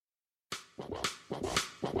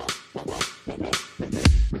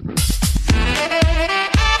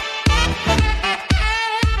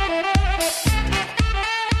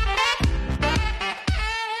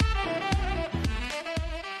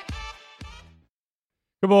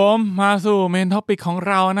ครับผมมาสู่เมนท็อปิกของ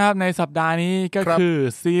เรานะครับในสัปดาห์นี้ก็คือ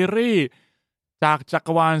ซีรีส์จากจัก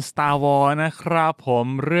รวาล Star Wars นะครับผม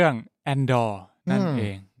เรื่อง Andor นั่นเอ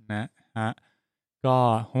งนะฮะก็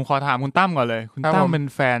ผมขอถามคุณตั้มก่อนเลยคุณตั้มเป็น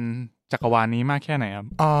แฟนจักรวาลนี้มากแค่ไหนครับ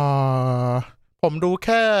ผมดูแ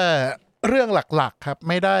ค่เรื่องหลักๆครับ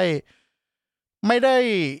ไม่ได้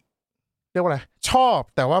เรียกว่าอะไรชอบ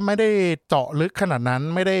แต่ว่าไม่ได้เจาะลึกขนาดนั้น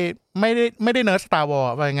ไม่ได้เนิร์ด Star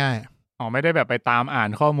Wars ว่าง่ายไม่ได้แบบไปตามอ่าน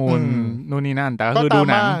ข้อมูลนู่นนี่นั่นแต่ก็คือดู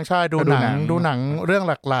หนังใช่ดูหนังเรื่อง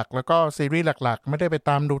หลักๆแล้วก็ซีรีส์หลักๆไม่ได้ไป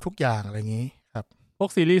ตามดูทุกอย่างอะไรอย่างนี้ครับพวก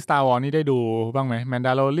ซีรีส์ Star Wars นี่ได้ดูบ้างไหม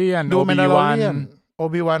Mandalorian ดู Mandalorian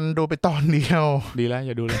Obi-Wan ดูไปตอนเดียวดีแล้วอ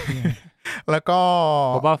ย่าดูเลย แล้วก็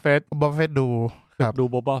Boba Fett ดูครับดู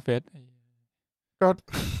Boba Fett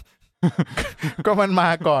ก็มันมา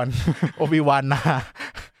ก่อน Obi-Wan นะ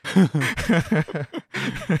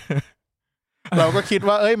เราก็คิด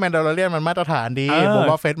ว่าMandalorian มันมาตรฐานดี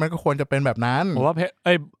Boba Fett มันก็ควรจะเป็นแบบนั้นBoba Fett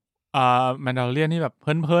Mandalorian นี่แบบเ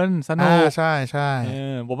พลินๆสนุกใช่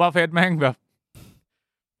ๆBoba Fett แม่งแบบ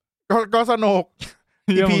ก็สนุก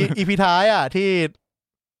EP ท้าย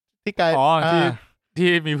ที่ไกลที่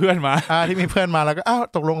มีเพื่อนมาที่มีเพื่อนมาแล้วก็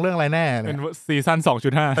ตกลงเรื่องอะไรแน่เป็นซีซั่น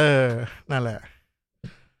 2.5 นั่นแหละ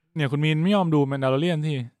เนี่ยคุณมีนไม่ยอมดู Mandalorian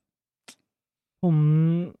ที่ผม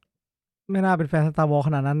ไม่น่าเป็นแฟน Star Wars ข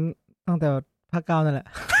นาดนั้นตั้งแต่ภาค 9นั่นแหละ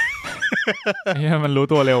เนี่ยมันรู้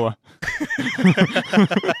ตัวเร็วอ่ะ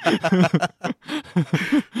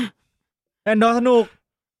Andor สนุก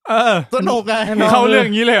สนุกไงเข้าเรื่อง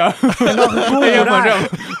นี้เลยเหรอAndor คือกูเหมือนแบบ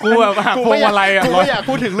กูแบบพวงอะไรอ่ะกูไม่อยาก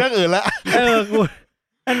พูดถึงเรื่องอื่นละกู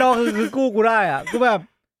Andor คือกูได้อ่ะกูแบบ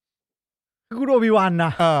กูดูObi-Wanน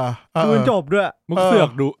ะดูจนจบด้วยมึงเสือ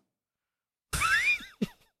กดู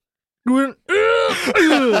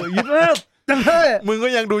ยิ้มเลิกจังเท่มึงก็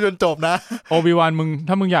ยังดูจนจบนะObi-Wan มึง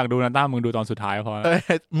ถ้ามึงอยากดูนะต้ามึงดูตอนสุดท้ายพอ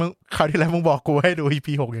มึงคราวที่แล้วมึงบอกกูให้ดู EP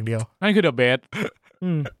 6อย่างเดียวนั่นคือ The Best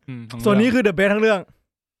ส่วนนี้คือ The Best ทั้งเรื่อง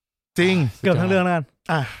จริงเกือบทั้งเรื่องนั่น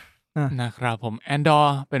นะครับผม Andor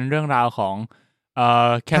เป็นเรื่องราวของ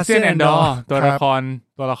Cassian Andor ตัวล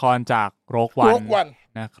ะครจาก Rogue One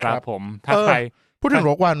นะครับผมถ้าใครพูดถึง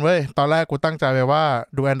Rogue One เว้ยตอนแรกกูตั้งใจไว้ว่า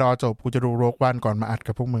ดู Andor จบกูจะดู Rogue One ก่อนมาอัด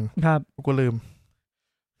กับพวกมึงครับกูลืม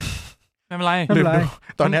ไม่เป็นไรลืมดู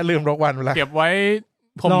ตอนนี้ลืม Rogue One ไปแล้วเก็บไว้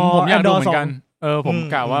ผมอยากดูเหมือนกันผม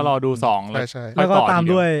กะว่ารอดู2แล้วก็ตาม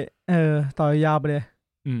ด้วยต่อยาวไปเลย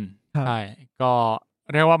ใช่ก็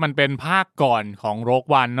เรียกว่ามันเป็นภาคก่อนของ Rogue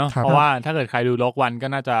One เนาะเพราะว่าถ้าเกิดใครดู Rogue One ก็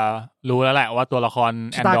น่าจะรู้แล้วแหละว่าตัวละคร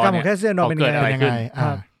Andor เนี่ยเขาเกิดอะไรขึ้น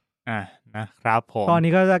นะครับผมตอน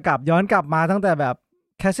นี้ก็จะย้อนกลับมาตั้งแต่แบบ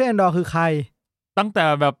Cassian Andor คือใครตั้งแต่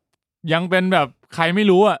แบบยังเป็นแบบใครไม่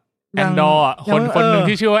รู้อ่ะ Andor อ่ะคนนึง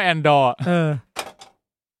ที่ชื่อว่า Andor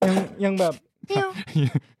ยังแบบ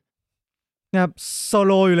โซโ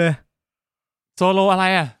ลอยู่เลยโซโลอะไร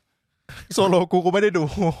อ่ะโซโลกูไม่ได้ดู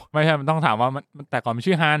ไม่ใช่มันต้องถามว่ามันแต่ก่อนมัน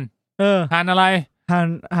ชื่อฮานฮานอะไร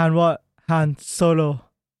ฮานว่าฮานโซโล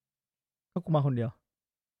ก็กูมาคนเดียว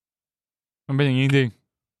มันเป็นอย่างนี้จริง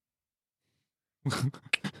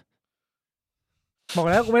บอก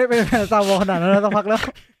แล้วกูไม่ได้เป็นแฟน Star Wars ขนาดนั้นแล้วสักพักแล้ว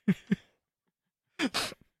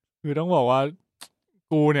คือต้องบอกว่า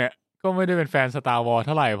กูเนี่ยก็ไม่ได้เป็นแฟน Star Wars เ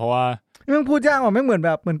ท่าไหร่เพราะว่าแม่งพูดยากว่ะแม่งเหมื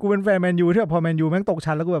อนกูเป็นแฟนแมนยูที่แบบพอแมนยูแม่งตก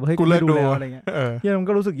ชั้นแล้วกูแบบเฮ้ยกูเลิกดูแล้วอะไรเงี้ยเหี้ยมัน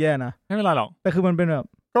ก็รู้สึกแย่นะไม่เป็นไรหรอกแต่คือมันเป็นแบบ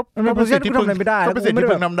มันเป็นสิ่งที่ทำอะไรไม่ได้ก็เป็นสิ่งที่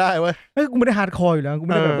พึงนำได้เว้ยเฮ้ยกูไม่ได้ฮาร์ดคอร์อยู่แล้วกูไ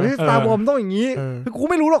ม่ได้แบบเฮ้ย Star Wars ต้องอย่างงี้คือกู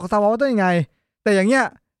ไม่รู้หรอก Star Wars ต้องยังไงแต่อย่างเงี้ย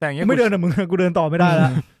ไม่เดินนะมึงกูเดินต่อไม่ได้แล้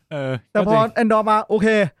วแต่พอ Andor มาโอเค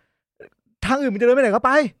ทางอื่นมันจะเดินไปไหนก็ไ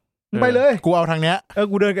ปมึงไปเลยกูเอาทางเนี้ย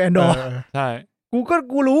กูเดินกับ Andor ใช่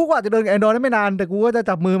กูรู้ว่าจะเดินกับ Andor ได้ไม่นานแต่กูก็จะ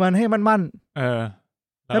จับมือมันให้มันมั่น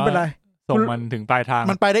ไม่เป็นไรส่งมันถึงปลายทาง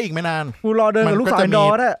มันไปได้อีกไม่นานกูรอเดินกับลูกสาวAndor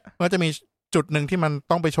ได้ก็จะมีจุดนึงที่มัน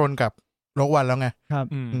ต้องไปชนกับRogue Oneแล้วไงครับ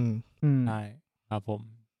ใช่ครับผม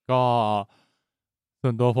ก็ส่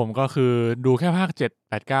วนตัวผมก็คือดูแค่ภาค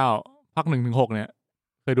7 8 9ภาค 1-6 เนี่ย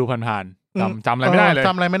เคยดูผ่านๆจำอะไรไม่ได้เลยจ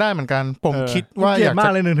ำอะไรไม่ได้เหมือนกันผมคิดว่าอยากมา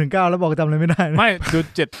กเลย 1-9 แล้วบอกจำอะไรไม่ได้ไม่ดู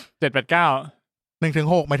7 8 9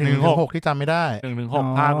 1-6หมายถึง1-6ที่จำไม่ได้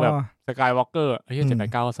 1-6 ภาคแบบสกายวอล์กเกอร์7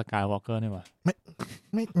 8 9สกายวอล์กเกอร์นี่หว่าไม่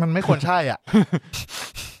มันไม่ควรใช่อ่ะ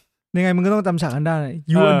ยังไงมึงก็ต้องจำฉากนั้นได้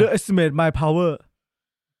You underestimate my power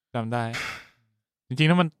จำได้จริงๆ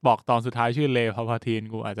ถ้ามันบอกตอนสุดท้ายชื่อเลพาพาทีน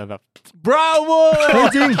กูอาจจะแบบ Bravo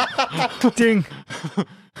จริง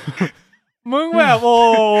มึงแบบโอ้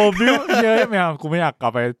บิวเยอะไม่เอากูไม่อยากกลั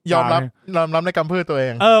บไปยอมรับในกำพืชตัวเอ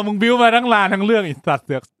งมึงบิวมาทั้งลานทั้งเรื่องอีสัตว์เ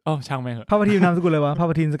สือกช่างแม่งเหอะพาพาทีมนามสกุลเลยวะพา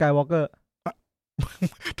พาทีมสกายวอล์กเกอร์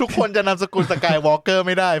ทุกคนจะนามสกุลสกายวอล์กเกอร์ไ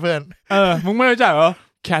ม่ได้เพื่อนมึงไม่รู้จักเหรอ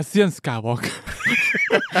แคสเซียนสกายวอล์ก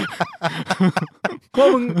ว่า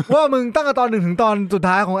มึงตั้งแต่ตอน1ถึงตอนสุด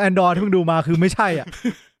ท้ายของ Andor ที่มึงดูมาคือไม่ใช่อ่ะ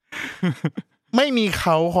ไม่มีเข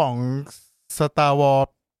าของ Star Wars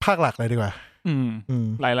ภาคหลักเลยดีกว่า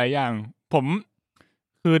หลายๆอย่างผม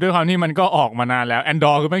คือด้วยความที่มันก็ออกมานานแล้วแอนด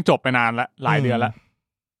อร์คือแม่งจบไปนานแล้วหลายเดือนแล้ว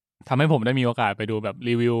ทำให้ผมได้มีโอกาสไปดูแบบ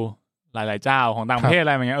รีวิวหลายๆเจ้าของต่างประเทศอะไ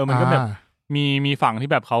รอย่างเงี้ยมันก็แบบมีฝั่งที่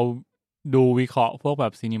แบบเขาดูวิเคราะห์พวกแบ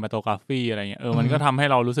บซีนิมาโตกราฟีอะไรเงี้ยมันก็ทำให้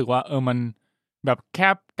เรารู้สึกว่ามันแบบแค่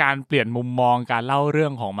การเปลี่ยนมุมมองการเล่าเรื่อ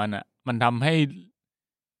งของมันอ่ะมันทำให้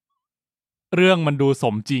เรื่องมันดูส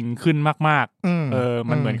มจริงขึ้นมากๆ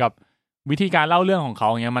มันเหมือนกับวิธีการเล่าเรื่องของเขา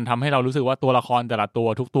อย่างเงี้ยมันทำให้เรารู้สึกว่าตัวละครแต่ละตัว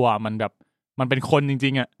ทุกตัวมันแบบมันเป็นคนจริ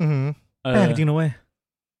งๆอ่ะแต่จริงนะเว้ย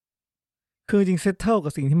คือจริงเซตเทิลกั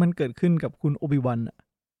บสิ่งที่มันเกิดขึ้นกับคุณโอบิวันอ่ะ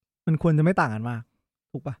มันควรจะไม่ต่างกันมาก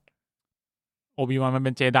ถูกปะโอบิวันมันเ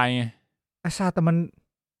ป็นเจไดไงอาชาแต่มัน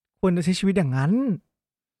ควรจะใช้ชีวิตอย่างนั้น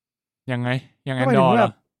ยังไงยังแอนดอร์เหร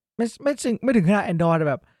อไม่ถึงขนาดแอนดอร์แต่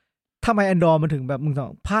แบบทำไมแอนดอร์มันถึงแบบมึง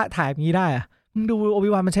พระถ่ายแบบนี้ได้อ่ะมึงดูโอบิ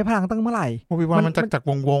วันมันใช้พลังตั้งเมื่อไหร่โอบิวันมันจาก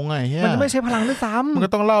วงไงเฮียมันไม่ใช่พลังด้วยซ้ำมันก็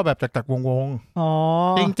ต้องเล่าแบบจากวงอ๋อ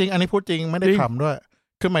จริงอันนี้พูดจริงไม่ได้ขำด้วย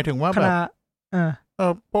คือหมายถึงว่าแบบ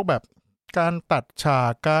พวกแบบการตัดฉาก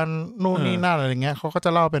การนู่นนี่นั่นอะไรเงี้ยเขาก็จะ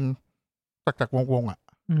เล่าเป็นจากวงอ่ะ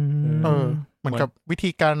เหมือนกับวิธี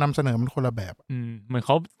การนำเสนอมันคนละแบบเหมือนเ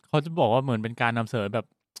ขาจะบอกว่าเหมือนเป็นการนำเสนอแบบ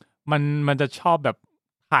มันจะชอบแบบ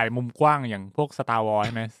ถ่ายมุมกว้างอย่างพวก Star Wars ใ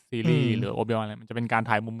ช่ไหมซีรีส์หรือ Obi-Wan อะไรมันจะเป็นการ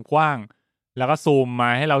ถ่ายมุมกว้างแล้วก็ซูมมา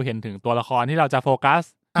ให้เราเห็นถึงตัวละครที่เราจะโฟกัส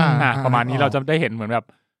ประมาณนี้เราจะได้เห็นเหมือนแบบ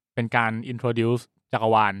เป็นการ introduce จักร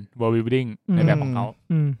วาล world building ในแบบของเขา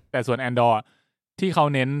แต่ส่วน Andor ที่เขา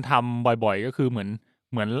เน้นทำบ่อยๆก็คือเหมื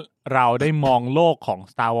อนเราได้มองโลกของ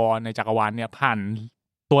Star Wars ในจักรวาลเนี่ยผ่าน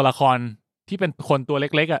ตัวละครที่เป็นคนตัวเ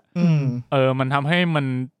ล็กๆอ่ะมันทำให้มัน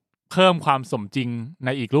เพิ่มความสมจริงใน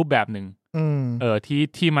อีกรูปแบบหนึ่ง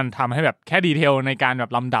ที่มันทำให้แบบแค่ดีเทลในการแบ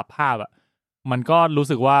บลำดับภาพอ่ะมันก็รู้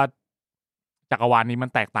สึกว่าจักรวาลนี้มัน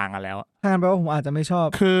แตกต่างกันแล้วถ้างั้นแปลว่าผมอาจจะไม่ชอบ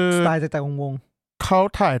คือสไตล์แต่วงเขา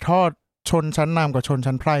ถ่ายทอดชนชั้นนำกับชน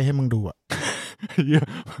ชั้นไพร่ให้มึงดูอ่ะ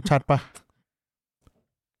ชัดปะ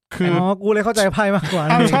คือกูเลยเข้าใจไพ่มากกว่า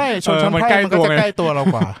ใช่ชนชั้นไพ่มันก็จะใกล้ตัวเรา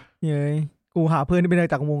กว่าเย้ยกูหาเพื่อนที่เป็น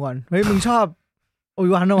จากวงก่อนเฮ้ยมึงชอบโอ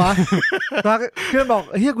บิวันเหรอวะเพื่อนบอก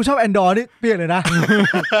เฮ้ยกูชอบแอนดอร์นี่เปลี่ยนเลยนะ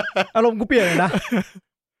อารมณ์กูเปลี่ยนเลยนะ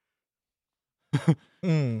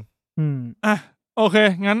โอเค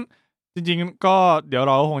งั้นจริงๆก็เดี๋ยวเ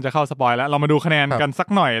ราคงจะเข้าสปอยแล้วเรามาดูคะแนนกันสัก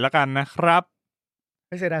หน่อยแล้วกันนะครับไ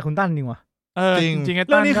ม่เสียดายคุณตั้นจริงวะจริง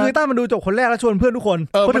เรื่องนี้คือตั้นมันดูจบคนแรกแล้วชวนเพื่อนทุกคน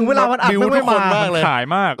พอถึงเวลาวันอัดไม่มาขาย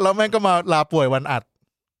มากแล้วแม่งก็มาลาป่วยวันอัด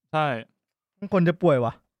ใช่คนจะป่วยว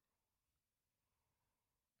ะ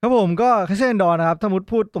ครับผมก็แค่เช่นดอนนะครับถ้ามุด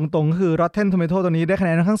พูดตรงๆก็คือ Rotten Tomato ตัวนี้ได้คะแน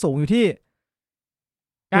นค่อนข้างสูงอยู่ที่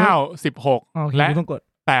96และ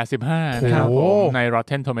85นะครับใน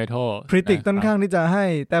Rotten Tomato Critic ค่อนข้างที่จะให้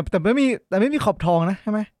แต่ไม่มีขอบทองนะใ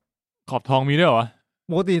ช่ไหมขอบทองมีด้วยเหรอ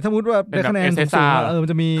ปกติถ้ามุดว่าได้คะแนนสูงมัน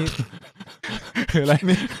จะมีอะไร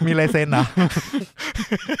มีลายเซ็นนะ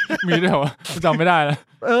มีด้วยเหรอจำไม่ได้แล้ว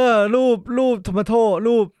รูป Tomato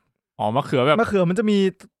รูปมะเขือแบบมะเขือมันจะมี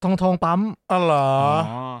ทองปั๊มอ๋อเหรอ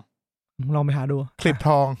ลองไปหาดูคลิปท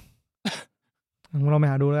องลองไป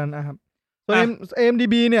หาดูแล้วนะครับส่วน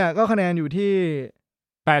IMDb เนี่ยก็คะแนนอยู่ที่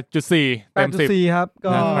 8.4 เต็ม 10ครับก็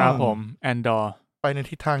ครับผม Andor ไปใน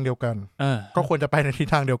ทิศทางเดียวกันก็ควรจะไปในทิศ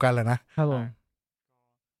ทางเดียวกันแหละนะครับผม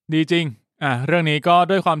ดีจริงเรื่องนี้ก็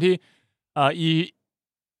ด้วยความที่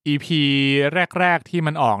EP แรกๆที่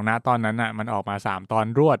มันออกนะตอนนั้นน่ะมันออกมา3ตอน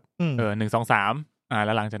รวด1 2 3แ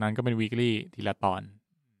ล้วหลังจากนั้นก็เป็น weekly ทีละตอน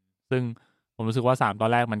ซึ่งผมรู้สึกว่า3ตอ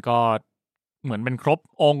นแรกมันก็เหมือนเป็นครบ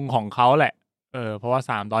องค์ของเขาแหละเพราะว่า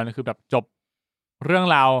3ตอนนี้คือแบบจบเรื่อง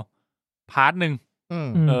ราวพาร์ทนึง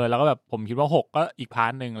แล้วก็แบบผมคิดว่า6ก็อีกพาร์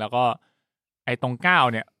ทนึงแล้วก็ไอ้ตรง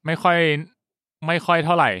9เนี่ยไม่ค่อยเ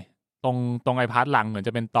ท่าไหร่ตรงไอ้พาร์ทหลังเหมือนจ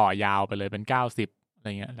ะเป็นต่อยาวไปเลยเป็น90อะไร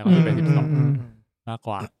เงี้ยแล้วก็เป็น12มากก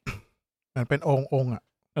ว่ามันเป็นองค์อ่ะ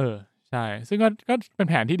ใช่ซึ่งก็เป็น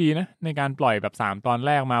แผนที่ดีนะในการปล่อยแบบ3ตอนแ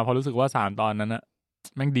รกมาเพราะรู้สึกว่า3ตอนนั้นน่ะ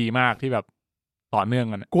แม่งดีมากที่แบบต่อเนื่อง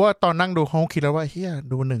กันกูว่าตอนนั่งดูเขาคิดแล้วว่าเฮีย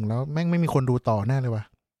ดู1แล้วแม่งไม่มีคนดูต่อแน่เลยว่ะ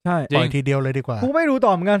ใช่ปล่อยทีเดียวเลยดีกว่ากูไม่ดูต่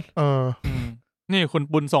อเหมือนกันนี่คุณ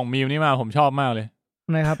ปุณส่งมีมนี่มาผมชอบมากเลย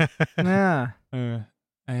นะครับ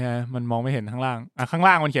มันมองไม่เห็นข้างล่างข้าง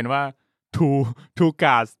ล่างมันเขียนว่า two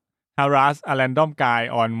guards harass a random guy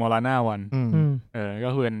on Morana 1 ก็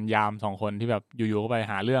คือเป็นยาม2คนที่แบบอยู่ๆก็ไป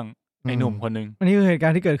หาเรื่องไอ้หนุ่มคนนึงอันนี้คือเหตุกา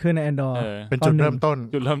รณ์ที่เกิดขึ้นในแอนดอร์เป็นจุดเริ่มต้น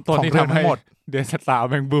ที่ทำให้เดสตาร์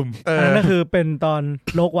แมงบึมนั่นคือเป็นตอน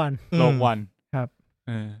โลกวันครับ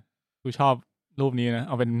กูชอบรูปนี้นะเ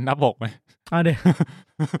อาเป็นหน้าปกไหมเดี๋ยว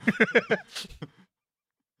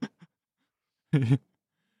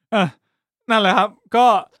นั่นแหละครับก็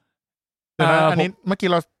อันนี้เมื่อกี้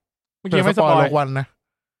ไม่สปอยโลกวันนะ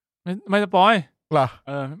ไม่สปอยเหรอ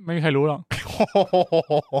ไม่มีใครรู้หรอก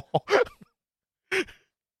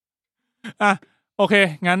โอเค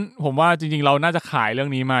งั้นผมว่าจริงๆเราน่าจะขายเรื่อง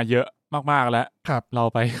นี้มาเยอะมากๆแล้วครับเรา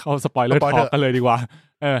ไปเข้าสปอยเลอร์ทอล์กกันเลยดีกว่า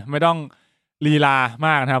ไม่ต้องลีลาม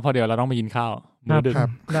ากนะครับเพราะเดี๋ยวเราต้องไปกินข้าวมื้อดึก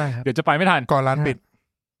ได้ครับเดี๋ยวจะไปไม่ทันก่อนร้านปิด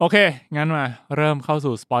โอเคงั้นมาเริ่มเข้า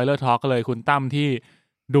สู่สปอยเลอร์ทอล์กกันเลยคุณตั้มที่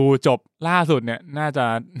ดูจบล่าสุดเนี่ยน่าจะ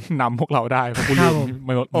นำพวกเราได้เพราะคุณรู้ไ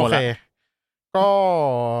ม่หมดแล้วก็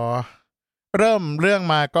เริ่มเรื่อง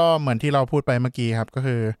มาก็เหมือนที่เราพูดไปเมื่อกี้ครับก็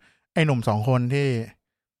คือไอ้หนุ่ม2คนที่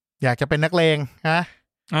อยากจะเป็นนักเลงนะ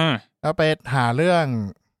แล้วไปหาเรื่อง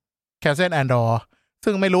แคสเซนแอนดอร์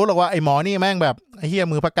ซึ่งไม่รู้หรอกว่าไอ้หมอนี่แม่งแบบไอ้เหี้ย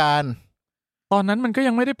มือพการตอนนั้นมันก็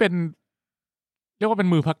ยังไม่ได้เป็นเรียกว่าเป็น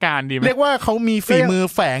มือพการดีไหมเรียกว่าเขามีฝีมือ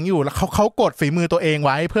แฝงอยู่แล้วเขากดฝีมือตัวเองไ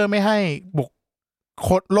ว้เพื่อไม่ให้บุคค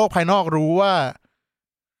ลโลกภายนอกรู้ว่า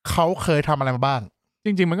เขาเคยทำอะไรมาบ้างจ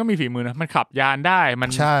ริงๆมันก็มีฝีมือนะมันขับยานได้มัน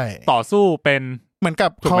ใช่ต่อสู้เป็นเหมือนกั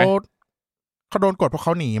บเขาโดนกดเพราะเข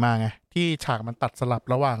าหนีมาไงที่ฉากมันตัดสลับ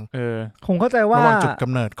ระหว่างผมเข้าใจว่าระหว่างจุดกำ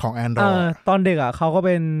เนิดของแอนดอร์ตอนเด็กเขาก็เ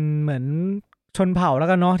ป็นเหมือนชนเผ่าแล้ว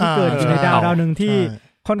กันเนาะที่เกิดอยู่ในดาวนึงที่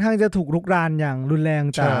ค่อนข้างจะถูกรุกรานอย่างรุนแรง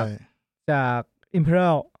จากอิมพีเรี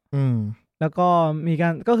ยลแล้วก็มีกา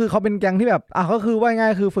รก็คือเขาเป็นแก๊งที่แบบก็คือว่าง่า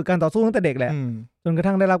ยคือฝึกการต่อสู้ตั้งแต่เด็กแหละจนกระ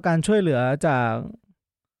ทั่งได้รับการช่วยเหลือจาก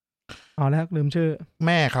แล้วลืมชื่อแ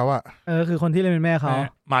ม่เขาคือคนที่เล่นเป็นแม่เขา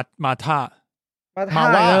มาท่า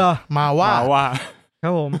ว่าครั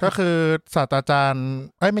บผมก็คือศาสตราจารย์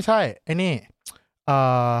ไม่ใช่ไอ้นี่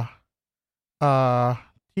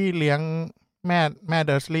ที่เลี้ยงแม่เ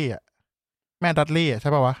ดอร์สลีย์แม่ดัดลี่ใช่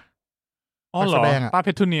ป่าววะเหรอป้าเพ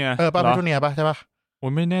ทูเนียป้าเพทูเนียป่ะใช่ป่ะโอ้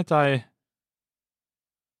ยไม่แน่ใจ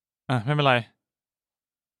ไม่เป็นไร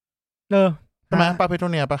ใช่ไหมป้าเพทู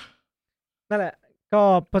เนียป่ะนั่นแหละก็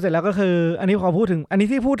พอเสร็จแล้วก็คืออันนี้พอพูดถึงอันนี้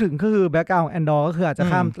ที่พูดถึงก็คือแบ็คกราวด์ของแอนดอร์ก็คืออาจจะ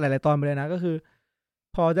ข้ามหลายๆตอนไปเลยนะก็คือ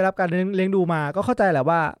พอได้รับการเลี้ยงดูมาก็เข้าใจแหละ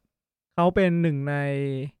ว่าเขาเป็นหนึ่งใน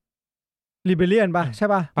ลิเบเรียนป่ะใช่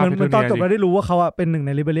ป่ะเหมือนตอนจบเราได้รู้ว่าเขาเป็นหนึ่งใ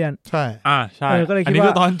นลิเบเรียนใช่ใช่อันนี้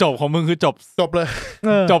คือตอนจบของมึงคือจบเลย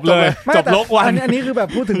จบโลกวันอันนี้คือแบบ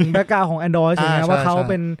พูดถึงแบ็คกราวด์ของแอนดอร์ใช่ไหมว่าเขา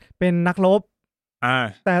เป็นนักรบ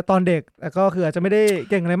แต่ตอนเด็กก็คืออาจจะไม่ได้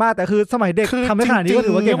เก่งอะไรมากแต่คือสมัยเด็กทำได้ขนาดนี้ก็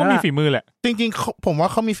ถือว่าเก่งแล้วมีฝีมือแหละจริงๆผมว่า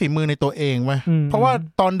เขามีฝีมือในตัวเองไหมเพราะว่า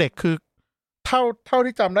ตอนเด็กคือเท่า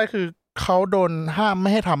ที่จำได้คือเขาโดนห้ามไม่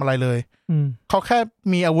ให้ทำอะไรเลยเขาแค่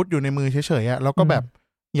มีอาวุธอยู่ในมือเฉยๆแล้วก็แบบ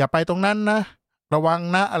อย่าไปตรงนั้นนะระวัง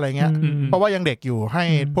นะอะไรเงี้ยเพราะว่ายังเด็กอยู่ให้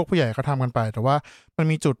พวกผู้ใหญ่เขาทำกันไปแต่ว่ามัน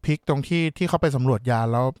มีจุดพลิกตรงที่เขาไปสำรวจยาน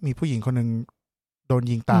แล้วมีผู้หญิงคนนึงโดน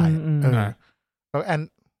ยิงตายแล้วแ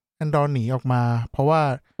อนดอร์หนีออกมาเพราะว่า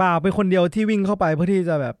เปล่าเป็นคนเดียวที่วิ่งเข้าไปเพื่อที่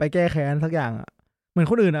จะแบบไปแก้แค้นสักอย่างเหมือน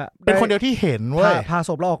คนอื่นเป็นคนเดียวที่เห็นว่าพาศ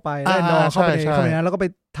พเราออกไปแอนดอร์เข้าไปในนั้นแล้วก็ไป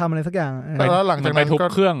ทำอะไรสักอย่างแล้วหลังจากนั้นก็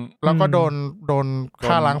เครื่องแล้วก็โดน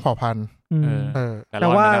ฆ่าล้างเผ่าพันธุ์แต่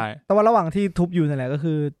ว่าระหว่างที่ทุบอยู่นั่นแหละก็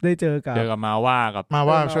คือได้เจอกับมาว่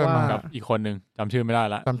าช่วยมากับอีกคนนึงจำชื่อไม่ได้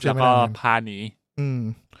ละแล้วก็พาหนี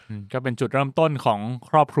ก็เป็นจุดเริ่มต้นของ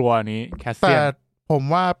ครอบครัวนี้แคสเซียนแต่ผม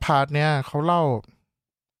ว่าพาร์ทเนี้ยเขาเล่า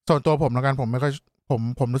ส่วนตัวผมแล้วกันผมไม่ค่อย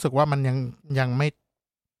ผมรู้สึกว่ามันยังไม่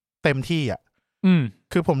เต็มที่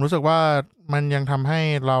คือผมรู้สึกว่ามันยังทำให้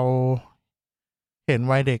เราเห็น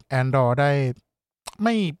วัยเด็กแอนดอร์ได้ไ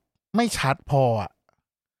ม่ชัดพอ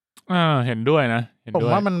เห็นด้วยนะผม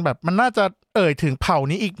ว่ามันแบบมันน่าจะถึงเผ่า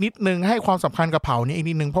นี้อีกนิดนึงให้ความสำคัญกับเผ่านี้อีก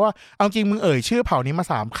นิดนึงเพราะว่าเอาจริงมึงชื่อเผ่านี้มา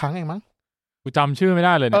3 ครั้งเองมั้งกูจำชื่อไม่ไ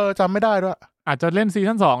ด้เลยเนี่ยจำไม่ได้ด้วยอาจจะเล่นซี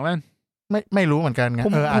ซั่น2เล่นไม่รู้เหมือนกันไง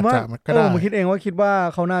อาจจะก็ได้ผมคิดเองว่าคิดว่า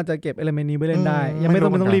เขาน่าจะเก็บเอลิเมนต์นี้ไปเล่นได้ยังไม่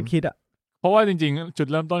ต้องรีบคิดเพราะว่าจริงๆจุด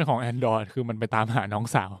เริ่มต้นของแอนดอร์คือมันไปตามหาน้อง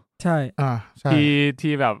สาวใช่ใช่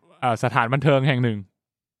ที่แบบสถานบันเทิงแห่งหนึ่ง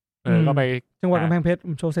ก็ไปจังหวัดกำแพงเพชร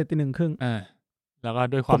โชว์เสร็จตี 1 ครึ่งแล้วก็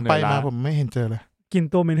ด้วยความเหนื่อยล้าผมไม่เห็นเจอเลยกิน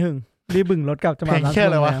ตัวเหม็นหึ่งรีบบึ่งรถกลับจะมาแค่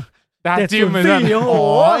เลยวะดาจิ้มเลยนะโ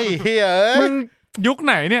อ้ยเฮ้ยมึงยุคไ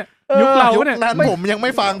หนเนี่ยยุคเราเนี่ยนั้นผมยังไ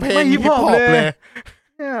ม่ฟังเพลงฮิปฮอปเลย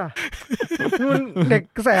เนี่ยมันเด็ก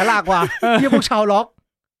กระแสหลากว่ะที่พวกชาวล็อก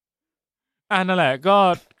นั่นแหละก็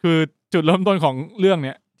คือจุดเริ่มต้นของเรื่องเ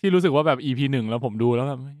นี้ยที่รู้สึกว่าแบบ EP 1แล้วผมดูแล้ว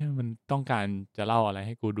แบบมันต้องการจะเล่าอะไรใ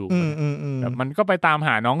ห้กูดูแบบมันก็ไปตามห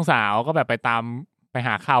าน้องสาวก็แบบไปห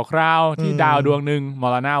าข่าวคราวที่ดาวดวงนึงม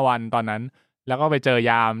รณะวันตอนนั้น แล้วก็ไปเจอ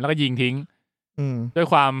ยามแล้วก็ยิงทิ้งด้วย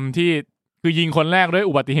ความที่คือยิงคนแรกด้วย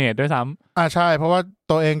อุบัติเหตุด้วยซ้ำใช่เพราะว่า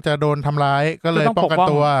ตัวเองจะโดนทำร้ายก็เลยป้องกัน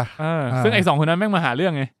ตัวซึ่งไอ้2คนนั้นแม่งมาหาเรื่อ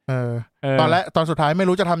งไงตอนสุดท้ายไม่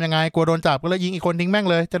รู้จะทำยังไงกลัวโดนจับก็เลยยิงอีกคนทิ้งแม่ง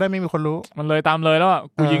เลยจะได้ไม่มีคนรู้มันเลยตามเลยแล้ว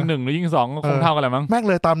กูยิง1หรือยิง2ก็คงเท่ากันแหละมั้งแม่ง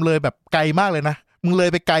เลยตามเลยแบบไกลมากเลยนะมึงเลย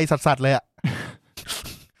ไปไกลสัสๆเลยอะ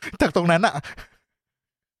จากตรงนั้นอะ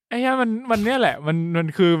ไอ้เหี้ยมันเนี่ยแหละมัน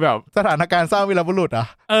คือแบบสถานการณ์สร้างวีรบุรุษอ่ะ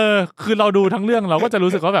คือเราดูทั้งเรื่องเราก็จะ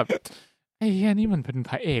รู้สึกว่าแบบไอ้เหี้ยนี่มันเป็นพ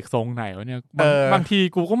ระเอกทรงไหนวะเนี่ยบางที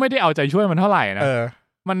กูก็ไม่ได้เอาใจช่วยมันเท่าไหร่นะ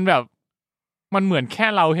มันแบบมันเหมือนแค่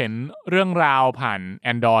เราเห็นเรื่องราวผ่านแอ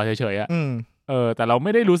นดอร์เฉยๆอ่ะแต่เราไ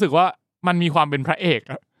ม่ได้รู้สึกว่ามันมีความเป็นพระเอก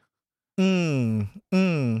อ่ะ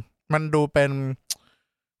มันดูเป็น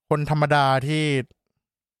คนธรรมดาที่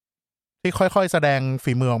ค่อยๆแสดง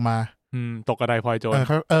ฝีมือออกมาตกกระไดพลอยโจร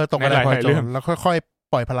ตกกระไดพลอยโจรแล้วค่อย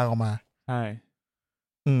ๆปล่อยพลังออกมาใช่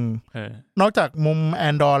นอกจากมุมแอ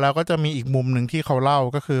นดอร์แล้วก็จะมีอีกมุมหนึ่งที่เขาเล่า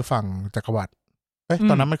ก็คือฝั่งจักรวรรดิ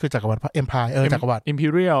ตอนนั้นมันคือจักรวรรดิเอ็มพายจักรวรรดิอิมพี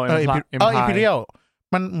เรียลอิมพีเรียล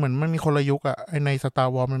มันเหมือนมันมีคนละยุคอ่ะในสตา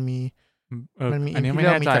ร์วอร์มันมีอิมพีเรีย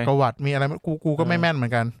ลมีจักรวรรดิมีอะไรกูก็ไม่แม่นเหมือ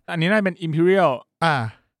นกันอันนี้น่าเป็นอิมพีเรียล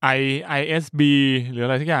ISB หรืออะ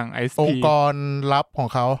ไรสักอย่าง ISP องค์กรลับของ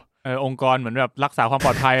เขาองค์กรเหมือนแบบรักษาความป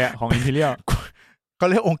ลอดภัยอ่ะของอิมพีเรียลเขา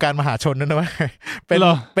เรียกองค์การมหาชนนั่นนะเว้ยเ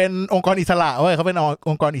ป็นองค์กรอิสระเว้ยเขาเป็น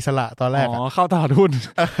องค์กรอิสระตอนแรกเข้าตลาดหุ้น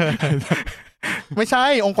ไม่ใช่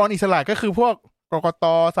องค์กรอิสระก็คือพวกกกต.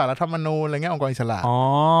ศาลรัฐธรรมนูญอะไรเงี้ยองค์กรอิสระ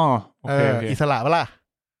โอเคอิสระปะล่ะ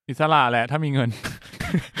อิสระแหละถ้ามีเงิน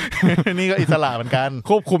นี่ก็อิสระเหมือนกัน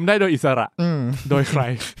ควบคุมได้โดยอิสระโดยใคร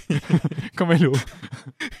ก็ไม่รู้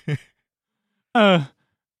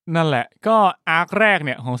นั่นแหละก็อาร์คแรกเ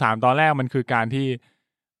นี่ยของ3ตอนแรกมันคือการที่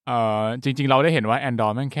จริงๆเราได้เห็นว่าแอนดอ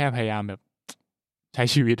ร์แม่งแค่พยายามแบบใช้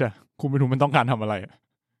ชีวิตอ่ะคุณไม่รู้มันต้องการทำอะไร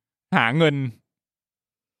หาเงิน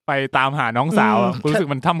ไปตามหาน้องสาวอ่ะรู้สึก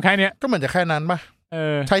มันทำแค่เนี้ยก็เหมือนจะแค่นั้นป่ะ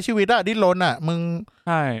ใช้ชีวิตอ่ะดิ้นรนอ่ะมึงใ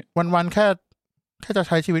ช่วันๆแค่จะใ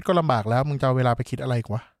ช้ชีวิตก็ลำบากแล้วมึงจะเอาเวลาไปคิดอะไร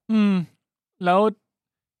กว่าแล้ว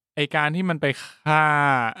ไอการที่มันไปฆ่า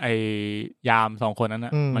ไอยาม2คนนั้นน่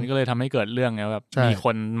ะมันก็เลยทำให้เกิดเรื่องไงแบบมีค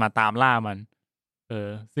นมาตามล่ามัน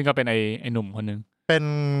ซึ่งก็เป็นไอหนุ่มคนนึงเป็น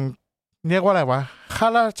เรียกว่าอะไรวะข้า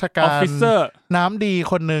ราชการน้ำดี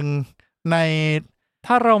คนหนึ่งใน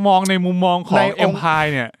ถ้าเรามองในมุมมองของเอ็มพาย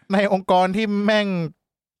เนี่ยในองค์กรที่แม่ง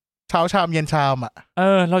เช้าชามเย็นชามอ่ะ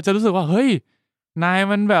เราจะรู้สึกว่าเฮ้ยนาย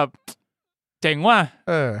มันแบบเจ๋งว่ะ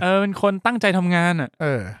เป็นคนตั้งใจทำงานอ่ะ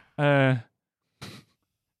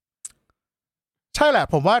ใช่แหละ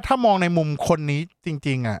ผมว่าถ้ามองในมุมคนนี้จ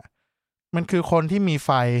ริงๆอ่ะมันคือคนที่มีไ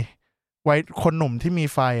ฟไว้คนหนุ่มที่มี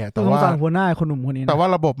ไฟอ่ะแต่ว่าหัวหน้าคนหนุ่มคนนี้แต่ว่า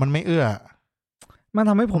ระบบมันไม่เอื้อมัน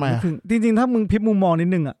ทำให้ผมนึกถึงจริงๆถ้ามึงพลิกมุมมองนิด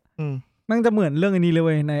นึงอ่ะมันจะเหมือนเรื่องอันนี้เลยเ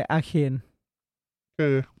ว้ยในอาร์เคนคื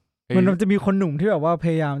อมันจะมีคนหนุ่มที่แบบว่าพ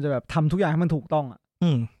ยายามจะแบบทำทุกอย่างให้มันถูกต้องอ่ะ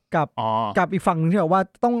กับอีกฝั่งนึงที่แบบว่า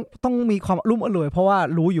ต้องมีความรุ่มอร่วยเพราะว่า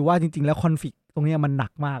รู้อยู่ว่าจริงๆแล้วคอนฟลิกต์ตรงนี้มันหนั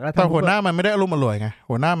กมากแล้วแต่หัวหน้ามันไม่ได้รุ่มอร่วยไง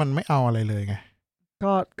หัวหน้ามันไม่เอาอะไรเลยไง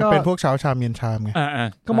ก็เป็นพวกเช้าชามเย็นชามไง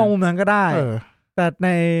ก็มองมุมนั้นก็ได้แต่ใน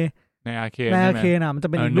อาร์เคนน่ะมันจะ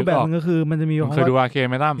เป็นอีกรูปแบบนึงก็คือมันจะมีเคยดูอาร์เคน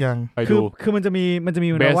ไหมตั้มยังไปดูคือมันจะมี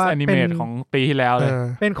เหมือนว่าเป็นของปีที่แล้วเลย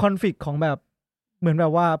เป็นคอนฟลิกต์ของแบบเหมือนแบ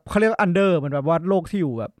บว่าเขาเรียกอันเดอร์เหมือนแบบว่าโลกที่อ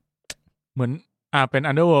ยู่แบบเหมือนเป็น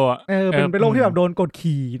อันเดอร์เวิลด์เป็นโลกที่แบบโดนกด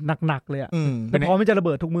ขี่หนักๆเลยอ่ะแต่พร้อมที่จะระเ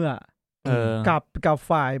บิดทุกเมื่อกับ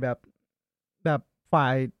ฝ่ายแบบฝ่า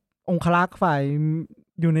ยองครักษ์ฝ่าย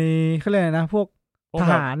อยู่ในเขาเรียกนะพวกท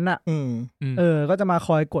หารน่ะก็จะมาค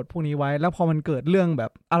อยกดพวกนี้ไว้แล้วพอมันเกิดเรื่องแบ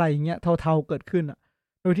บอะไรอย่างเงี้ยเทาๆเกิดขึ้นอ่ะ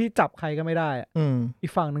โดยที่จับใครก็ไม่ได้อี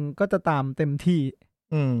กฝั่งหนึ่งก็จะตามเต็มที่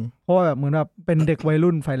เพราะว่าแบบเหมือนแบบเป็นเด็กวัย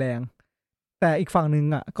รุ่นไฟแรงแต่อีกฝั่งหนึ่ง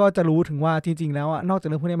อ่ะก็จะรู้ถึงว่าจริงๆแล้วอ่ะนอกจาก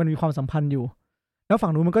เรื่องพวกนี้มันมีความสัมพันธ์อยู่แล้วฝั่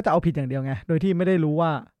งนู้นมันก็จะเอาผิดอย่างเดียวไงโดยที่ไม่ได้รู้ว่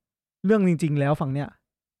าเรื่องจริงๆแล้วฝั่งเนี้ย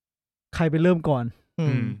ใครไปเริ่มก่อน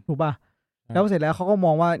ถูกป่ะแล้วเสร็จแล้วเขาก็ม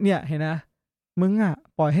องว่าเนี่ยเห็นนะมึงอ่ะ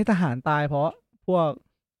ปล่อยให้ทหารตายเพราะพว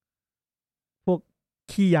ก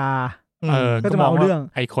ขี้ยาก็จะมาเอาเรื่อง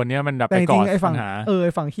ไอ้คนเนี้ยมันดับไปก่อนไอ้ฝั่งไ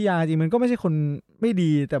อ้ฝั่งขี้ยาจริงมันก็ไม่ใช่คนไม่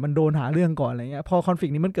ดีแต่มันโดนหาเรื่องก่อนอะไรเงี้ยพอคอนฟลิก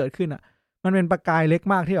ต์นี้มันเกิดขึ้นอ่ะมันเป็นประกายเล็ก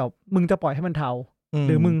มากที่แบบมึงจะปล่อยให้มันเทาห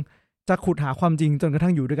รือมึงจะขุดหาความจริงจนกระทั่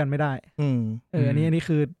งอยู่ด้วยกันไม่ได้อันนี้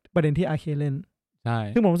คือประเด็นที่อาร์เคนเล่นใช่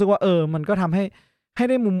ซึ่งผมรู้สึกว่ามันก็ทำให้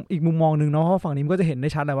ได้มุมอีกมุมมองนึงเนาะเพราะฝั่งนี้มันก็จะเห็นได้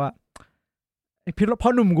ชัดเลยว่าไอ้พ่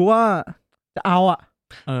อหนุ่มกูว่าจะเอาอ่ะ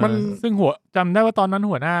มันซึ่งจำได้ว่าตอนนั้น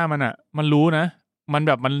หัวหน้ามันอ่ะมันรู้นะมันแ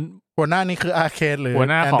บบมันหัวหน้านี่คืออาร์เคนหรือหัว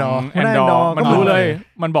หน้าของแอนดอร์มันรู้เลย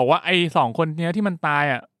มันบอกว่าไอ้2คนเนี้ยที่มันตาย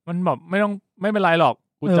อ่ะมันแบบไม่เป็นไรหรอก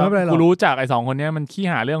กูรู้จักไอ้2คนนี้มันขี้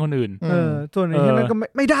หาเรื่องคนอื่นส่วนไอ้ที่นั่นก็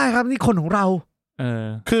ไม่ได้ครับนี่คนของเรา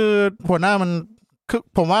คือหัวหน้ามันคือ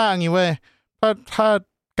ผมว่าอย่างนี้เว้ยถ้า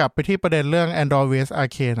กลับไปที่ประเด็นเรื่อง Andor vs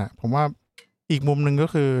Arcane อ่ะผมว่าอีกมุมนึงก็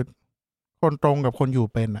คือคนตรงกับคนอยู่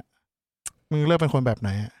เป็นอ่ะมึงเลือกเป็นคนแบบไหน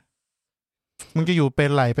อ่ะมึงจะอยู่เป็น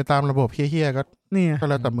ไหลไปตามระบบเฮี้ยๆก็นี่ก็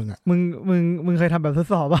แล้วแต่มึงอ่ะมึงเคยทำแบบทด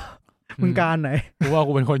สอบป่ะมึงการไหนกูว่า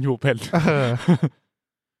กูเป็นคนอยู่เป็น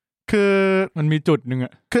คือมันมีจุดนึงอ่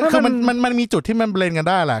ะคือมันมีจุดที่มันเบลนกัน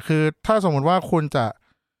ได้แหละคือถ้าสมมติว่าคุณ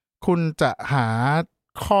จะหา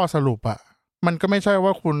ข้อสรุปอ่ะมันก็ไม่ใช่ว่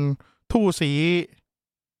าคุณทู่สี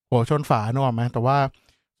หัวชนฝานึกออกไหมแต่ว่า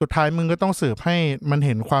สุดท้ายมึงก็ต้องสืบให้มันเ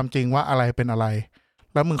ห็นความจริงว่าอะไรเป็นอะไร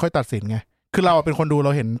แล้วมึงค่อยตัดสินไงคือเราเป็นคนดูเร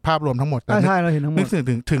าเห็นภาพรวมทั้งหมดแต่ใช่เราเห็นทั้งหมดนึก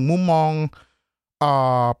ถึงมุมมองอ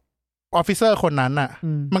อฟฟิเซอร์คนนั้นอ่ะ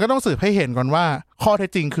มันก็ต้องสืบให้เห็นก่อนว่าข้อเท็จ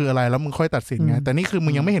จริงคืออะไรแล้วมึงค่อยตัดสินไงแต่นี่คือมึ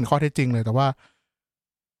งยังไม่เห็นข้อเท็จจริงเลยแต่ว่า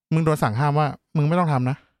มึงโดนสั่งห้ามว่ามึงไม่ต้องทำ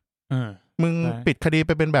นะมึงปิดคดีไ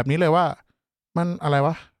ปเป็นแบบนี้เลยว่ามันอะไรว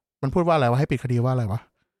ะมันพูดว่าอะไรวะให้ปิดคดีว่าอะไรวะ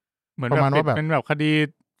เหมือนประมาณว่าแบบเป็นแบบคดี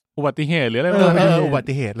อุบัติเหตุหรืออะไรอุบั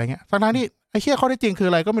ติเหตุอะไรเงี้ยทั้งที่ไอ้เหี้ยข้อเท็จจริงคือ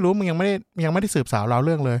อะไรก็ไม่รู้มึงยังไม่ได้สืบสาวราวเ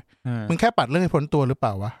รื่องเลยมึงแค่ปัดเรื่องให้พ้นตัวหรือเปล่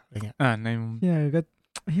าวะอะไรเงี้ยในเนี่ย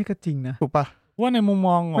ก็จริงนะถูกปะว่าในมุมม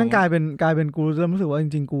องมันกลายเป็นกูเริ่มรู้สึกว่าจ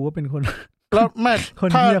ริงๆกูก็เป็นคนแล้วแม่คน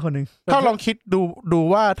เหี้ยคนนึงถ้าลองคิดดู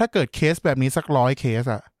ว่าถ้าเกิดเคสแบบนี้สัก100เคส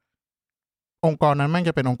อะองค์กรนั้นแม่งจ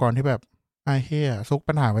ะเป็นองค์กรที่แบบไอ้เหี้ยซุก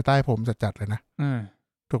ปัญหาไว้ใต้ผมจัดๆเลยนะ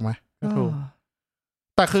ถูกไหมถูก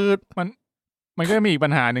แต่คือมันก็มีอีกปั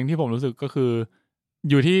ญหาหนึ่งที่ผมรู้สึกก็คือ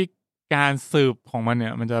อยู่ที่การสืบของมันเนี่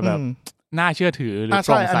ยมันจะแบบน่าเชื่อถือหรือโ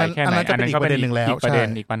ปร่งใสแค่ไหนอันนั้นก็เป็นอีกประเด็น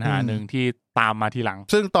อีกปัญหาหนึ่งที่ตามมาทีหลัง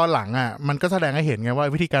ซึ่งตอนหลังอ่ะมันก็แสดงให้เห็นไงว่า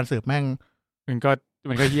วิธีการสืบแม่งมัน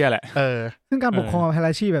ก็เหี้ยแหละซึ่งการปกครองฮาร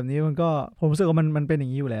าชีแบบนี้มันก็ผมรู้สึกว่ามันเป็นอย่า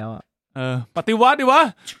งนี้อยู่แล้วอ่ะปฏิวัติดิวะ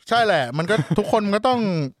ใช่แหละมันก็ทุกคนก็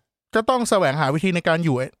ต้องแสวงหาวิธีในการอ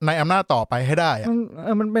ยู่ในอำนาจต่อไปให้ได้อ่ะ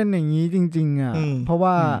มันเป็นอย่างนี้จริงๆอ่ะเพราะ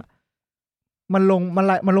ว่ามันลง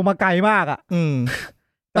มาไกลมากอ่ะ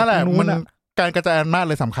นั่นแหละมันการกระจายอำนาจ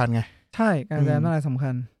เลยสำคัญไงใช่การกระจายอำนาจสำคั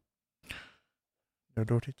ญเดี๋ยว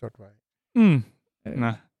ดูที่จดไว้น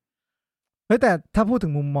ะเฮ้ยแต่ถ้าพูดถึ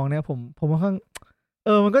งมุมมองเนี้ยผมค่อนข้าง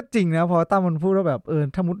มันก็จริงนะพอตั้มมันพูดว่าแบบ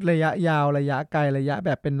ถ้ามุดระยะยาวระยะไกลระยะแบ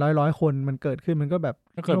บเป็นร้อยคนมันเกิดขึ้นมันก็แบบ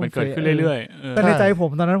มันเกิดขึ้นเรื่อยๆแต่ในใจผม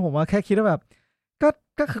ตอนนั้นผมว่าแค่คิดว่าแบบ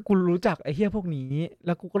ก็คือกูรู้จักไอ้เหี้ยพวกนี้แ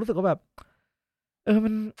ล้วกูก็รู้สึกว่าแบบมั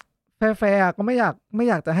นแฟร์ก็ไม่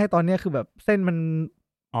อยากจะให้ตอนเนี้ยคือแบบเส้นมัน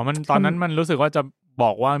มันตอนนั้นมันรู้สึกว่าจะบ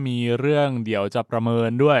อกว่ามีเรื่องเดี๋ยวจะประเมิน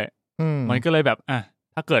ด้วยมันก็เลยแบบ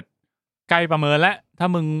ถ้าเกิดใกล้ประเมินแล้วถ้า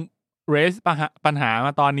มึงเรสปัญหาม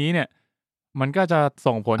าตอนนี้เนี่ยมันก็จะ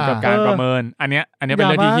ส่งผลกับการประเมินอันเนี้ยเป็นเ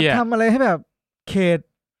รื่องที่เหี้ยทำอะไรให้แบบเขต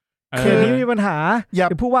นี้มีปัญหาอย่า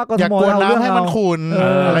พูดว่ากทมเอาเรื่องให้มันขุ่น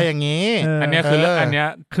อะไรอย่างนี้อันเนี้ยคืออันเนี้ย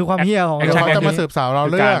คือความเหี้ยของเขาจะมาสืบสาวเรา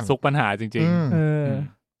เรื่องการซุกปัญหาจริง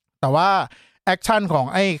ๆแต่ว่าแอคชั่นของ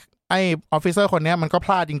ไอ้ออฟฟิเซอร์คนนี้มันก็พ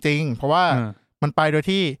ลาดจริงๆเพราะว่ามันไปโดย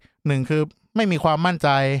ที่1คือไม่มีความมั่นใจ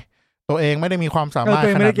ตัวเองไม่ได้มีความสามารถ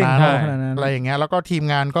ขนาดนั้นอะไรอย่างเงี้ยแล้วก็ทีม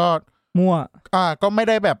งานก็มั่วก็ไม่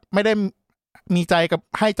ได้มีใจกับ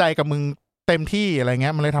ให้ใจกับมึงเต็มที่อะไรเ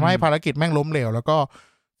งี้ยมันเลยทำให้ภารกิจแม่งล้มเหลวแล้วก็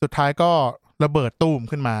สุดท้ายก็ระเบิดตูม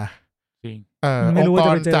ขึ้นมาจริงองค์ก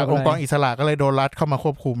รจากองค์กรอิสระก็เลยโดนรัฐเข้ามาค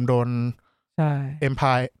วบคุมโดนใช่เอ็มพ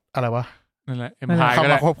ายอะไรวะนั่นแหละเอ็มพายเข้า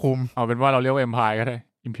มาควบคุมเอาเป็นว่าเราเรียกว่าเอ็มพายก็ได้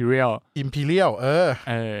Imperial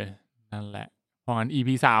นั่นแหละเพราะงั้น EP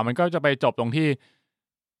 3มันก็จะไปจบตรงที่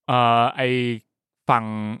ไอฝั่ง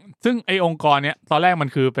ซึ่งไอองค์กรเนี้ยตอนแรกมัน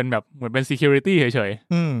คือเป็นแบบเหมือนเป็น security เฉย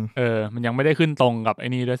ๆมันยังไม่ได้ขึ้นตรงกับไอ้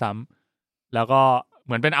นี่ด้วยซ้ำแล้วก็เห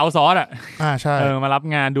มือนเป็นoutsource ใช่มารับ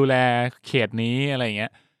งานดูแลเขตนี้อะไรอย่างเงี้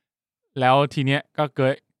ยแล้วทีเนี้ยก็เกิ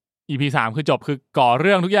ด EP 3คือจบคือก่อเ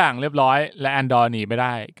รื่องทุกอย่างเรียบร้อยและแอนดอร์หนีไม่ไ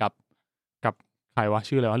ด้กับใครวะ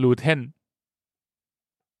ชื่ออะไรวะลูเทน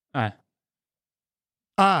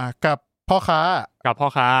กับพ่อค้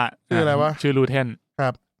าชื่ออะไรวะชื่อลูเทนครั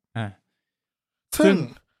บซึ่ง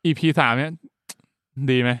EP 3เนี่ย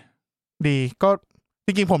ดีไหมดีก็จ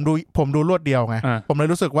ริงๆผมดูรวดเดียวไงผมเลย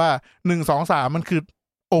รู้สึกว่า1 2 3มันคือ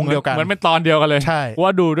องค์เดียวกันเหมือนเป็นตอนเดียวกันเลยใช่ว่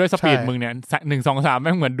าดูด้วยสปีดมึงเนี่ย1 2 3แ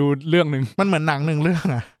ม่งเหมือนดูเรื่องนึงมันเหมือนหนัง1เรื่อง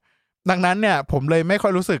ดังนั้นเนี่ยผมเลยไม่ค่อ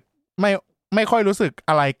ยรู้สึกไม่ค่อยรู้สึก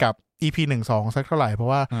อะไรกับ EP 1-2 สักเท่าไหร่เพราะ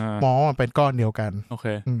ว่ามองว่ามันเป็นก้อนเดียวกันโอเค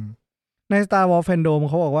ใน Star Wars Fandom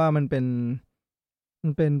เขาบอกว่ามันเ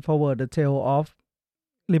ป็น forward the tale of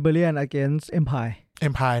rebellion against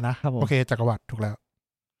empire นะโอเคจักรวรรดิถูกแล้ว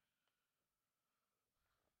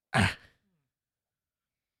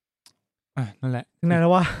นั่นแหละนั่นแล้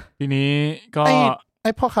ววะทีนี้ก็ไ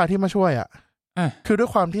อ้พ่อค้าที่มาช่วย คือด้วย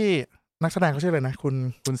ความที่นักแสดงเขาชื่ออะไรนะคุ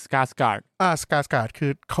ณสกาสการ์ดสกาสการ์ดคื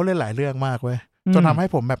อเขาเล่นหลายเรื่องมากเว้ยจนทำให้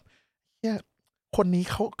ผมแบบเนี่ยคนนี้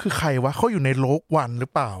เขาคือใครวะเขาอยู่ในโลกวันหรื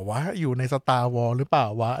อเปล่าวะอยู่ในสตาร์วอร์หรือเปล่า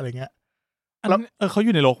วะอะไรเงี้ยแล้วเขาอ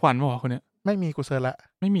ยู่ในโลกวันป่ะคนเนี้ยไม่มีกูเซิร์ชละ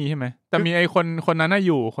ไม่มีใช่ไหมแต่มีไอ้คนนั้นน่ะอ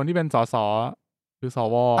ยู่คนที่เป็นสสหรือส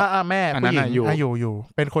วแม่ผู้หญิงอยู่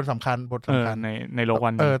เป็นคนสำคัญบทสำคัญในโลกวั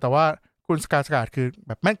นแต่ว่าคุณสกาสการ์ดคือแ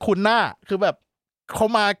บบแม่งคุ้นหน้าคือแบบเขา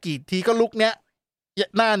มากี่ทีก็ลุกเนี้ย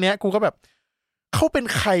หน้าเนี้ยกูก็แบบเขาเป็น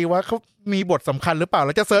ใครวะเขามีบทสำคัญหรือเปล่าแ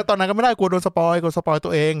ล้วจะเซิร์ชตอนนั้นก็ไม่ได้กลัวโดนสปอยตั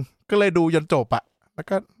วเองก็เลยดูจนจบอะแล้ว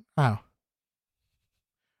ก็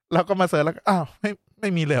แล้วก็มาเซิร์ชแล้วไม่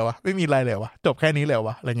มีเลยวะไม่มีอะไรเลยวะจบแค่นี้เลย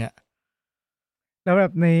วะอะไรเงี้ยแล้วแบ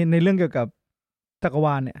บในเรื่องเกี่ยวกับจักรว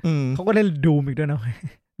าลเนี่ยเขาก็เล่นดูมอีกด้วยนะ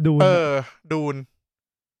ดูน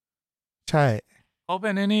ใช่เขาเป็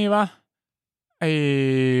นไอ้นี่ปะไอ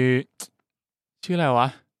ชื่ออะไรวะ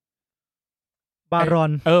บารอ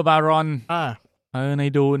นบารอนใน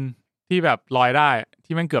ดูนที่แบบลอยได้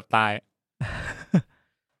ที่มันเกือบตาย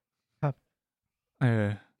ครับ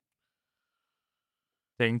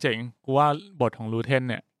เจ๋งกูว่าบทของลูเทน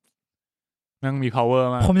เนี่ยมันมี power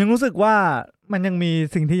มากผมยังรู้สึกว่ามันยังมี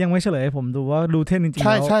สิ่งที่ยังไม่เฉลยผมดูว่าลูเทนจริงๆแ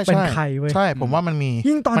ล้วเป็นใครเว้ยใช่ผมว่ามันมี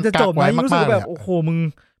ยิ่งตอนจะจบนะรู้สึกแบบโอ้โหมึง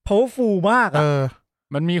powerful มาก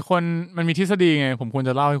มันมีทฤษฎีไงผมควรจ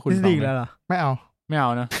ะเล่าให้คุณฟังทฤษฎีแล้วเหรอไม่เอา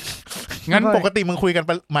นะงั้นปกติมึงคุยกัน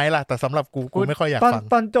ไหมล่ะแต่สำหรับกูไม่ค่อยอยากฟัง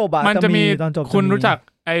ตอนจบมันจะมีคุณรู้จัก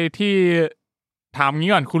ไอ้ที่ถามงี้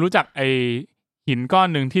ก่อนคุณรู้จักไอ้หินก้อน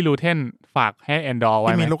หนึ่งที่ลูเทนฝากให้แอนดอร์ไว้ไห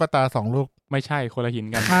มที่มีลูกตา2ลูกไม่ใช่คนละหิน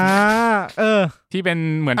กันที่เป็น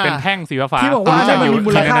เหมือนเป็นแท่งสีฟ้าที่บอกว่าจะมี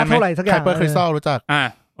มูลค่าเท่าไหร่สักอย่างไฮเปอร์คริสตัลรู้จัก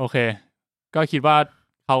โอเคก็คิดว่า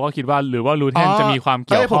เขาก็คิดว่าหรือว่าลูเทนจะมีความเ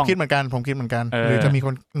กี่ยวข้องผมคิดเหมือนกันหรือจะมี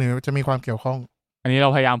ความเกี่ยวข้องอันนี้เรา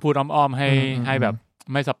พยายามพูดอ้อมๆให้แบบ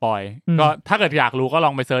ไม่สปอยก็ถ้าเกิดอยากรู้ก็ล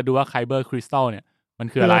องไปเสิร์ชดูว่าไฮเปอร์คริสตัลเนี่ยมัน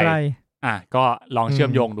คืออะไรก็ลองเชื่อ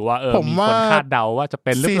มโยงดูว่ามีคนคาดเดาว่าจะเ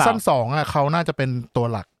ป็นหรือเปล่าซีซั่น2เขาน่าจะเป็นตัว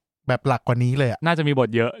หลักแบบหลักกว่านี้เลยน่าจะมีบท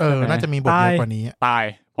เยอะน่าจะมีบทเยอะกว่านี้ตาย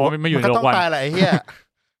เพราะไม่อยู่ในโลกวันก็ต้องตายแหละไอ้เหี้ย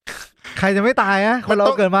ใครจะไม่ตายนะคนเรา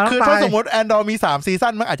เกิดมาต้องตายคือถ้าสมมติแอนดอร์มี3ซี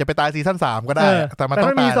ซั่นมันอาจจะไปตายซีซั่น3ก็ได้แต่มันต้อ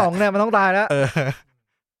งตายมี2เนี่ยมันต้องตายแล้ว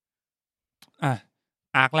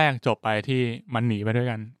อาร์คแรกจบไปที่มันหนีไปด้วย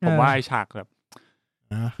กันผมว่าไอ้ฉากแบบ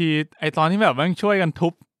ที่ไอ้ตอนที่แบบมันช่วยกันทุ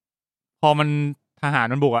บพอมันทหาร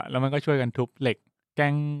มันบุกแล้วมันก็ช่วยกันทุบเหล็กแก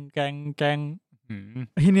ง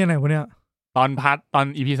ที่นี่ไหนวะเนี่ยตอน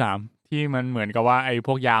EP 3ที่มันเหมือนกับว่าไอ้พ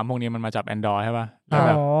วกยามพวกนี้มันมาจับแอนดอร์ใช่ป่ะแล้วแ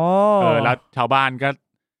บบแล้วชาวบ้านก็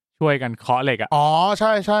ช่วยกันเคาะเหล็กใ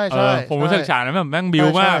ช่ผมรู้สึกฉากนั้นแบบแม่งบิว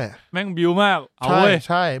มากเอาเว้ย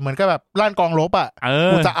ใช่เหมือนกับแบบลั่นกองรบ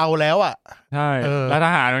กูจะเอาแล้วใช่แล้วท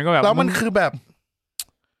หารมันก็แบบแล้วมันคือแบบ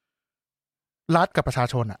รัฐกับประชา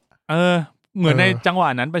ชนเหมือนในจังหวะ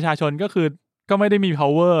นั้นประชาชนก็ไม่ได้มี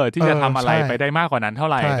power ที่จะทำอะไรไปได้มากกว่านั้นเท่า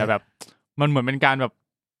ไหร่แต่แบบมันเหมือนเป็นการแบบ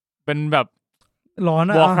เป็นแบบร้อน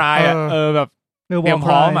วอร์ครายแบบเตรียมพ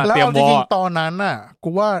ร้อมแล้วจริงๆตอนนั้นกู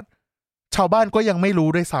ว่าชาวบ้านก็ยังไม่รู้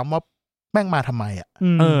ด้วยซ้ำว่าแม่งมาทำไม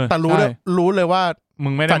แต่รู้เลยว่ามึ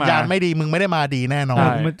งไม่ได้สัญญาณไม่ดีมึงไม่ได้มาดีแน่นอน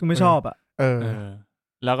ไม่ชอบ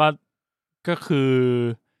แล้วก็คือ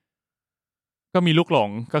ก็มีลูกหลง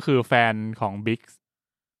ก็คือแฟนของบิ๊ก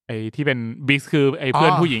ไอ้ที่เป็นบิ๊กคือไอ้เพื่อ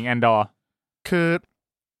นผู้หญิงแอนดอร์คือ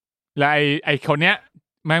และไอ้คนเนี้ย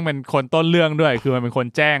แม่งเป็นคนต้นเรื่องด้วยคือมันเป็นคน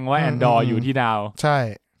แจ้งว่าแอนดอร์อยู่ที่ดาวใช่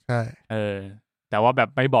แต่ว่าแบบ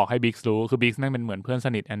ไม่บอกให้บิ๊กรู้คือบิ๊กแม่งเป็นเหมือนเพื่อนส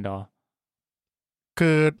นิทแอนดอร์คื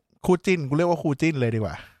อคู่จิ้นกูเรียกว่าคู่จิ้นเลยดีก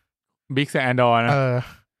ว่าบิ๊กกับแอนดอร์นะ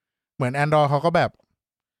เหมือนแอนดอร์เขาก็แบบ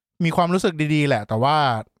มีความรู้สึกดีๆแหละแต่ว่า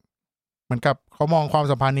เหมือนกับเขามองความ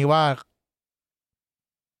สัมพันธ์นี้ว่า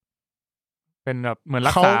เป็นแบบเหมือน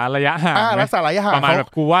รักษาระยะห่างรักษาระยะห่างประมาณแบ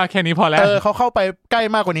บกูว่าแค่นี้พอแล้วเขาเข้าไปใกล้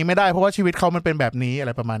มากกว่านี้ไม่ได้เพราะว่าชีวิตเขามันเป็นแบบนี้อะไ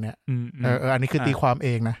รประมาณเนี้ยอันนี้คือตีความเอ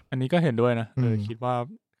งนะอันนี้ก็เห็นด้วยนะคิดว่า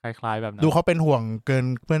คล้ายๆแบบนั้นดูเขาเป็นห่วงเกิน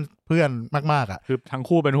เพื่อนมากๆคือทั้ง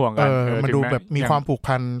คู่เป็นห่วงกันมันดูแบบมีความผูก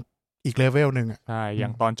พันอีกเลเวลนึงใช่อย่า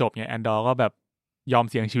งตอนจบเนี่ยแอนดอร์ก็แบบยอม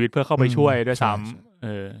เสี่ยงชีวิตเพื่อเข้าไปช่วยด้วยซ้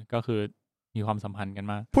ำก็คือมีความสัมพันธ์กัน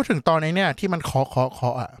มากพูดถึงตอนนี้เนี่ยที่มันเคา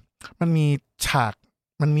ะมันมีฉาก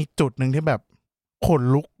มันมีจุดนึงที่แบบขน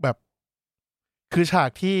ลุกแบบคือฉาก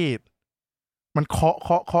ที่มันเค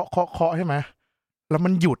าะใช่ไหมแล้วมั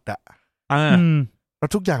นหยุดแล้ว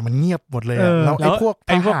ทุกอย่างมันเงียบหมดเลยแล้วไอ้พวก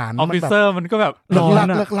ทหารออฟฟิเซอร์มันก็แบบ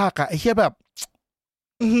ลากไอ้เหี้ยแบบ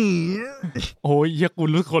โอ้ยเหี้ยกู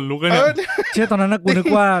รู้ขนลุกเลยเนี่ยเชื่อตอนนั้นนะกูนึก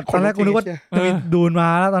ว่าตอนแรกกูนึกว่าดูนมา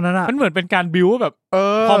แล้วตอนนั้นมันเหมือนเป็นการบิวแบบ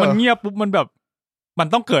พอมันเงียบปุ๊บมันแบบมัน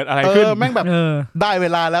ต้องเกิดอะไรขึ้นแม่งแบบได้เว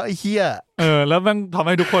ลาแล้วไอ้เหี้ยแล้วแม่งทำใ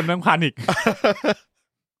ห้ทุกคนแม่งพานิค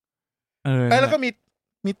แล้วก็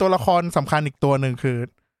มีตัวละครสำคัญอีกตัวหนึ่งคือ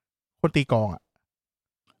คนตีกอง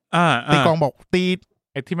ตีกองบอกตี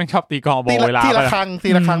ไอ้ที่มันชอบตีกองบอกเวลาตีละครั้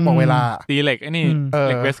งบอกเวลาตีเหล็กไอ้นี่เ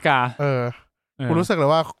หล็กเวสกากูรู้สึกเลย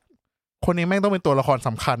ว่าคนนี้แม่งต้องเป็นตัวละครส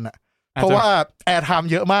ำคัญอ่ะเพราะว่าแอร์ไทม์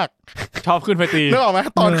เยอะมากชอบขึ้นไปตีนึกออกไหม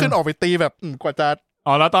ตอนขึ้นออกไปตีแบบกว่าจะ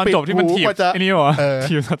แล้วตอนจบที่มันถีบไอ้นี่หรอ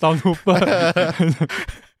ถีบสตอมทูเปอร์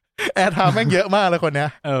แอร์ไทม์แม่งเยอะมากเลยคนเนี้ย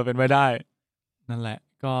เป็นไปได้นั่นแหละ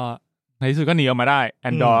ก็ในที่สุดก็หนีออกมาได้แอ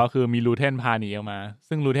นดอร์คือมีลูเทนพาหนีออกมา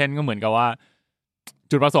ซึ่งลูเทนก็เหมือนกับว่า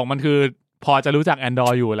จุดประสงค์มันคือพอจะรู้จักแอนดอ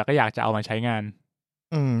ร์อยู่แล้วก็อยากจะเอามาใช้งาน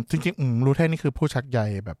จริงๆลูเทนนี่คือผู้ชักใย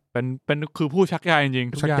แบบเป็นคือผู้ชักใยจริง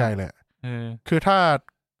ๆชักใยเลยคือ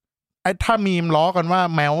ถ้ามีมล้อกันว่า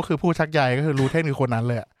แมวก็คือผู้ชักใยก็คือลูเทนคือคนนั้น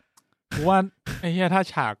เลยเพราะว่าไอ้เหี้ยถ้า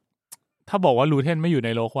ฉากถ้าบอกว่าลูเทนไม่อยู่ใน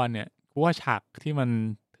โลกวันเนี่ยกูว่าฉากที่มัน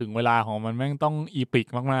ถึงเวลาของมันแม่งต้องอีปิก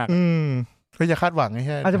มากๆก็จะคาดหวังไอ้แ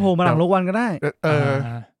ค่อาจจะโผล่มาหลังโลกวันก็ได้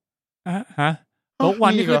ฮะโลกวั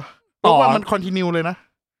นนี่คือโลกวันมันคอนทินิวเลยนะ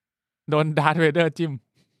โดนดาร์ธเวเดอร์จิ้ม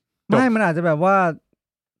ไม่มันอาจจะแบบว่า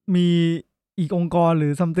มีอีกองค์กรหรื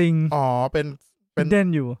อซัมติงเป็นเด่น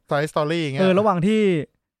อยู่ไซส์สตอรี่อย่างเงี้ยระหว่างที่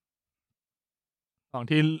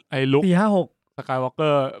ไอ้ลุค4-5-6สกายวอล์กเกอ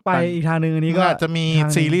ร์ไปอีกทางนึงอันนี้ก็อาจจะมี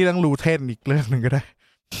ซีรีส์เรื่องลูเทนอีกเรื่องนึงก็ได้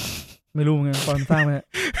ไม่รู้ไงตอนสร้างมั้ย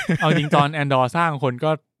เอาจริงตอนแอนดอร์สร้างคน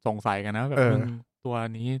ก็สงสัยกันนะแบบมึงตัว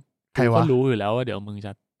นี้ใครก็รู้อยู่แล้วว่าเดี๋ยวมึงจ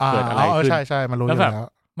ะเกิดอะไรขึ้นใช่ๆมันรู้อยู่แล้ว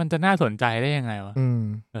มันจะน่าสนใจได้ยังไงวะ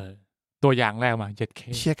ตัวอย่างแรกมา 7K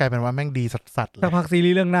เชื่อกลายเป็นว่าแม่งดีสัสๆเลยสักพักซี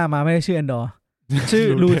รีส์เรื่องหน้ามาไม่ได้ชื่อแอนดอร์ชื่อ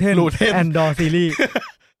ลูเทนแอนดอร์ซีรีส์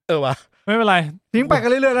วะไม่เป็นไรทิ้งไปกัน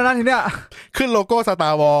เรื่อยๆแล้วนะทีเนี้ยขึ้นโลโก้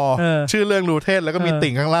Star Wars ชื่อเรื่องลูเทนแล้วก็มี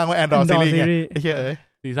ติ่งข้างล่างว่าแอนดอร์ซีรีส์ไอ้เหี้ย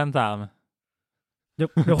ซีซั่น3เ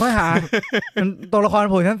ดี๋ยวค่อยหาตัวละคร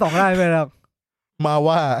โผล่ชั้น2ได้ไปแล้วมา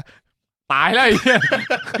ว่าตายแล้วไอ้เหี้ย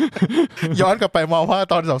ย้อนกลับไปมาว่า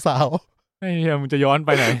ตอนสาวๆไอ้เหี้ยมึงจะย้อนไป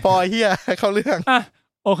ไหนพอเหี้ยเข้าเรื่อง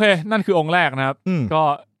โอเคนั่นคือองค์แรกนะครับก็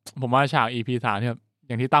ผมว่าฉาก EP 3เนี่ยอ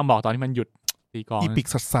ย่างที่ตั้มบอกตอนที่มันหยุดตีกองอีปิก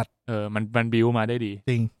สัสมันบิวมาได้ดี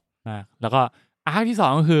จริงแล้วก็อาร์คที่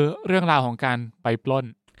2ก็คือเรื่องราวของการไปปล้น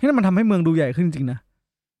ที่มันทำให้เมืองดูใหญ่ขึ้นจริงนะ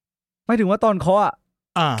หมายถึงว่าตอนเขา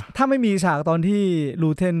ถ้าไม่มีฉากตอนที่ลู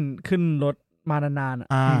เทนขึ้นรถมานาน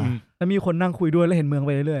ๆแล้วมีคนนั่งคุยด้วยแล้วเห็นเมืองไป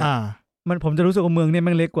เรื่อยๆมันผมจะรู้สึกว่าเมืองเนี่ย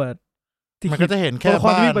มันเล็กกว่ามันก็จะเห็นแค่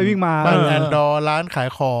บ้านวิ่งไปวิ่งมาแอนดอร์ร้านขาย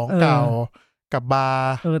ของเก่ากับบา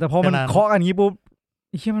ร์แต่พอมันเคาะกันงี้ปุ๊บ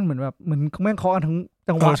ไอ้เหี้ยมันเหมือนแม่งเคาะกันทั้ง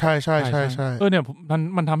จังหวัดใช่เนี่ย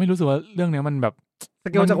มันทำให้รู้สึกว่าเรื่องเนี้ยมันแบบส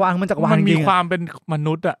เกลจักรวาลมันมีความเป็นม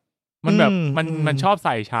นุษย์อ่ะมันแบบมันชอบใ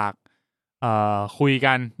ส่ฉากคุย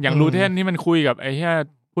กันอย่างลูเทนที่มันคุยกับไอ้เหี้ย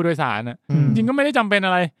ผู้โดยสารน่ะจริงก็ไม่ได้จำเป็นอ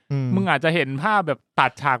ะไรมึงอาจจะเห็นภาพแบบตั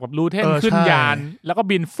ดฉากแบบลูเทนขึ้นยานแล้วก็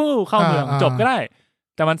บินฟู่เข้าเมืองจบก็ได้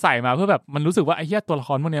แต่มันใส่มาเพื่อแบบมันรู้สึกว่าไอ้เหี้ยตัวละค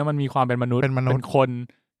รพวกนี้มันมีความเป็นมนุษย์เป็นคน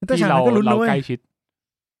ที่เราใกล้ชิด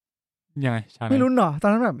ยังไงไม่รู้หรอตอน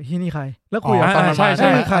นั้นแบบที่นี่ใครแล้วคุยกับตอนนั้นใช่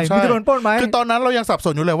ใครมีจะโดนปล้นไหมคือตอนนั้นเรายังสับส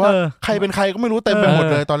นอยู่เลยว่าใครเป็นใครก็ไม่รู้เต็มไปหมด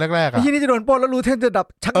เลยตอนแรกๆที่นี่จะโดนปล้นแล้วรู้เทนจะดับ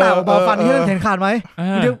ชักดาบมาฟันที่นั่นแขนขาดไหม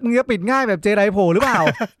มึงจะปิดง่ายแบบเจไดโผล่หรือเปล่า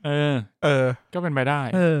ก็เป็นไปได้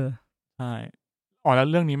ใช่แล้ว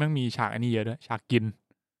เรื่องนี้มันมีฉากอันนี้เยอะด้วยฉากกิน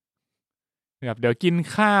แบบเดี๋ยวกิน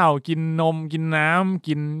ข้าวกินนมกินน้ำ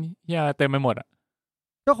กินเหี้ยเต็มไปหมดอ่ะ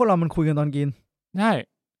ก็คนเรามันคุยกันตอนกินใช่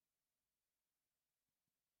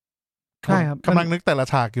ครับกำลังนึกแต่ละ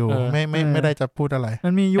ฉากอยู่ไม่ได้จะพูดอะไร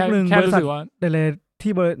มันมียุคนึงบริษัทเลย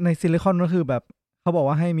ที่ในซิลิคอนก็คือแบบเขาบอก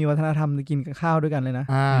ว่าให้มีวัฒนธรรมกินกับข้าวด้วยกันเลยนะ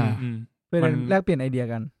เพื่อแลกเปลี่ยนไอเดีย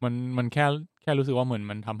กันมันแค่รู้สึกว่าเหมือน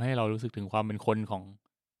มันทำให้เรารู้สึกถึงความเป็นคน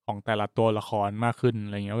ของแต่ละตัวละครมากขึ้นอ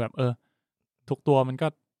ะไรเงี้ยแบบทุกตัวมันก็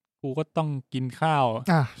กูก็ต้องกินข้าว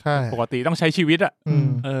ใช่ปกติต้องใช้ชีวิต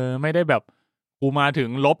ไม่ได้แบบกูมาถึง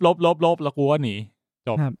ลบแล้วกูก็หนี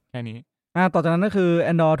จบแค่นี้ต่อจากนั้นก็คือแอ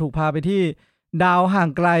นดอร์ถูกพาไปที่ดาวห่าง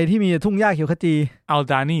ไกลที่มีทุ่งหญ้าเขียวขจีอัล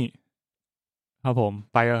ดานีครับผม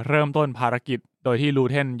ไปเริ่มต้นภารกิจโดยที่ลู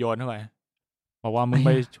เทนโยนเข้าไปบอกว่ามึงไป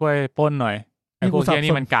ช่วยปล้นหน่อยไอ้พวก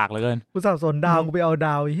นี้มันกากเหลือเกินกูสับสนดาวกูไปเอาด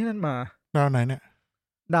าวที่นั่นมาดาวไหนเนี่ย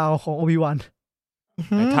ดาวของโอบิวัน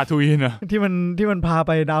ทาทูอินอ่ะที่มันพาไ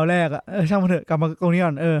ปดาวแรกอ่ะช่างมันเถอะกลับมาตรงนี้ก่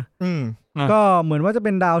อนก็เหมือนว่าจะเ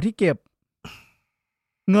ป็นดาวที่เก็บ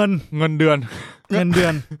เงินเ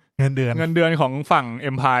ดือนของฝั่ง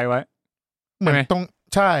Empire ไว้เหมือนตรง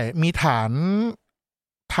ใช่มีฐา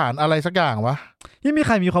นอะไรสักอย่างวะที่มีใค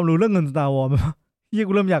รมีความรู้เรื่องเงิน Star Wars มั้ยยี่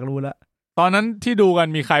กูเริ่มอยากรู้แล้วตอนนั้นที่ดูกัน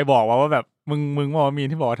มีใครบอกว่าแบบมึงบอกว่ามี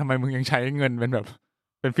ที่บอกว่าทำไมมึงยังใช้เงินเป็นแบบ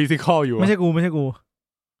เป็นฟิสิคอลอยู่ไม่ใช่กูเ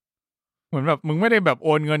หมือนแบบมึงไม่ได้แบบโอ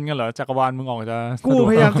นเงินกันเหรอจักรวาลมึงออกจะกู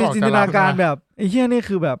พยายามจินตนาการแบบไอ้เหี้ยนี่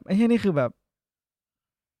คือแบบ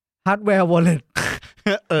ฮาร์ดแวร์วอลเล็ต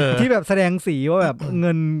ที่แบบแสดงสีว่าแบบเ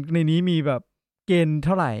งินในนี้มีแบบเกณฑ์เ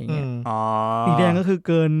ท่าไหร่เงี้ยสีแดงก็คือเ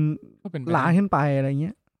กินล้านขึ้นไปอะไรเ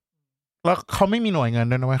งี้ยแล้วเขาไม่มีหน่วยเงิน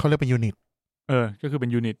ด้วยนะเว้ยเขาเรียกเป็นยูนิตก็คือเป็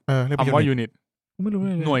นยูนิตเรียกคำว่ายูนิตไม่รู้เล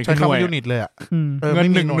ยหน่วยใช้คำว่ายูนิตเลยอ่ะเงิน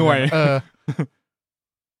1หน่วย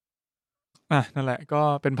นั่นแหละก็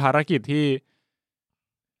เป็นภารกิจที่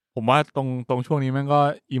ผมว่าตรงช่วงนี้มันก็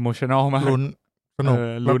อิโมชันนอลมากลุ้นสนุก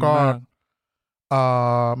แล้วก็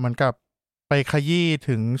เหมือนกับไปขยี้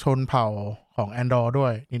ถึงชนเผ่าของแอนดอร์ด้ว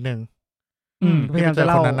ยนิดนึงพยายามจะ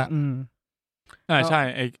เล่าใช่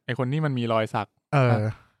ไอคนนี้มันมีรอยสัก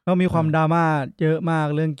แล้วมีความดราม่าเยอะมาก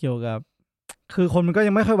เรื่องเกี่ยวกับคือคนมันก็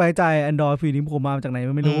ยังไม่ค่อยไว้ใจแอนดอร์ฟีลิมผมมาจากไหน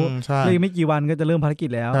ไม่รู้เลยไม่กี่วันก็จะเริ่มภารกิจ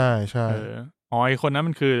แล้วใช่ไอคนนั้น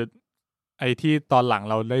มันคือไอที่ตอนหลัง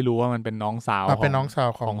เราได้รู้ว่ามันเป็นน้องสาวเป็นน้องสาว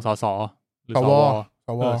ของสสหรือ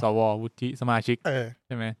สววุฒิสมาชิกใ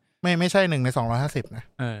ช่ไหมไม่ใช่1 ใน 250นะ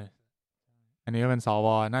อันนี้ก็เป็นสว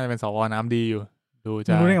น่าจะเป็นสวน้ำดีอยู่ดูจ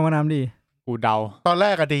ะรู้ได้ไงว่าน้ำดีกูเดาตอนแร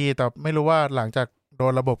กก็ดีแต่ไม่รู้ว่าหลังจากโด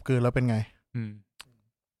นระบบกลืนแล้วเป็นไง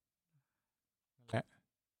และ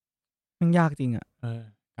มันยากจริงอ่ะ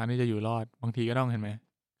การที่จะอยู่รอดบางทีก็ต้องเห็นไหม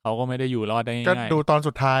เขาก็ไม่ได้อยู่รอดได้ง่ายก็ดูตอน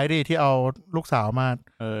สุดท้ายดิที่เอาลูกสาวม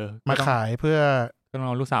าขายเพื่อต้องเอ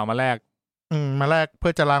าลูกสาวมาแลกมาแลกเพื่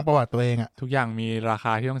อจะล้างประวัติตัวเองอ่ะทุกอย่างมีราค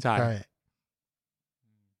าที่ต้องจ่ายใช่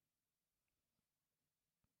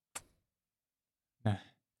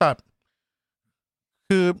แต่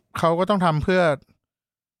คือเขาก็ต้องทำเพื่อ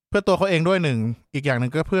ตัวเขาเองด้วยหนึ่งอีกอย่างหนึ่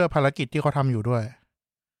งก็เพื่อภารกิจที่เขาทำอยู่ด้วย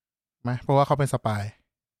ไหมเพราะว่าเขาเป็นสปาย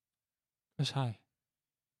ก็ใช่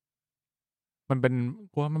มันเป็น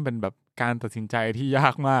กูว่ามันเป็นแบบการตัดสินใจที่ยา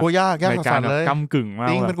กมากยากในการแบบก้ำกึ่งมาก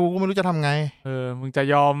จริงเป็นกูก็ไม่รู้จะทำไงมึงจะ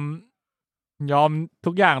ยอม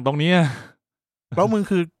ทุกอย่างตรงนี้แล้วมึง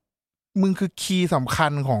คือคีย์สำคั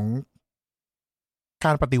ญของก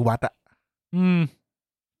ารปฏิวัติอ่ะ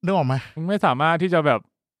นึกออกไหมมึงไม่สามารถที่จะแบบ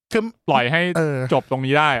ปล่อยให้จบตรง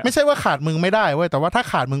นี้ได้ไม่ใช่ว่าขาดมึงไม่ได้เว้ยแต่ว่าถ้า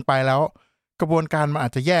ขาดมึงไปแล้วกระบวนการมันอา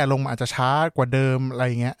จจะแย่ลงมันอาจจะช้ากว่าเดิมอะไร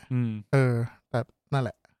เงี้ยแต่นั่นแห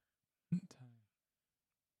ละ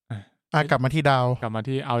กลับมาที่ดาวกลับมา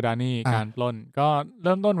ที่อัลดานี่การปล้นก็เ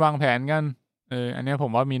ริ่มต้นวางแผนกันอันนี้ผ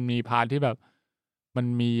มว่ามีพาร์ทที่แบบมัน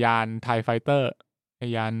มียานไทไฟเตอร์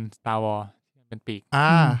ยาน Star Wars เป็นปีก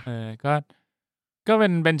ก็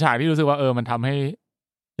เป็นฉากที่รู้สึกว่ามันทำให้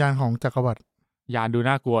ยานของจักรวรรดิยานดู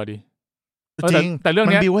น่ากลัวดิจริงแต่เรื่อง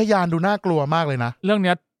นี้มันบิวให้ยานดูน่ากลัวมากเลยนะเรื่อง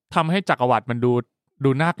นี้ทำให้จักรวรรดิมันดู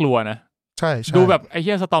น่ากลัวนะใช่ดูแบบไอ้เ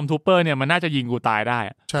หี้ยสตอร์มทูเปอร์เนี่ยมันน่าจะยิงกูตายได้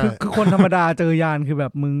คือคนธรรมดาเจอยานคือแบ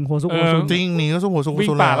บมึงโหสุกโหสุจริงหนีก็สุกโหสุกวิ่ง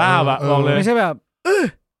ป่าล่าบะบอกเลยไม่ใช่แบบ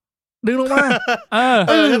ดึงลงมา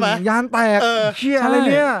ใช่ไหมยานแตกเชี่ยอะไร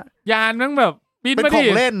เนี่ยยานนั่งแบบบินมาดิ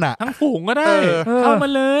เล่นน่ะทั้งฝูงก็ได้เข้ามา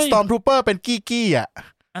เลยสตอร์มทูเปอร์เป็นกี้อ่ะ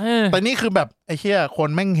แต่นี่คือแบบไอ้เหี้ยคน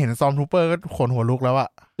แม่งเห็นสตอร์มทูเปอร์ก็ขนหัวลุกแล้วอะ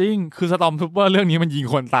จริงคือสตอร์มทูเปอร์เรื่องนี้มันยิง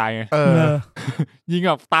คนตายไงยิง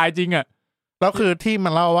แบบตายจริงอ่ะแล้วคือที่มั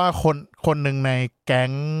นเล่าว่าคนหนึ่งในแก๊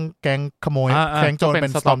งขโมยแก๊งโจรเป็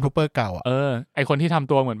นสตอร์มทูเปอร์เก่าอ่ะไอคนที่ท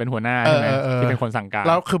ำตัวเหมือนเป็นหัวหน้าใช่ไหมที่เป็นคนสั่งการแ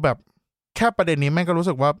ล้วคือแบบแค่ประเด็นนี้แม่งก็รู้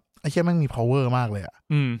สึกว่าไอ้เหี้ยแม่งมี power มากเลยอ่ะ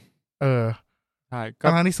ใช่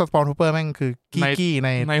ทั้งที่สตอร์มทูเปอร์แม่งคือกี้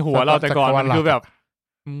ในหัวเราแต่ก่อนมันคือแบบ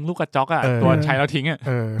ลูกกระจอกอ่ะตัวใช้แล้วทิ้งอ่ะ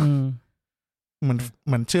เห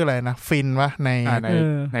มือนชื่ออะไรนะฟินวะใ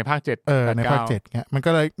นภาค7ในภาค7เงี้ยมันก็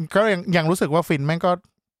เลยก็ยังรู้สึกว่าฟินแม่งก็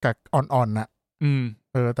กักอ่อนๆน่ะ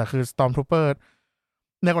แต่คือ Stormtrooper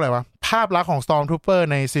เรียกว่าอะไรวะภาพลักษณ์ของ Stormtrooper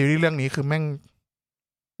ในซีรีส์เรื่องนี้คือแ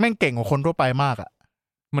ม่งเก่งกว่าคนทั่วไปมากอ่ะ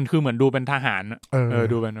มันคือเหมือนดูเป็นทหาร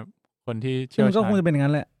ดูเป็นคนที่เชี่ยวชาญมันก็คงจะเป็นอย่าง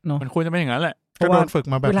นั้นแหละเนาะมันควรจะเป็นอย่างนั้นแหละก็โดนฝึก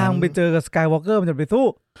มาแบบเวลามึงไปเจอกับ Skywalker มันจะไปสู้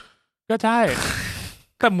ก็ใช่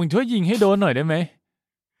แต่มึงช่วยยิงให้โดนหน่อยได้ไหม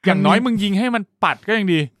อย่างน้อยมึงยิงให้มันปัดก็ยัง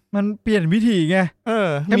ดีมันเปลี่ยนวิธีไง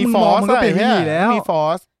มีฟอร์สก็เปลี่ยนวิธีแล้วมีฟอ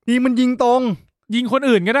ร์สยิงมันยิงตรงยิงคน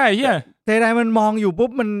อื่นก็ได้เฮียเจไดมันมองอยู่ปุ๊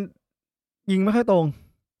บมันยิงไม่ค่อยตรง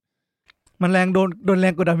มันแรงโดนแร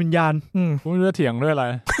งกดดันวิญญาณกูไม่รู้จะเถียงด้วยอะไร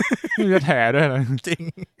ไม่รู้จะแถด้วยอะไรจริง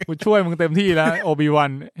กูช่วยมึงเต็มที่แล้วโอบิวั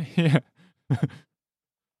น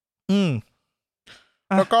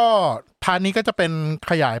แล้วก็พาร์ทนี้ก็จะเป็น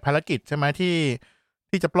ขยายภารกิจใช่ไหม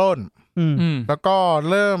ที่จะปล้นแล้วก็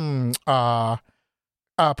เริ่ม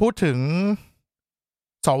พูดถึง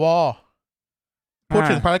สวพูด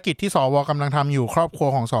ถึงภารกิจที่สวกำลังทำอยู่ครอบครัว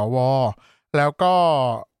ของสวแล้วก็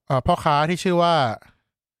พ่อค้าที่ชื่อว่า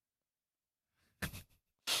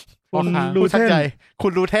คุณรู้ใจคุ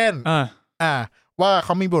ณรูเทนว่าเข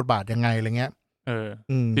ามีบทบาทยังไงอะไรเงี้ย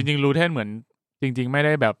จริงๆรูเทนเหมือนจริงๆไม่ไ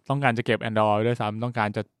ด้แบบต้องการจะเก็บแอนดรอยด้วยซ้ำต้องการ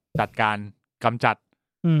จะจัดการกำจัด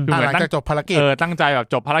คือเหมือนหลังจากจบภารกิจตั้งใจแบบ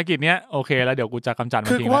จบภารกิจเนี้ยโอเคแล้วเดี๋ยวกูจะกำจัดมัน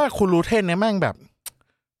ทิ้งคือว่าคุณรูเทนเนี่ยแม่งแบบ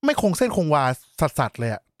ไม่คงเส้นคงวาสัสๆเล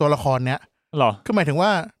ยอะตัวละครเนี้ยหรอคือหมายถึงว่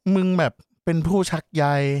ามึงแบบเป็นผู้ชักใย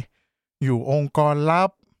อยู่องค์กรลับ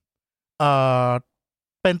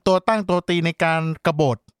เป็นตัวตั้งตัวตีในการกบ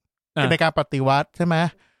ฏในการปฏิวัติใช่ไหม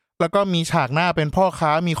แล้วก็มีฉากหน้าเป็นพ่อค้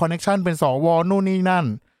ามีคอนเนคชั่นเป็นสวนู่นนี่นั่น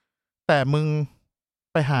แต่มึง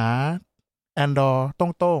ไปหาแอนดอร์ต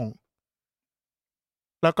รง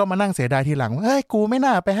ๆแล้วก็มานั่งเสียดายทีหลังว่าเฮ้ยกูไม่น่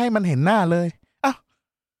าไปให้มันเห็นหน้าเลยอ้าว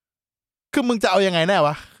คือมึงจะเอายังไงแน่ว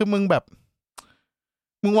ะคือมึงแบบ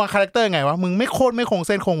มึงวางคาแรคเตอร์ไงวะมึงไม่คงเ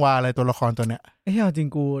ส้นคงวาอะไรตัวละครตัวเนี้ยไอ้เหี้ยจริง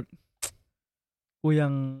กูยั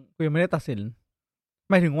งไม่ได้ตัดสิน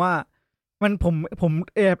หมายถึงว่ามันผม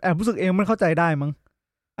แอบรู้สึกเองมันเข้าใจได้มั้ง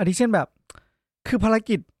อาทิเช่นแบบคือภาร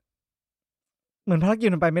กิจเหมือนภารกิจ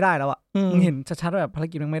มันไปไม่ได้แล้วอ่ะมึงเห็นชัดๆแบบภาร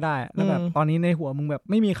กิจมันไม่ได้แล้วแบบตอนนี้ในหัวมึงแบบ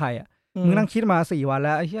ไม่มีใครอ่ะมึงนั่งคิดมา4 วันแ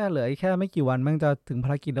ล้วไอ้เหี้ยเหลือแค่ไม่กี่วันมันจะถึงภ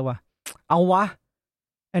ารกิจแล้ววะเอาวะ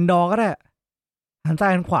แอนดอร์ก็ได้หันซ้า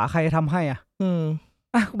ยหันขวาใครทำให้อ่ะ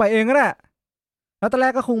กูไปเองก็ได้แล้วตอนแร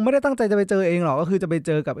กก็คงไม่ได้ตั้งใจจะไปเจอเองหรอกก็คือจะไปเ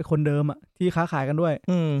จอกับไอ้คนเดิมอ่ะที่ค้าขายกันด้วย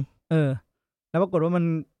แล้วปรากฏว่ามัน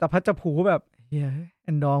ตะพัดจะผูแบบเฮ้ยแอ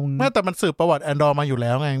นดอร์มึงไม่แต่มันสืบประวัติแอนดอร์มาอยู่แ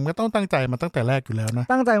ล้วไงมันก็ต้องตั้งใจมาตั้งแต่แรกอยู่แล้วนะ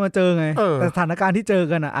ตั้งใจมาเจอไงแต่สถานการณ์ที่เจอ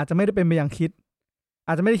กันอ่ะอาจจะไม่ได้เป็นไปอย่างคิดอ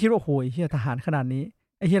าจจะไม่ได้คิดว่าโอ้ยเฮียทหารขนาดนี้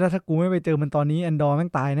ไอ้เฮียถ้ากูไม่ไปเจอมันตอนนี้แอนดอร์แม่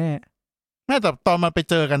งตายแน่ไม่แต่ตอนมันไป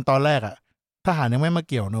เจอกันตอนแรกอ่ะทหารยังไม่มา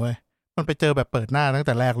เกี่ยวนะเว้ยมันไปเจอแบบเปิดหน้าตั้งแ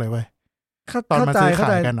ต่แรกเลยเว้ยตอนมาซื้อขา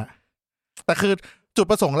ยกันอ่ะแต่คือจุด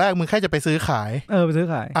ประสงค์แรกมึงแค่จะไปซื้อขายไปซื้อ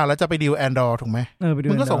ขายแล้วจะไปดีลแอนดอร์ถูกไหม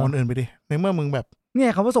มึงก็ส่งคนอื่นไปดิในเมื่อมึงแบบเนี่ย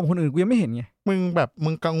เขาว่าส่งคนอื่นกูยังไม่เห็นไงมึงแบบมึ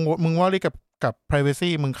งกังวลมึงว่าเรื่องกับ privacy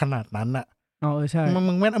มึงขนาดนั้นอ่ะใช่มึ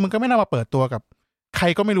งก็ไม่น่ามาเปิดตัวกับใคร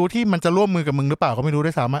ก็ไม่รู้ที่มันจะร่วมมือกับมึงหรือเปล่าก็ไม่รู้ด้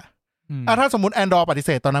วยซ้ำอ่ะถ้าสมมติแอนดอร์ปฏิเส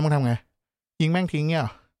ธตอนนั้นมึงทำไงยิงแม่งทิ้งเงี้ย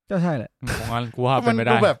ก็ใช่แหละของอันกูว่าเป็นไม่ไ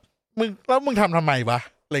ด้แบบมึงแล้วมึงทำไมวะ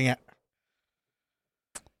อะไรเงี้ย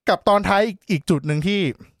กับตอนท้ายอีกจุดหนึ่งที่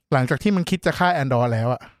หลังจากที่มันคิดจะฆ่าแอนดอร์แล้ว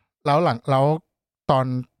อะแล้วตอน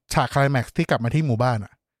ฉากไคลแม็กซ์ที่กลับมาที่หมู่บ้านอ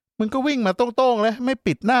ะมึงก็วิ่งมาตรงๆเลยไม่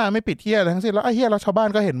ปิดหน้าไม่ปิดเหี้ยอะไรทั้งสิ้นแล้วไอ้เหี้ยเราชาวบ้าน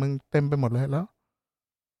ก็เห็นมึงเต็มไปหมดเลยแล้ว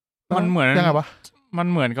มันเหมือนยังไงวะมัน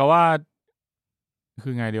เหมือนกับว่าคื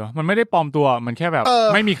อไงดีวะมันไม่ได้ปลอมตัวมันแค่แบบ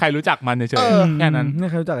ไม่มีใครรู้จักมันเฉยๆแค่นั้นไม่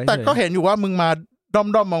เคยรู้จักแต่ก็เห็นอยู่ว่ามึงมาด้อ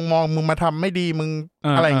มมองมึงมาทำไม่ดีมึง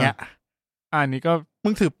อะไรเงี้ยอันนี้ก็มึ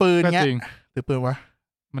งถือปืนเงี้ยถือปืนวะ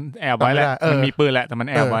มันแอบไว้แหละมันมีปืนแหละแต่มัน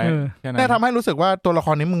แอบไว้แค่นั้นทำให้รู้สึกว่าตัวละค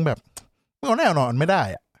รนี้มึงแบบมึงเอาแน่นอนไม่ได้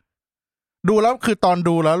อะดูแล้วคือตอน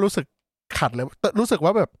ดูแล้วรู้สึกขัดเลยรู้สึกว่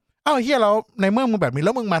าแบบอ้าวเฮียเราในเมื่อมึงแบบนี้แ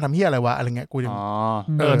ล้วมึงมาทำเฮียอะไรวะอะไรเงี้ยกูยัง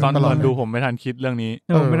ตอนดูผมไม่ทันคิดเรื่องนี้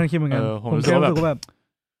ไม่ทันคิดเหมือนกันผมรู้สึกว่าแบบ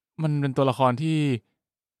มันเป็นตัวละครที่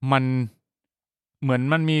มันเหมือน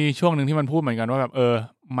มันมีช่วงหนึ่งที่มันพูดเหมือนกันว่าแบบ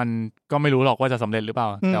มันก็ไม่รู้หรอกว่าจะสำเร็จหรือเปล่า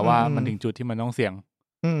แต่ว่ามันถึงจุดที่มันต้องเสี่ยง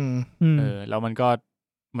แล้วมัน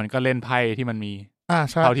ก็เล่นไพ่ที่มันมี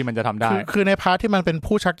เท่าที่มันจะทำได้คือในพาร์ทที่มันเป็น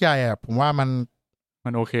ผู้ชักใยอ่ะผมว่ามั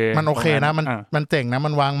นโอเคนะมันเจ๋งนะมั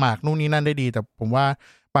นวางหมากนู่นนี่นั่นได้ดีแต่ผมว่า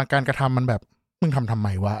บางการกระทำมันแบบมึงทำไม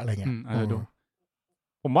วะอะไรเงี้ยดู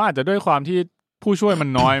ผมว่าอาจจะด้วยความที่ผู้ช่วยมัน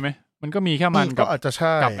น้อยไหมมันก็มีแค่มัน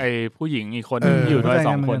กับไอ้ผู้หญิงอีกคนที่อยู่ด้วย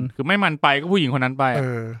2 คนคือไม่มันไปก็ผู้หญิงคนนั้นไป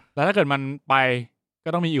แล้วถ้าเกิดมันไปก็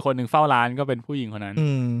ต้องมีอีกคนหนึ่งเฝ้าร้านก็เป็นผู้หญิงคนนั้น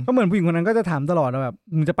ก็เหมือนผู้หญิงคนนั้นก็จะถามตลอดว่าแบบ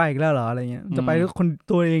มึงจะไปอีกแล้วเหรออะไรเงี้ยจะไปด้วยคน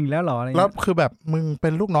ตัวเองแล้วเหรออะไรแล้วคือแบบมึงเป็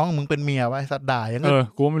นลูกน้องมึงเป็นเมียไว้สัตว์ด่ายัง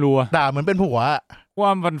กูไม่รู้ด่าเหมือนเป็นผัวว่า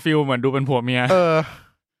มันฟีลเหมือนดูเป็นผัวเมีย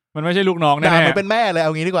มันไม่ใช่ลูกน้องแน่ด่าเหมือนเป็นแม่เลยเอ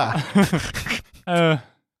างี้ดีกว่า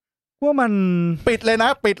ว่ามันปิดเลยนะ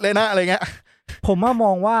อะไรเงี้ยผมว่าม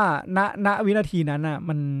องว่าณวินาทีนั้นอ่ะ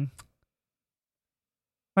มั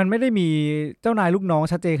นไม่ได้มีเจ้านายลูกน้อง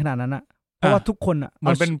ชัดเจนขนาดนั้นอ่ะเพราะว่าทุกคนอ่ะ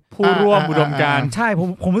มันเป็นผู้ร่วมอุดมการณ์ใช่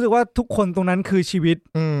ผมรู้สึกว่าทุกคนตรงนั้นคือชีวิต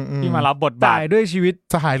ที่มารับบทบาทจ่ายด้วยชีวิต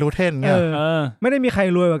สหายรูเทนเงี้ยไม่ได้มีใคร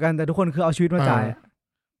รวยกว่ากันแต่ทุกคนคือเอาชีวิตมาจ่าย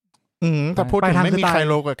แต่พูดถึงไม่มีใคร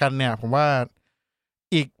รวยกว่ากันเนี่ยผมว่า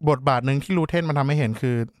อีกบทบาทหนึ่งที่รูเทนมันทำให้เห็น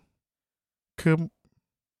คือ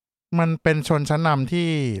มันเป็นชนชั้นนำที่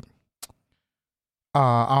เ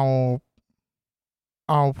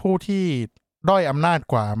อาผู้ที่ด้อยอำนาจ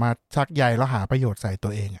กว่ามาชักใยแล้วหาประโยชน์ใส่ตั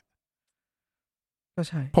วเองอ่ะก็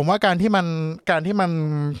ใช่ผมว่าการที่มัน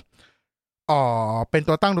เป็น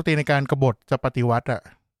ตัวตั้งตัวตีในการกบฏจะปฏิวัติอ่ะ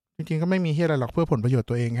จริงๆก็ไม่มีเหี้ยอะไรหรอกเพื่อผลประโยชน์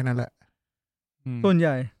ตัวเองแค่นั้นแหละส่วนให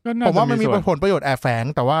ญ่ผมว่ามันมีผลประโยชน์แอบแฝง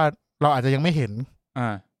แต่ว่าเราอาจจะยังไม่เห็น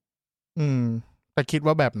แต่คิด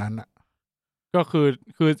ว่าแบบนั้นอ่ะก็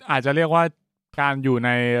คืออาจจะเรียกว่าการอยู่ใน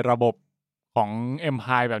ระบบของ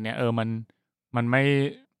Empire แบบเนี้ยมันไม่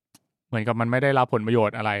เหมือนกับมันไม่ได้รับผลประโยช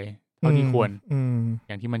น์อะไรเท่าที่ควรอ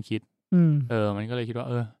ย่างที่มันคิด มันก็เลยคิดว่า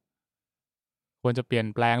ควรจะเปลี่ยน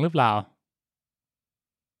แปลงหรือเปล่า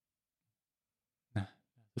นะ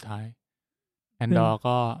สุดท้ายแอนดอร์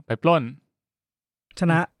ก็ไปปล้นช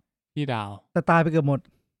นะที่ดาวแต่ตายไปเกือบหมด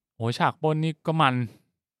โหฉากปล้นนี่ก็มัน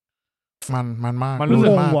มากมันรู้สึก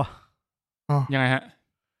งงว่ะยังไงฮะ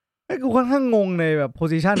กูค่อนข้างงงในแบบโพ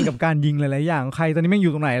สิชันกับการยิงหลายๆอย่างใครตอนนี้แม่งอ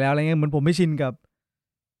ยู่ตรงไหนแล้วอะไรเงี้ยเหมือนผมไม่ชินกับ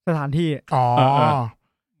สถานที่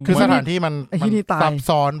คือสถานที่มันซับ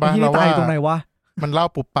ซ้อนป่ะแล้วว่าตรงไหนวะมันเล่า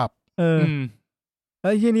ปุบปับไ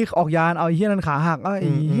อ้เหี้ยนี่ออกยานเอาไอ้เหี้ยนั้นขาหักไอ้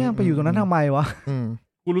เหี้ยไปอยู่ตรงนั้นทำไมวะ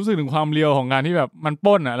กูรู้สึกถึงความเลียวของงานที่แบบมันป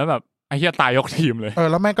ล้นอ่ะแล้วแบบไอ้เหี้ยตายยกทีมเลย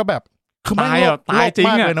แล้วแม่งก็แบบคือตายจริ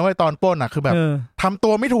งเลยนะเว้ยตอนปล้นอ่ะคือแบบทำตั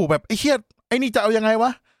วไม่ถูกแบบไอ้เหี้ยไอ้นี่จะเอายังไงว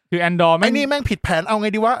ะคือแอนดอร์ไอ้นี่แม่งผิดแผนเอาไง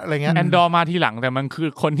ดีวะอะไรเงี้ยแอนดอร์มาทีหลังแต่มันคือ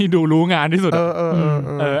คนที่ดูรู้งานที่สุด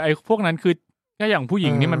ไอ้พวกนั้นคือก็อย่างผู้หญิ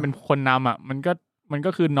งนี่มันเป็นคนนำอ่ะมัน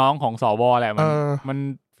ก็คือน้องของสวแหละมัน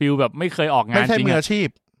ฟีลแบบไม่เคยออกงานจริงไม่ใช่มืออาชีพ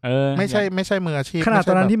ไม่ใช่มืออาชีพขนาด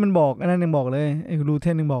ตอนนั้นที่มันบอกอันนั้นยังบอกเลยไอ้รูเท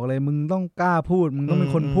นยังบอกเลยมึงต้องกล้าพูดมึงต้องเป็น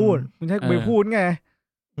คนพูดมึงใช่ไปพูดไง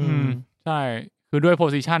ใช่คือด้วยโพ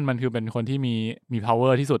สิชันมันคือเป็นคนที่มี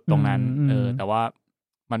power ที่สุดตรงนั้นแต่ว่า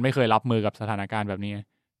มันไม่เคยรับมือกับสถานการณ์แบบนี้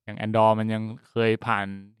อย่างแอนดอร์มันยังเคยผ่าน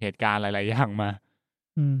เหตุการณ์หลายๆอย่างมา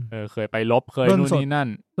เคยไปลบเคยนู่นนี่นั่น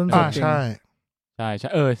ใช่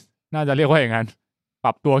น่าจะเรียกว่าอย่างนั้นป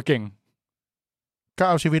รับตัวเก่งก็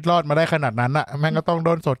เอาชีวิตรอดมาได้ขนาดนั้นอ่ะแม่งก็ต้องโด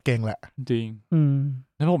นสดเก่งแหละจริง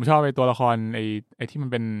แล้วผมชอบไอ้ตัวละครไอ้ที่มัน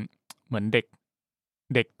เป็นเหมือนเด็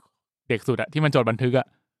กสุดอะที่มันจดบันทึกอะ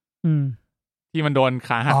ที่มันโดนข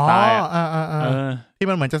าหักตายอ่ะที่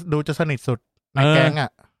มันเหมือนจะสนิทสุดในแก๊งอ่ะ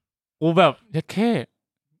กูแบบยัดแค่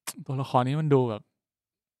ตัวละครนี้มันดูแบบ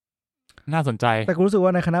น่าสนใจแต่กูรู้สึกว่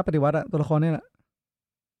าในคณะปฏิวัติอะตัวละครนี่แหละ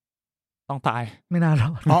ต้องตายไม่น่ารอ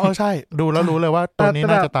ดใช่ดูแล้วรู้เลยว่าตัวนี้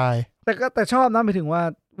น่าจะตายแต่ชอบนะหมายถึงว่า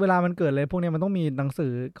เวลามันเกิดเลยพวกนี้มันต้องมีหนังสื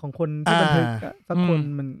อของคนที่บันทึกสักคน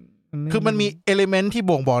มันคือมันมีเอลิเมนต์ที่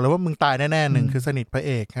บ่งบอกเลยว่ามึงตายแน่ๆหนึ่งคือสนิทพระเ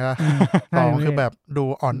อกใช่ป่ะสองคือแบบดู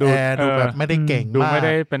อ่อนแอดูแบบไม่ได้เก่งมากดูไม่ไ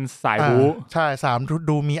ด้เป็นสายบู๊ใช่สาม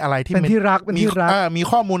ดูมีอะไรที่เป็นที่รักมี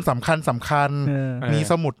ข้อมูลสำคัญมี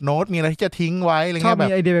สมุดโน้ตมีอะไรที่จะทิ้งไว้อะไรเงี้ยแบบชอบ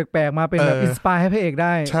มีไอเดียแปลกๆมาเป็นแบบอินสปายให้พระเอกไ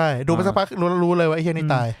ด้ใช่ดูไปสักพักรู้เลยว่าไอ้เหี้ยนี่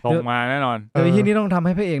ตายตรงมาแน่นอนไอ้เหี้ยนี่ต้องทำใ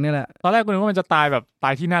ห้พระเอกนี่แหละตอนแรกกูนึกว่ามันจะตายแบบตา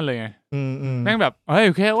ยที่นั่นเลยไงแม่งแบบเฮ้ยโ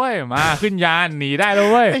อเคเว้ยมาขึ้นยานหนีได้แล้ว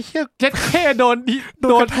เว้ยเจ็ดแค่โดน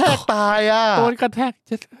กระแทกตายอ่ะโดนกระแทกเ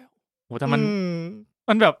จ็ดโหแต่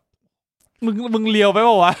มันแบบมึงเลียวไป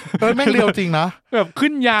ป่าววะแม่งเลียวจริงนะแบบขึ้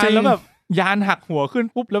นยานแล้วแบบยานหักหัวขึ้น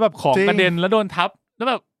ปุ๊บแล้วแบบของกระเด็นแล้วโดนทับแล้ว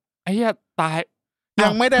แบบไอ้เหี้ยตายยั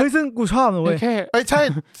งไม่ได้เฮ้ยซึ่งกูชอบเลยแค่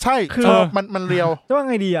ใช่คือมันเลียวจะว่า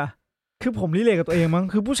ไงดีอ่ะคือผมรีเลทกับตัวเองมั้ง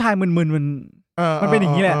คือผู้ชายมึนมันเป็นอย่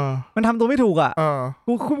างนี้แหละมันทำตัวไม่ถูกอ่ะ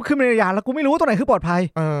กูขึ้นในยานแล้วกูไม่รู้ตัวไหนคือปลอดภัย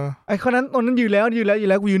ไอ้คนนั้นตอนนั้นยืนแล้ว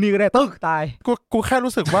กูยืนนี่ก็ได้ตึกตายกูแค่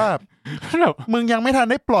รู้สึกว่ามึงยังไม่ทัน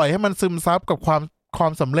ได้ปล่อยให้มันซึมซับกับควา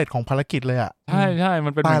มสำเร็จของภารกิจเลยอ่ะใช่มั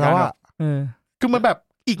นเป็นตายแล้วอ่ะคือมันแบบ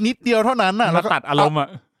อีกนิดเดียวเท่านั้นอ่ะแล้วก็ตัดอารมณ์อ่ะ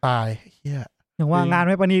ตายเฮียอย่างว่างาน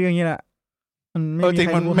ไม่ประณีตอย่างนี้แหละจริง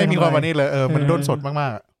มันไม่มีความประณีตเลยมันโดนสดมา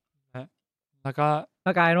กๆแล้วก็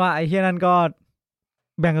กลายว่าไอ้เฮียนั่นก็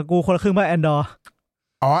แบ่งกับกูคนละครึ่งป่ะแอนดอร์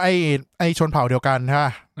ไอชนเผ่าเดียวกันใช่ป่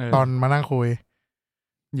ะตอนมานั่งคุย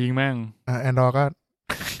ยิงแม่งแอนดอร์ก็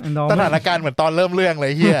สถานการณ์เหมือนตอนเริ่มเรื่องเล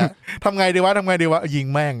ยเฮียทำไงดีวะยิง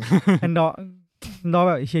แม่งแอนดอร์แ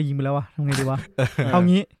บบเฮียยิงไปแล้ววะทำไงดีวะเอา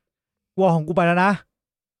งี้วอของกูไปแล้วนะ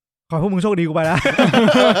ขอพวกมึงโชคดีกูไปแล้ว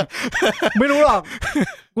ไม่รู้หรอก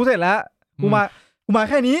กูเสร็จแล้วกูมา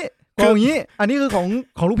แค่นี้กูอย่างนี้อันนี้คือข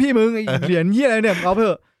องลูกพี่มึงเหรียญเฮียอะไรเนี่ยเอาเถ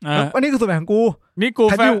อะอันนี้คือส่วนแบ่งของกูนี่กู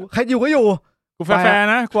ใครอยู่ก็อยู่กูแฟร์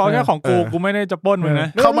นะกูเอาแค่ของกูไม่ได้จะปล้นมึงนะ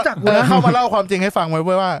เข้ามาเล่าความจริงให้ฟังไ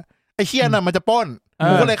ว้ว่าไอ้เชี่ยน่ะมันจะปล้น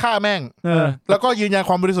กูก็เลยฆ่าแม่งแล้วก็ยืนยันค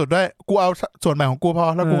วามบริสุทธิ์ด้วยกูเอาส่วนแบ่งของกูพอ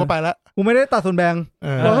แล้วกูก็ไปแล้วกูไม่ได้ตัดส่วนแบ่ง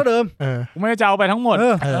เราเท่าเดิมกูไม่ได้จะเอาไปทั้งหมด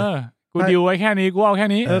กูดิวไว้แค่นี้กูเอาแค่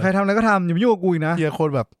นี้ใครทำอะไรก็ทำอย่ามายุ่งกับกูอีกนะเฮียโคต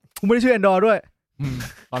รแบบกูไม่ได้ชื่อแอนดอร์ด้วย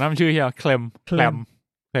ตอนนั้นชื่อเฮียเคลม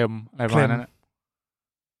อะไรประมาณนั้น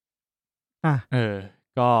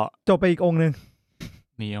ก็จบไปอีกองค์นึง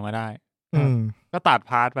หนีออกมาได้ก็ตัด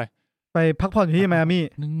พาร์ทไปพักผ่อนอยู่ที่ไมอามี่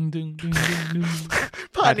ดึง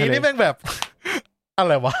พาร์ทนี้นี่แม่งแบบอะ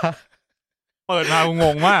ไรวะเปิดมากูง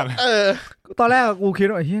งมากตอนแรกกูคิด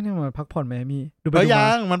ว่าเฮ้ยนี่มันพักผ่อนไมอามี่ดูไปยั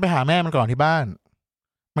งมันไปหาแม่มันก่อนที่บ้าน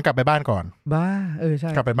มันกลับไปบ้านก่อนบ้าใช่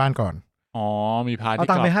กลับไปบ้านก่อนอ๋อมีพาร์ทเอา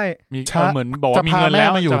ตังค์ไปให้มีเหมือนบอกว่ามีเงินแล้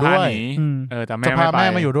วมาอยู่ด้วยแต่แม่จะพาแม่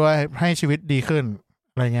มาอยู่ด้วยให้ชีวิตดีขึ้น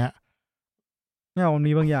อะไรเงี้ยเนี่ยมัน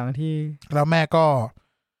มีบางอย่างที่แล้วแม่ก็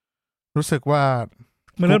รู้สึกว่า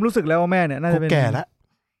มันเริ่มรู้สึกแล้วว่าแม่เนี่ยน่าจะเป็นแก่แล้ว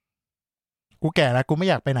กูแก่แล้วกูไม่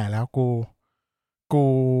อยากไปไหนแล้ว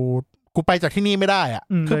กูไปจากที่นี่ไม่ได้อ่ะ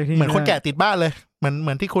เหมือนคนแก่ติดบ้านเลยเห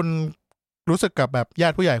มือนที่คุณรู้สึกกับแบบญา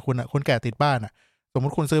ติผู้ใหญ่คุณอ่ะคนแก่ติดบ้านอ่ะสมม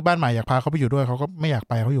ติคุณซื้อบ้านใหม่อยากพาเขาไปอยู่ด้วยเขาก็ไม่อยาก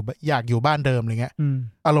ไปเขาอยากอยู่บ้านเดิมอะไรเงี้ย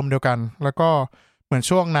อารมณ์เดียวกันแล้วก็เหมือน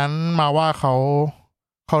ช่วงนั้นมาว่าเขา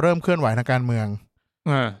เริ่มเคลื่อนไหวทางการเมือง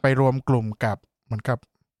ไปรวมกลุ่มกับเหมือนกับ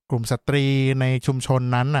กลุ่มสตรีในชุมชน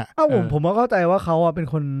นั้นอ่ะผมก็เข้าใจว่าเขาเป็น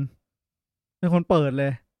คนเปิดเล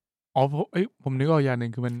ยอ๋อผมนึกออกอย่างหนึ่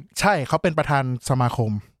งคือมันใช่เขาเป็นประธานสมาค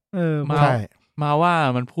มมาว่า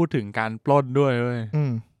มันพูดถึงการปล้นด้วยเว้ย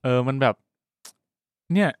มันแบบ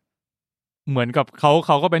เนี่ยเหมือนกับเ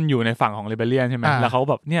ขาก็เป็นอยู่ในฝั่งของเรเบลเลียนใช่ไหมแล้วเขา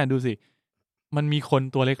แบบเนี่ยดูสิมันมีคน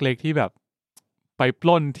ตัวเล็กๆที่แบบไปป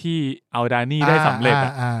ล้นที่อัลดานีได้สำเร็จ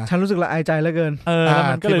ฉันรู้สึกละอายใจเหลือเกินแล้ว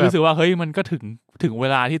มันก็เลยรู้สึกว่าเฮ้ยมันก็ถึงเว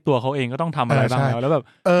ลาที่ตัวเขาเองก็ต้องทำอะไรบ้างแล้วแบบ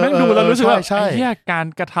แม่งดูแล้วรู้สึกว่าไอ้เหี้ยการ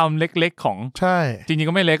กระทำเล็กๆของจริงๆ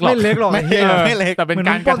ก็ไม่เล็กหรอกไม่เล็กหรอกไม่เล็กแต่เป็น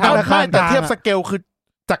การกระทำแต่เทียบสเกลคือ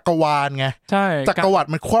จักรวาลไงใช่จักรวาล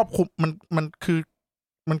มันครอบคลุมมัน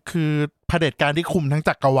คือเผด็จการที่คุมทั้ง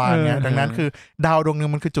จักรวาลไงดังนั้นคือดาวดวงนึ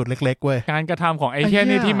งมันคือจุดเล็กๆเว้ยการกระทำของไอ้เหี้ย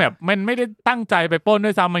นี่ที่แบบมันไม่ได้ตั้งใจไปปล้นด้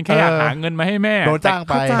วยซ้ำมันแค่อยากหาเงินมาให้แม่โดนจ้างไ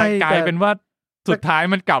ปกลายเป็นว่าสุดท้าย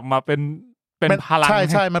มันกลับมาเป็นพลัง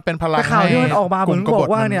ใช่มันเป็นพลังข่าวที่มันออกมาเหมือนบอ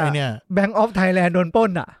กว่าเนี่ย Bank of Thailand โดนปล้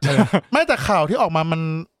นอ่ะไม่แต่ข่าวที่ออกมา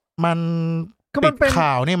มันปิดข่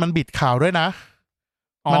าวนี่มันบิดข่าวด้วยนะ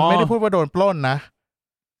มันไม่ได้พูดว่าโดนปล้นนะ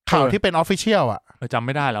ข่าวที่เป็น official อ่ะจำไ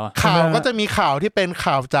ม่ได้แล้วข่าวก็จะมีข่าวที่เป็น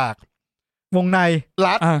ข่าวจากวงใน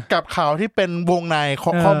รัฐกับข่าวที่เป็นวงใน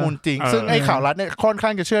ข้อมูลจริงซึ่งไอ้ข่าวรัฐเนี่ยค่อนข้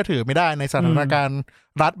างจะเชื่อถือไม่ได้ในสถานการณ์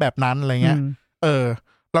รัฐแบบนั้นอะไรเงี้ย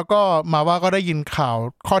แล้วก็มาว่าก็ได้ยินข่าว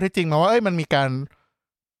ข้อเท็จจริงมาว่ามันมีการ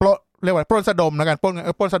เรียกว่าปล้นสะดมแล้วกันป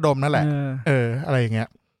ล้นสะดมนั่นแหละอะไรอย่างเงี้ย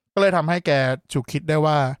ก็เลยทำให้แกฉุกคิดได้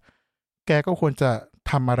ว่าแกก็ควรจะ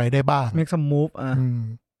ทำอะไรได้บ้าง make some move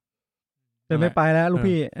จะไม่ไปแล้วลูก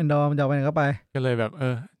พี่แอนดอร์มันจะไปไหนก็ไปก็เลยแบบ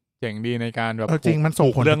เจ๋งดีในการแบบจริงมันส่ง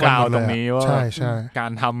ผลเรื่องราวตรงนี้ว่าใช่กา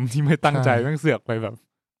รทำที่ไม่ตั้งใจแม่งเสือกไปแบบ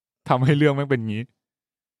ทำให้เรื่องแม่งเป็นงี้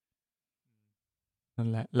นั่น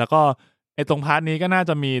แหละแล้วก็ไอ้ตรงพาร์ทนี้ก็น่า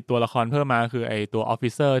จะมีตัวละครเพิ่มมาคือไอ้ตัวออฟฟิ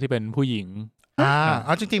เซอร์ที่เป็นผู้หญิงเอ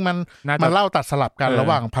าจริงๆมันเล่าตัดสลับกันระ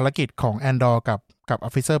หว่างภารกิจของแอนดอร์กับออ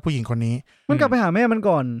ฟฟิเซอร์ผู้หญิงคนนี้มันกลับไปหาแม่มัน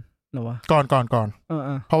ก่อนหรอวะก่อน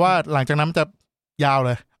เพราะว่าหลังจากนั้นมันจะยาวเ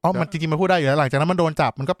ลยมันจริงๆมันพูดได้อยู่แล้วหลังจากนั้นมันโดนจั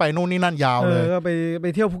บมันก็ไปนู่นนี่นั่นยาวเลยก็ไป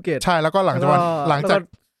เที่ยวภูเก็ตใช่แล้วก็หลังจาก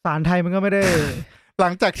ศาลไทยมันก็ไม่ได้ หลั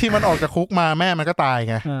งจากที่มันออกจากคุกมาแม่มันก็ตาย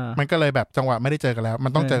ไงมันก็เลยแบบจังหวะไม่ได้เจอกันแล้วมั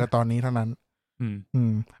นต้องเจอกันตอนนี้เท่านั้น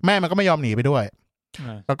แม่มันก็ไม่ยอมหนีไปด้วย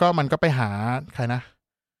แล้วก็มันก็ไปหาใครนะ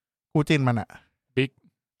คู่จิ้นมัน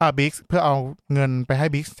บิ๊กเพื่อเอาเงินไปให้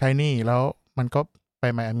บิ๊กใช้หนี้แล้วมันก็ไป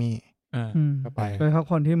ไมอามี่ไปพัก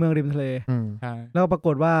ผ่อนที่เมืองริมทะเลแล้วปราก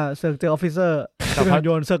ฏว่าเซิร์ฟเจอออฟฟิเซอร์โย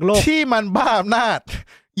นเซิร์ฟโลกที่มันบ้าอำนาจ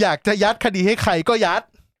อยากจะยัดคดีให้ใครก็ยัด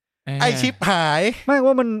ไอชิปหายไม่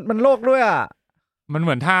ว่ามันโลกด้วยอ่ะมันเห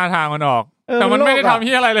มือนท่าทางมันออกแต่มันไม่ได้ทำ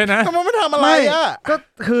ที่อะไรเลยนะแต่มันไม่ทำอะไรอ่ะก็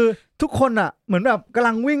คือทุกคนอ่ะเหมือนแบบกำ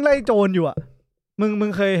ลังวิ่งไล่โจรอยู่อ่ะมึง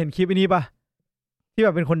เคยเห็นคลิปอันนี้ป่ะที่แบ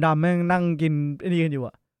บเป็นคนดำแม่งนั่งกินไอ้นี่กันอยู่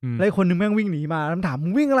อ่ะแล้วคนนึงแม่งวิ่งหนีมาแล้วถามมึ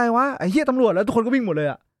งวิ่งอะไรวะไอ้เหี้ยตำรวจแล้วทุกคนก็วิ่งหมดเลย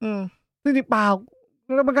อ่ะจริงๆเปล่า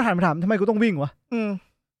แล้วมันก็หันมาถามทำไมกูต้องวิ่งวะ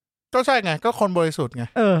ก็ใช่ไงก็คนบริสุทธิ์ไง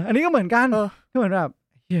อันนี้ก็เหมือนกันก็เหมือนแบบ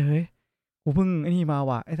เฮ้ยกูเพิ่งไอ้นี่มา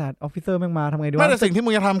ว่ะไอ้สัตว์ออฟฟิเซอร์แม่งมาทำไงดีวะไม่แต่สิ่งที่มึ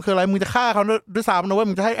งจะทำคืออะไรมึงจะฆ่าเขาด้วยซ้ำนะเว้ย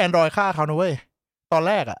มึงจะให้ Android ฆ่าเขานะเว้ยตอน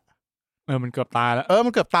แรกอ่ะมันเกือบตายแล้วมั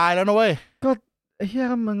นเกือบตายแล้วนะเว้ยก็ไอ้เหี้ย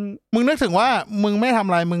มึงนึกถึงว่ามึงไม่ทำ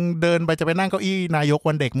อะไรมึงเดินไปจะไปนั่งเก้าอี้นายก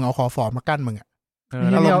วันเด็กมึงเอาคอฟอร์มมากั้นมึงอ่ะ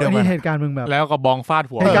อารมณ์เดียวกันเหตุการณ์มึงแบบแล้วก็บองฟาด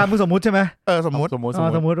หัวเหตุการณ์มึงสมมุติใช่ไหมสมมุติ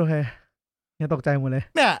โอเคเนี่ยตกใจหมดเลย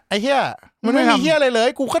เนี่ยไอ้เหี้ยมันไม่มีเหี้ยอะไรเลย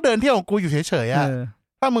กูก็เดินเที่ยวของกูอยู่เฉยๆอ่ะ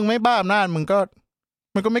ถ้ามึงไม่บ้าอำนาจมันก็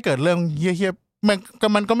ไม่เกิดเรื่องเหี้ยมัน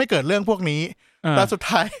ก็ไม่เกิดเรื่องพวกนี้แล้วสุด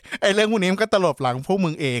ท้ายไอ้เรื่องพวกนี้มันก็ตลบหลังพวกมึ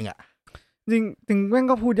งเองอ่ะจริงแม่ง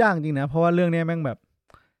ก็พูดยากจริงนะเพราะว่าเรื่องนี้แม่งแบบ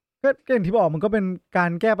ก็อย่างที่บอกมันก็เป็นกา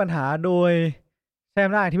รแก้ปัญหาโดยใช้อ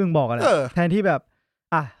ำนาจที่มึงบอกกันแหละแทนที่แบบ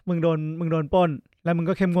มึงโดนปล้นแล้วมึง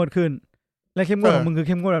ก็เข้มงวดขึ้นและเข้มงวดของมึงคือเ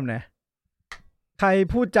ข้มงวดแบบไหนใคร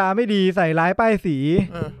พูดจาไม่ดีใส่ร้ายป้ายสี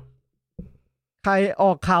ใครอ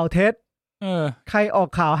อกข่าวเท็จใครออก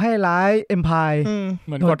ข่าวให้ร้ายเอ็มพายเ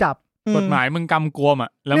หมือนโดนจับกฎหมายมึงกำกวมอ่ะ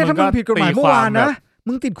แล้วมึงก็ผิดกฎหมายเมื่อวานนะ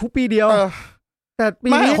มึงติดคุกปีเดียวแต่ปี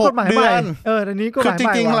นี้กฎหมายใหม่อันนี้กฎหมายให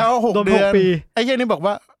ม่จริงๆแล้ว6 เดือนไอ้เหี้ยนี่บอก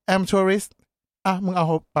ว่า I'm tourist มึงเ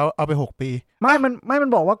อาไป6 ปีมั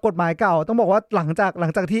นบอกว่ากฎหมายเก่าต้องบอกว่าหลั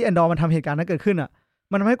งจากที่แอนดอร์มันทำเหตุการณ์นั้นเกิดขึ้นอ่ะ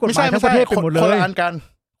มันทำให้กฎหมายทั้งประเทศเป็นหมดเลยคนละอันกัน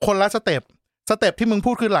คนละสเต็ปที่มึง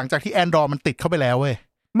พูดคือหลังจากที่แอนดอร์มันติดเข้าไปแล้วเว้ย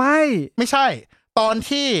ไม่ใช่ตอน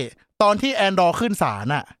ที่ ตอนที่แอนดอร์ขึ้นศาล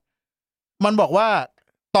อ่ะมันบอกว่า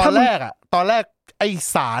ตอนแรกไอ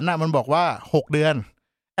ศาลอ่ะมันบอกว่า6 เดือน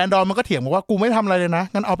แอนดอร์มันก็เถียงบอกว่ากูไม่ทำอะไรเลยนะ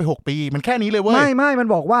งั้นเอาไป6 ปีมันแค่นี้เลยเว้ยไม่มัน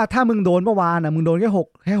บอกว่าถ้ามึงโดนเมื่อวานอ่ะมึงโดนแค่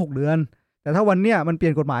6 เดือนแต่ถ้าวันเนี้ยมันเปลี่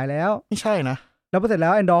ยนกฎหมายแล้วไม่ใช่นะแล้วพอเสร็จแล้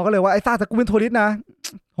วแอนดอร์ก็เลยว่าไอ้ซ่าแต่กูเป็นทัวริสต์นะ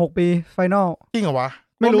6 ปีไฟนอลจริงเหรอวะ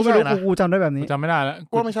ไม่รู้กูจำได้แบบนี้จำไม่ได้แล้ว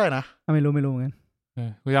กูไม่ใช่นะไม่รู้เหมือนกัน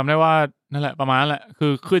กูจำได้ว่านั่นแหละประมาณนั้นแหละคื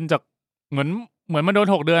อขึ้นจากเหมือนมันโดน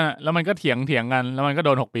6 เดือนแล้วมันก็เถียงกันแล้วมันก็โด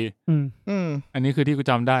น6 ปีอันนี้คือที่กู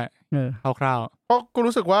จำได้คร่าวๆเพราะกู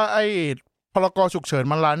รู้สึกว่าไอ้พรก.ฉุกเฉิน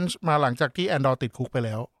มันลันช์มาหลังจากที่แอนดอร์ติดคุกไปแ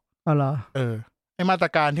ล้วอ๋อเหรอไอ้มาตร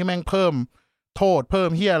การที่แม่งเพิ่มโทษเพิ่ม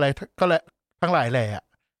เหี้ยอะไรก็แหละทั้งหลายแหละ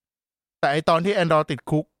แต่ไอ้ตอนที่แอนดอร์ติด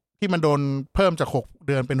คุกที่มันโดนเพิ่มจาก6 เ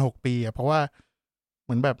ดือนเป็น6 ปีเพราะว่าเห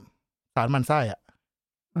มือนแบบศาลมันไส้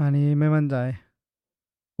อันนี้ไม่มั่นใจ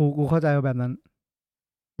กูเข้าใจแบบนั้น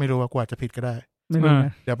ไม่รู้ว่ากูอาจจะผิดก็ได้ไม่รู้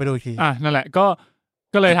เดี๋ยวไปดูอีกทีนั่นแหละ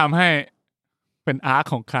ก็เลยทำให้เป็นอาร์ค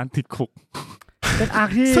ของการติดคุกเป็นอาร์ค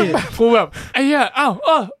ที่กูแบบไอ้เหี้ยอ้าว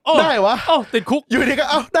ได้วะติดคุกอยู่ดีก็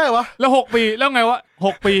ได้วะแล้ว6 ปีแล้วไงวะ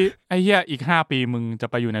6 ปีไอ้เหี้ยอีก5 ปีมึงจะ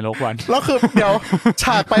ไปอยู่ในโลกวันแล้วคือเดี๋ยวฉ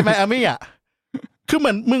ากไปไมอามี่คือเห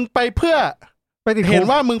มือนมึงไปเพื่อไปติดเห็น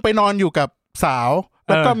ว่ามึงไปนอนอยู่กับสาวแ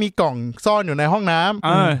ล้วก็มีกล่องซ่อนอยู่ในห้องน้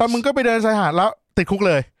ำตอนมึงก็ไปเดินชายหาดแล้วติดคุก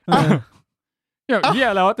เลยเหี้ย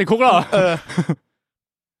แล้วติดคุกเหรอ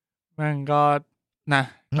แม่งก็นะ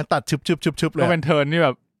มันตัดชึบเลยก็เป็นเทิร์นที่แบ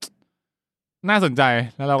บน่าสนใจ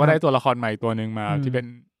แล้วเราก็ได้ตัวละครใหม่ตัวนึงมาที่เป็น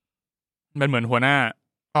เหมือนหัวหน้า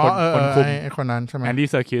คนคุมไอ้คนนั้นใช่ไหมแอนดี้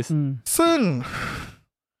เซอร์คิสซึ่ง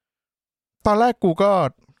ตอนแรกกู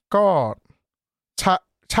ก็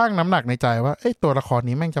ช่างน้ำหนักในใจว่าเอ้ยตัวละคร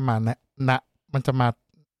นี้แม่งจะมามันจะมา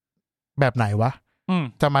แบบไหนวะ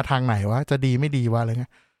จะมาทางไหนวะจะดีไม่ดีวะอะไรเงี้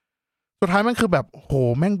ยสุดท้ายมันคือแบบโห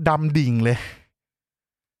แม่งดำดิ่งเลย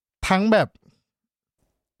ทั้งแบบ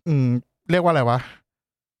เรียกว่าอะไรวะ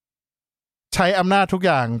ใช้อำนาจทุกอ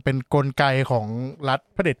ย่างเป็นกลไกของรัฐ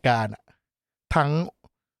เผด็จการทั้ง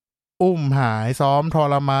อุ้มหายซ้อมท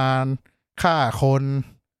รมานฆ่าคน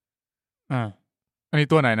อันนี้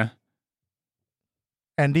ตัวไหนนะ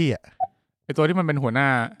แอนดี้ไอตัวที่มันเป็นหัวหน้า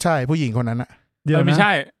ใช่ผู้หญิงคนนั้นไม่ใ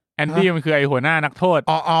ช่แอนดี้มันคือไอหัวหน้านักโทษ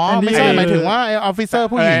ไม่ใช่หมายถึงว่าไอออฟฟิเซอร์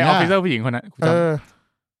ผู้หญิงออฟฟิเซอร์ผู้หญิงคนนั้น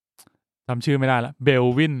จำชื่อไม่ได้ละเบล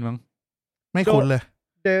วินมั้งไม่คุ้นเลย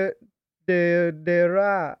เด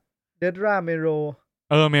ราเมโร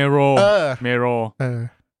เมโร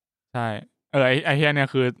ใช่ไอเฮียเนี่ย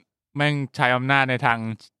คือแม่งใช้อำนาจในทาง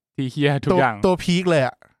ที่เฮียทุกอย่างตัวพีคเลย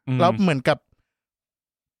แล้วเหมือนกับ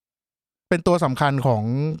เป็นตัวสำคัญข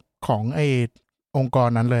องไอองค์กร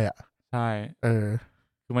นั้นเลยใช่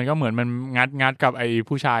คือมันก็เหมือนมันงัดกับไอ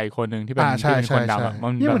ผู้ชายคนหนึ่งที่เป็นคนดำมั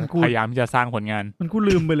นพยายามที่จะสร้างผลงานมันกู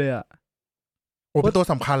ลืมไปเลยโอ้เป็นตัว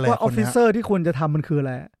สำคัญเลยว่าออฟฟิเซอร์ที่ควรจะทำมันคืออะ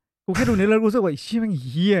ไรกูแค่ดูนี้แล้วรู้สึกว่าเชี่ยมันเ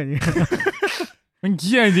หี้ยมันเ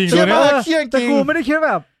หี้ยจริงเลยนะแต่กูไม่ได้คิด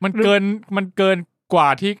แบบมันเกินกว่า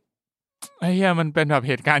ที่ไอ้เหี้ยมันเป็นแบบเ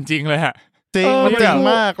หตุการณ์จริงเลยจริงมันจริง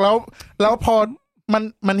มากแล้วพอ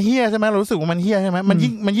มันเหี้ยใช่ไหมรู้สึกว่ามันเหี้ยใช่ไหมมัน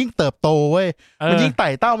ยิ่งเติบโตเว้ยมันยิ่งไต่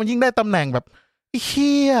เต้ามันยิ่งได้ตำแหน่งแบบเ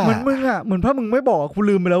หี้ยเหมือนมึงเหมือนถ้ามึงไม่บอกกู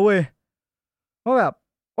ลืมไปแล้วเว้ยว่าแบบ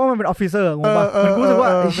ว่ามันเป็นออฟฟิเซอร์งงป่ะมันรู้สึกว่าไ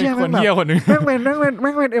อ้เหี้ยมันแบบแม่งเ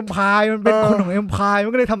ป็นเอ็มพายมันเป็นคนของเอ็มพายมั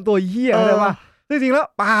นก็เลยทำตัวเหี้ยอะไรวะจริงๆแล้ว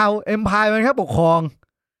เปล่าเอ็มพายมันแค่ปกครอง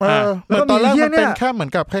แล้วตอนแรกมันเป็นแค่เหมือ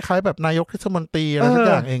นกับคล้ายๆแบบนายกเทศมนตรีอะไรสัก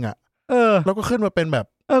อย่างเองแล้วก็ขึ้นมาเป็นแบบ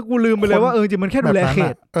กูลืมไปเลยว่าจริงมันแค่ดูแลเข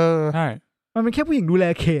ตใช่มันเป็นแค่ผู้หญิงดูแล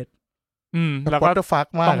เขตแล้วก็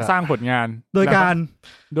ต้องสร้างผลงานโดย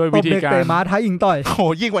วิธีการเตะม้าท้ายอิงต่อยโห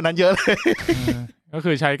ยิ่งกว่านั้นเยอะเลยก็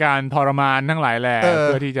คือใช้การทรมานทั้งหลายแหล่เ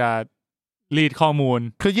พื่อที่จะรีดข้อมูล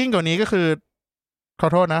คือยิ่งกว่านี้ก็คือขอ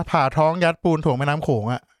โทษนะผ่าท้องยัดปูนถ่วงแม่น้ำโขง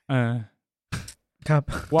ครับ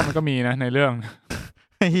ว่ามันก็มีนะในเรื่อง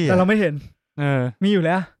แต่เราไม่เห็นมีอยู่แ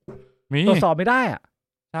ล้วตรวจสอบไม่ได้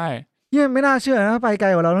ใช่เนี่ยไม่น่าเชื่อนะไปไกล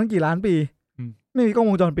กว่าเราตั้งกี่ล้านปีไม่มีกล้อง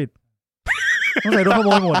วงจรปิดต้องใส่โดนขโม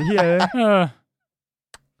ยหมดที่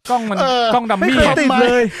กล้องมันกล้องดัมมี่ติดเล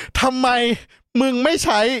ยทำไมมึงไม่ใ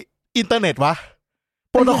ช้อินเทอร์เน็ตวะ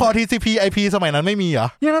โปรโตคอล TCP/IP สมัยนั้นไม่มีเหรอ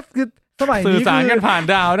เนี่ยนะคือสมัยนี้สื่อสารกันผ่าน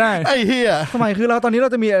ดาวได้ไอ้เหี้ยสมัยคือเราตอนนี้เรา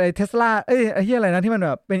จะมีอะไรเทสลาไอ้เหี้ยอะไรนะที่มันแ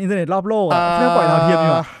บบเป็นอินเทอร์เน็ตรอบโลกที่ปล่อยดาวเทียมอ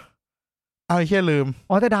ยู่ไอ้เหี้ยลืม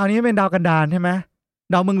แต่ดาวนี้เป็นดาวกันดารใช่ไหม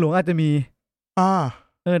ดาวเมืองหลวงอาจจะมี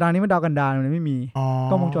ดาวนี้มันดาวกันดารมันไม่มี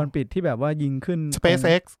กล้องวงจรปิดที่แบบว่ายิงขึ้น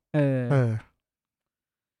SpaceX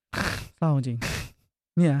เศร้าจริง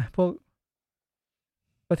เนี่ยพวก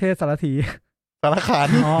ประเทศสารถีสารขัน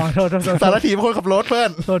โทษสารถีเป็นคนขับรถเพื่อ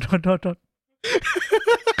นโทษ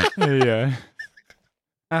เฮ้ย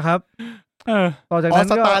ครับ ต่อจากนั้น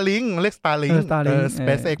ก็ Starlink เรียก Starlink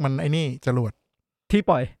SpaceX มันไอ้นี่จรวดที่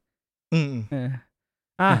ปล่อย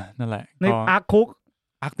นั่นแหละในอาร์คคุก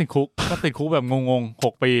ติดคุกก็ติดคุกแบบงงๆ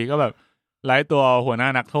6 ปีก็แบบไล่ตัวหัวหน้า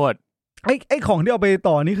นักโทษไอ้ของที่เอาไป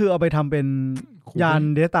ต่อนี่คือเอาไปทำเป็นยาน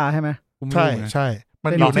เดลต้าใช่ไหมใช่มั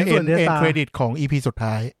นอยู่ในเอ็นเครดิตของ EP สุด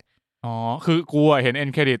ท้ายคือกูเห็นเอ็น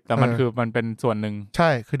เครดิตแต่มันเป็นส่วนหนึ่งใช่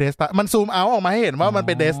คือเดลต้ามันซูมเอาออกมาให้เห็นว่ามันเ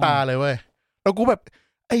ป็นเดลต้าเลยเว้ยแล้วกูแบบ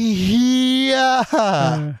ไอ้เหี้ย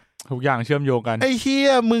ทุกอย่างเชื่อมโยงกันไอ้เหี้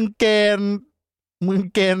ยมึงเก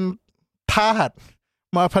ณฑ์ธาตุ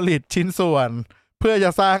มาผลิตชิ้นส่วนเพื่อจะ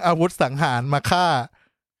สร้างอาวุธสังหารมาฆ่า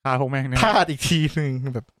พวกแม่งเนี่ยธาตุอีกทีนึง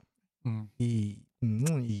แบบ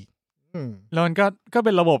แล้วมันก็เ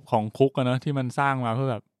ป็นระบบของคุกนะที่มันสร้างมาเพื่อ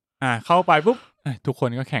แบบเข้าไปปุ๊บทุกคน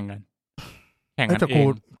ก็แข่งกันแต่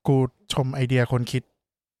กูชมไอเดียคน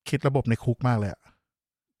คิดระบบในคุกมากเลย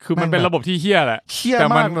คือมันเป็นระบบที่เหี้ยแหละแต่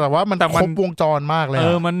ว่ามันครบวงจรมากเลย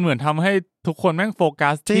มันเหมือนทำให้ทุกคนแม่งโฟกั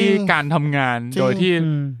สที่การทำงานโดยที่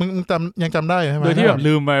มึงยังจำได้ใช่ไหมโดยที่แบบ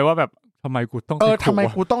ลืมไปว่าแบบทำไมกูต้องทำไม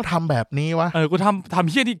กูต้องทำแบบนี้วะกูทำ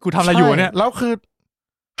เหี้ยที่กูทำอะไรอยู่เนี่ยแล้วคือ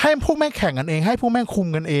ให้พวกแม่งแข่งกันเองให้พวกแม่งคุม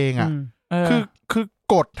กันเองคือ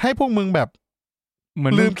กดให้พวกมึงแบบเหมื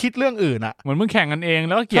อนลืมคิดเรื่องอื่นเหมือนมึงแข่งกันเองแ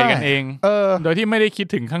ล้วก็เกลียดกันเองโดยที่ไม่ได้คิด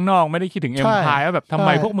ถึงข้างนอกไม่ได้คิดถึงเอ็มพายว่าแบบทำไม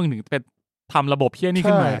พวกมึงถึงเป็นทำระบบเฮี้ยนี่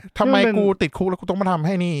ขึ้นมาทำไมกูติดคุกแล้วกูต้องมาทำใ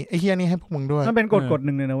ห้นี่ไอ้เฮี้ยนี่ให้พวกมึงด้วยมันเป็นกฎห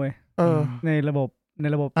นึ่งเลยนะเว้ยในระบบใน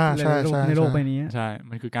โลกใบนี้ใช่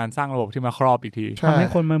มันคือการสร้างระบบที่มาครอบอีกทีทำให้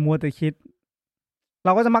คนมามัวแต่คิดเร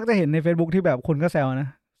าก็จะมักจะเห็นใน Facebook ที่แบบคนก็แซวนะ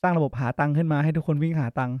สร้างระบบหาตังค์ขึ้นมาให้ทุกคนวิ่งหา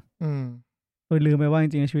ตังค์โดยลืมไปว่าจ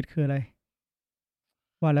ริงๆชีวิตคืออะไร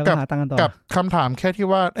ว่าแล้วก็หาตังค์กันต่อกับคำถามแค่ที่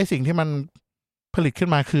ว่าไอ้สิ่งที่มันผลิตขึ้น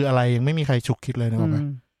มาคืออะไรยังไม่มีใครฉุกคิดเลยนะครับ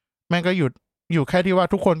แม่งก็อยู่แค่ที่ว่า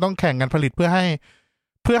ทุกคนต้องแข่งกันผลิตเพื่อใ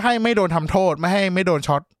ห้ไม่โดนทำโทษไม่โดน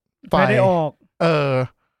ช็อตไฟไม่ได้ออก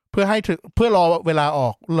เพื่อให้ถึงเพื่อรอเวลาออ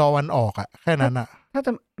กรอวันออกแค่นั้นถ้า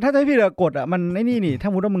จะพี่เหลือกดมันไอ้นี่ถ้า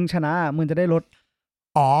มุดว่ามึงชนะมึงจะได้ลด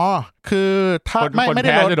คือถ้าไม่ไ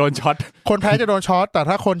ด้โดนช็อตคนแพ้จะโดนช็อตแต่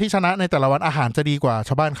ถ้าคนที่ชนะในแต่ละวันอาหารจะดีกว่าช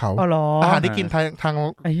าวบ้านเขาอาหารที่กินทาง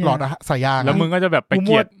หลอดสายยางแล้วมึงก็จะแบบไปเ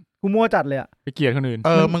กลียดกูมั่วจัดเลยไปเกลียดคนอื่น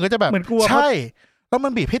มึงก็จะแบบใช่แล้วมั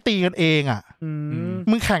นบีบให้ตีกันเอง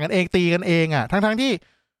มึงแข่งกันเองตีกันเองทั้งที่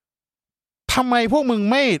ทำไมพวกมึง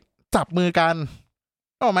ไม่จับมือกัน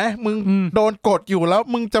ถูกไหมมึงโดนกดอยู่แล้ว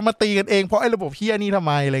มึงจะมาตีกันเองเพราะไอ้ระบบเฮี้ยนี่ทำไ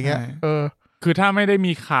มอะไรเงี้ยคือถ้าไม่ได้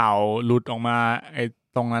มีข่าวหลุดออกมาไอ้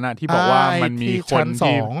ตรงนั้นที่บอกว่ามันมีคน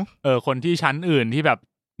ที่คนที่ชั้นอื่นที่แบบ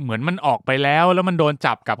เหมือนมันออกไปแล้วมันโดน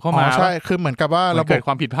จับกลับเข้ามาใช่คือเหมือนกับว่าเราเกิดค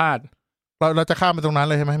วามผิดพลาดเราจะข้ามไปตรงนั้น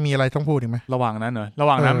เลยใช่ไหมมีอะไรต้องพูดอีกไหมระหว่างนั้น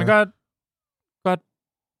มันก็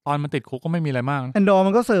ตอนมันติดคุกก็ไม่มีอะไรมากแอนดอร์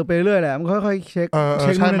มันก็เสิร์ฟไปเรื่อยแหละมันค่อยๆเช็ค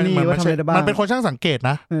นู่นนี่ว่าทำอะไรได้บ้างมันเป็นคนช่างสังเกต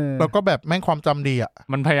นะแล้วก็แบบแม่งความจำดี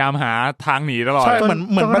มันพยายามหาทางหนีตลอดใช่เหมือ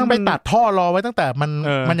นมันไปตัดท่อรอไว้ตั้งแต่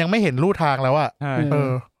มันยังไม่เห็นลู่ทางแล้ว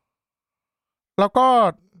แล้วก็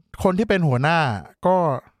คนที่เป็นหัวหน้าก็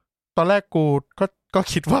ตอนแรกกูก็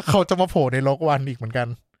คิดว่าเขาจะมาโผล่ในโลกวันอีกเหมือนกัน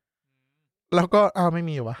แล้วก็ไม่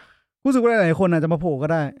มีวะกูรู้สึกว่าหลายคนอาจจะมาโผล่ก็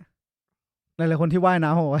ได้หลายๆคนที่ว่ายน้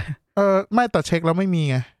ำโผล่ไม่แต่เช็คแล้วไม่มี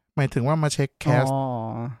ไงหมายถึงว่ามาเช็คแคส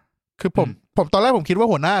คือผมตอนแรกผมคิดว่า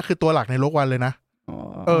หัวหน้าคือตัวหลักในโลกวันเลยนะ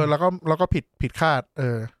แล้วก็ผิดคาด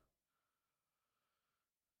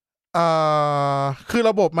คือ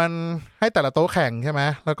ระบบมันให้แต่ละโต๊ะแข่งใช่ไหม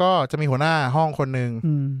แล้วก็จะมีหัวหน้าห้องคนหนึ่ง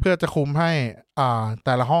เพื่อจะคุมให้แ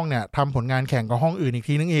ต่ละห้องเนี่ยทำผลงานแข่งกับห้องอื่นอีก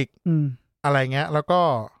ทีนึงอีกอะไรเงี้ยแล้วก็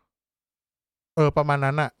ประมาณ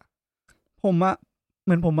นั้นเห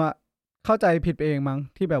มือนผมเข้าใจผิดไปเองมั้ง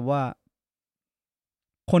ที่แบบว่า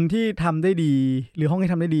คนที่ทำได้ดีหรือห้องที่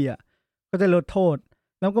ทำได้ดีก็จะลดโทษ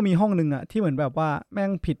แล้วก็มีห้องนึงที่เหมือนแบบว่าแม่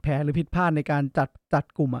งผิดแผนหรือผิดพลาดในการจัด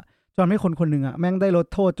กลุ่มจนให้คนนึงแม่งได้ลด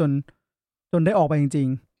โทษจนได้ออกไปจริง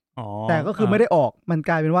ๆแต่ก็คือไม่ได้ออกมัน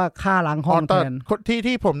กลายเป็นว่าฆ่าล้างห้องแทน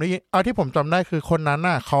ที่ผมได้ที่ผมจำได้คือคนนั้น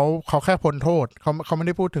เขาแค่พ้นโทษเขาไม่ไ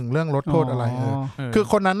ด้พูดถึงเรื่องลดโทษอะไรคือ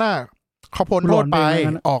คนนั้นเขาพ้นโทษไป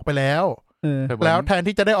ออกไปแล้วแล้วแทน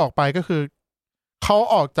ที่จะได้ออกไปก็คือเขา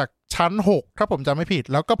ออกจากชั้น6ถ้าผมจำไม่ผิด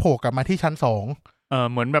แล้วก็โผล่กลับมาที่ชั้น2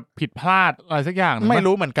เหมือนแบบผิดพลาดอะไรสักอย่างไม่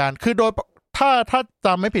รู้เหมือนกันคือโดยถ้าจ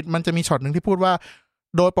ำไม่ผิดมันจะมีช็อตนึงที่พูดว่า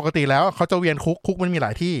โดยปกติแล้วเขาจะเวียนคุกมันมีหล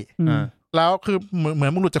ายที่แล้วคือเหมือ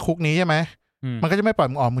นมึงหลุดจากคุกนี้ใช่ไหมมันก็จะไม่ปล่อย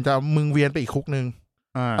มึงออกมึงเวียนไปอีกคุกนึง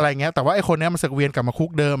อะไรเงี้ยแต่ว่าไอ้คนเนี้ยมันสึกเวียนกลับมาคุ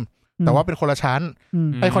กเดิมแต่ว่าเป็นคนละชั้น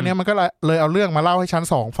ไอ้คนนี้มันก็เลยเอาเรื่องมาเล่าให้ชั้น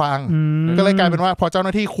2ฟังก็เลยกลายเป็นว่าพอเจ้าห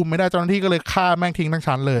น้าที่คุมไม่ได้เจ้าหน้าที่ก็เลยฆ่าแม่งทิ้งทั้ง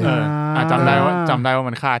ชั้นเลยจำได้ว่า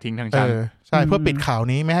มันฆ่าทิ้งทั้งชั้นใช่เพื่อปิดข่าว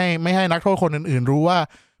นี้ไม่ให้นักโทษคนอื่นๆรู้ว่า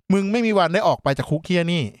มึงไม่มีวันได้ออกไปจากคุกเคีย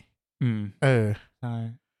นี่ใช่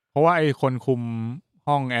เพราะว่าไอ้คนคุม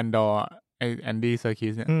ห้องแอนดอร์ไอ้แอนดี้เซอร์คิ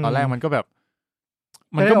สเนี่ยตอนแรกมันก็แบบ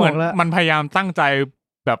มันก็เหมือนมันพยายามตั้งใจ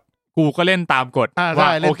แบบกูก็เล่นตามกฎว่า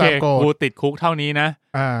โอเคกูติดคุกเท่านี้นะ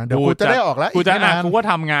เดี๋ยวกูจะได้ออกแล้วกูจะกูก็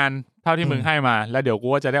ทำงานเท่าที่มึงให้มาแล้วเดี๋ยวกู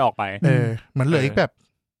ก็จะได้ออกไปเหมือนเหลืออีกแบบ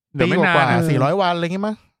ปีกว่า400 วันอะไรเงี้ย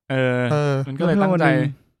มั้งมันก็เลยตั้งใจ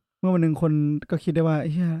เมื่อวันหนึ่งคนก็คิดได้ว่าเ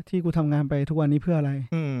ฮ้ยที่กูทำงานไปทุกวันนี้เพื่ออะไร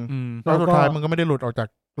แล้วสุดท้ายมึงก็ไม่ได้หลุดออกจาก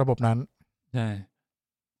ระบบนั้นใช่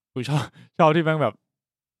กูชอบที่แม่งแบบ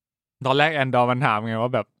ตอนแรกแอนดอร์มันถามไงว่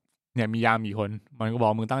าแบบเนี่ยมียามกี่คนมันก็บอ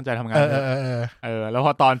กมึงตั้งใจทำงานแล้วพ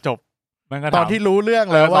อตอนจบมันก็ตอนที่รู้เรื่อง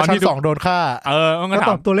แล้วว่าชั้น2โดนฆ่ามันก็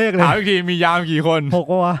ตอบตัวเลขเลยถามอีกทีมียามกี่คน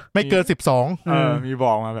6วะไม่เกิน12มีบ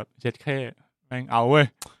อกมาแบบเจ็ดแค่แม่งเอาเว้ย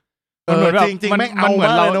จริงๆแม่งเอาเหมือ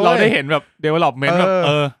นเราได้เห็นแบบ development แบบ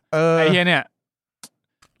ไอ้เหี้ยเนี่ย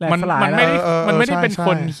มันไม่ได้เป็นค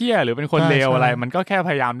นเหี้ยหรือเป็นคนเลวอะไรมันก็แค่พ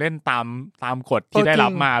ยายามเล่นตามกฎที่ได้รั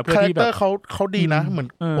บมาเพื่อที่แบบเขาดีนะเหมือน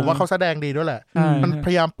ผมว่าเขาแสดงดีด้วยแหละมันพ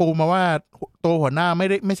ยายามปูมาว่าตัวหัวหน้า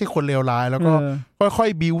ไม่ใช่คนเลวร้ายแล้วก็ค่อย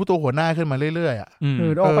ๆบิ้วตัวหัวหน้าขึ้นมาเรื่อยๆ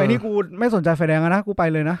ออกไปนี่กูไม่สนใจไฟแดงนะกูไป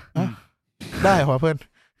เลยนะได้หัวเพื่อน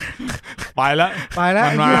ไปแล้ว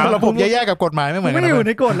ระบบแย่ๆกับกฎหมายไม่เหมือนกันไม่อยู่ใ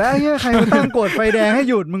นกฎแล้วใครมาตั้งกฎไฟแดงให้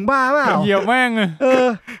หยุดมึงบ้าเปล่าเหยียบแม่ง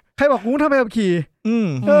ใครบอกกูทำไปขับขี่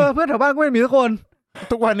เพื่อนแถวบ้านกูไม่มีสักคน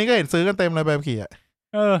ทุกวันนี้ก็เห็นซื้อกันเต็มเลยใบขับขี่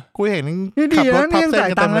กูเห็นขับรถพับเส้น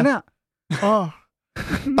กันเต็มเลยเนี่ย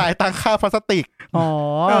จ่ายตังค่าพลาสติก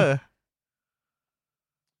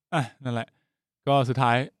นั่นแหละก็สุดท้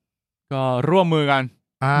ายก็ร่วมมือกัน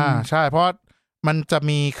ใช่เพราะมันจะ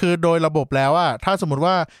มีคือโดยระบบแล้วอะถ้าสมมติ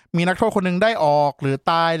ว่ามีนักโทษคนนึงได้ออกหรือ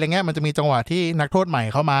ตายอะไรเงี้ยมันจะมีจังหวะที่นักโทษใหม่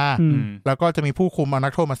เข้ามาแล้วก็จะมีผู้คุมเอานั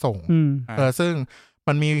กโทษมาส่งซึ่ง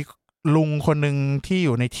มันมีลุงคนนึงที่อ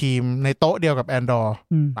ยู่ในทีมในโต๊ะเดียวกับแอนดอร์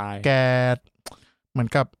แกเหมือน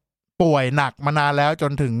กับป่วยหนักมานานแล้วจ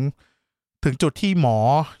นถึงจุดที่หมอ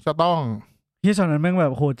จะต้องที่ตอนนั้นแม่งแบ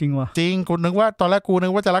บโหดจริงว่ะจริงกูนึกว่าตอนแรกกูนึ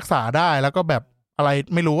กว่าจะรักษาได้แล้วก็แบบอะไร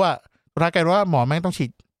ไม่รู้อะสุดท้ายกลายว่าหมอแม่งต้องฉี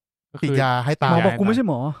ดยาให้ตายหมอบอกกูไม่ใช่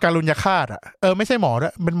หมอการุญยฆาตไม่ใช่หมอด้ว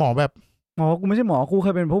ยเป็นหมอแบบหมอกูไม่ใช่หมอกูเค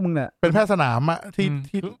ยเป็นพวกมึงแหละเป็นแพทย์สนาม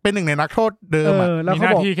ที่เป็นหนึ่งในนักโทษเดิมมีหน้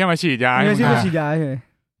าที่แค่มาฉีดยามีหน้าที่มาฉีดยาเฉย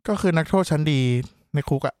ก็คือนักโทษชั้นดีใน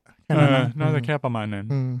คุกแค่นั้นน่าจะแค่ประมาณนั้น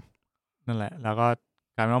นั่นแหละแล้วก็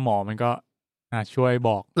การว่าหมอมันก็ช่วยบ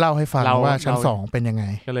อกเล่าให้ฟังว่าชั้น2เป็นยังไง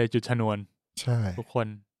ก็เลยจุดชนวนใช่ทุกคน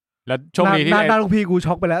แล้วโชคดีที่ลูกพี่กู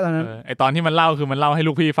ช็อกไปแล้วตอนนั้นไอตอนที่มันเล่าคือมันเล่าให้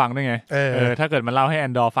ลูกพี่ฟังด้วยไงถ้าเกิดมันเล่าให้แอ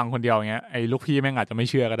นดอร์ฟังคนเดียวอย่างเงี้ยไอลูกพี่แม่งอาจจะไม่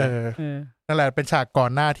เชื่อก็ได้นั่นแหละเป็นฉากก่อ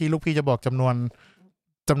นหน้าที่ลูกพี่จะบอกจำน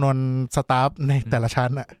วนสตาฟในแต่ละชั้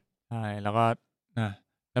นใช่แล้วก็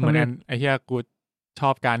แล้วเหมือนไอเหี้ยกูชอ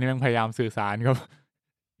บการที่แม่งพยายามสื่อสารกับ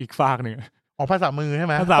อีกฝากหนึ่งภาษามือใช่ไ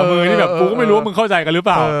หมภาษามือที่แบบกูก็ไม่รู้ว่ามึงเข้าใจกันหรือเป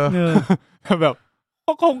ล่าแบบ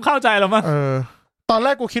ก็คงเข้าใจแล้วมั้งตอนแร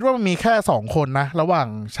กกูคิดว่ามันมีแค่2คนนะระหว่าง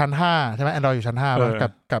ชั้น5ใช่ไหมแอนดรอยอยู่ชั้น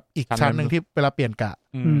5กับอีกชั้นหนึ่งที่เวลาเปลี่ยนกะ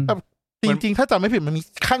แต่จริงๆถ้าจำไม่ผิดมันมี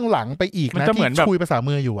ข้างหลังไปอีกนะที่คุยภาษา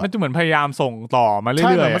มืออยู่มันจะเหมือนพยายามส่งต่อมาเรื่อยๆใ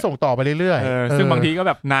ช่มันส่งต่อไปเรื่อยๆซึ่งบางทีก็แ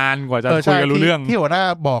บบนานกว่าจะคุยกันรู้เรื่องที่หัวหน้า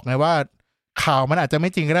บอกไงว่าข่าวมันอาจจะไม่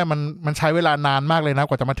จริงก็ได้มันใช้เวลานานมากเลยนะ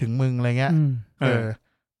กว่าจะมาถึงมึงอะไรเงี้ย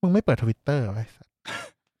มึงไม่เปิด Twitter ไว้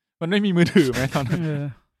มันไม่มีมือถือไหมตอนนั้น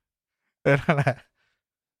นั่นแหละ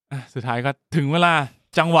สุดท้ายก็ถึงเวลา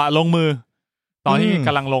จังหวะลงมือตอนที่ก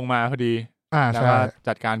ำลังลงมาพอดีแล้วก็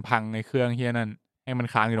จัดการพังในเครื่องเฮียนั่นให้มัน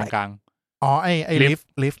ค้างอยู่ตรงกลางไอ้ลิฟ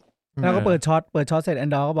ต์แล้วก็เปิดช็อตเสร็จแอน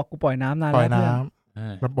ดอร์ก็บอกกูปล่อยน้ำนานแล้วเพื่อน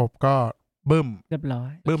ระบบก็บึ้มเรียบร้อ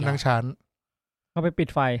ยบึ้มทั้งชั้นก็ไปปิด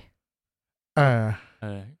ไฟ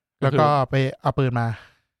แล้วก็ไปเอาปืนมา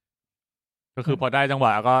ก็คือพอได้จังหว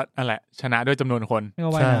ะก็นั่นแหละชนะด้วยจำนวนคน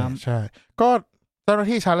ใช่ก็เจ้าหน้า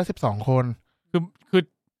ที่ชั้นละ12 คนคือ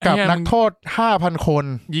กับนักโทษ 5,000 คน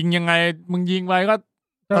ยิงยังไงมึงยิงไว้ก็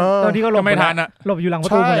ตอนที่ก็หลบไม่ทันหลบอยู่หลังประ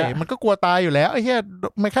ตูเลยมันก็กลัวตายอยู่แล้วไอ้เหี้ย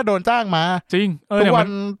ไม่แค่โดนจ้างมาจริงทุ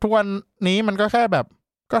กวันนี้มันก็แค่แบบ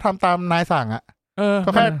ก็ทำตามนายสั่ง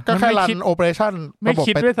ก็แค่รันโอเปอเรชั่นไม่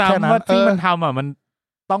คิดด้วยซ้ำว่าที่มันทำมัน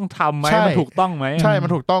ต้องทำไหมมันถูกต้องไหมใช่มั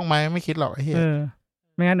นถูกต้องไหมไม่คิดหรอกไอ้เหี้ย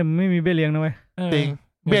ไม่งั้นมันไม่มีเบี้ยเลี้ยงนะเว้ยจริง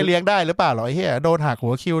เบี้ยเลี้ยงได้หรือเปล่าหรอไอ้เหี้ยโดนหักหั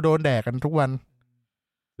วคิวโดนแดกกันทุกวัน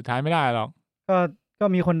สุดท้ายไม่ได้หรอก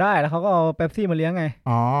ก็มีคนได้แล้วเขาก็เอาเป๊ปซี่มาเลี้ยงไง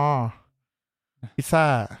พิซซ่า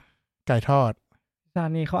ไก่ทอดพิซซ่า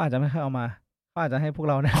นี่เขาอาจจะไม่เคยเอามาเขาอาจจะให้พวก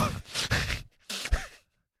เราเนี่ย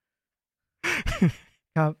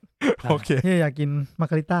ครับโอเคอยากกินมา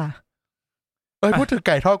การิต้าพูดถึงไ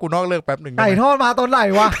ก่ทอดกูนอกเลิกแป๊บหนึ่งไก่ทอดมาตอนไหน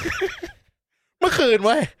วะเมื่อคืน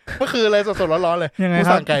เลยสดๆร้อนๆเลยกู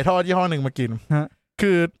สั่งไก่ทอดยี่ห้อหนึ่งมากิน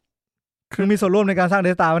คือมีส่วนร่วมในการสร้างเด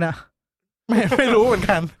สตาร์เนี่ย ไม่รู้เหมือน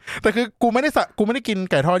กันแต่คือกูไม่ได้กิน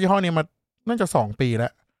ไก่ทอดยี่ห้อนี้มาน่าจะ2 ปีแล้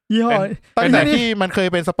วยี่ห้อตั้งแต่ที่มันเคย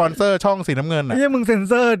เป็นสปอนเซอร์ช่องสีน้ำเงินอ่ะมึงเซ็น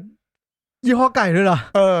เซอร์ยี่ห้อไก่ด้วยเหรอ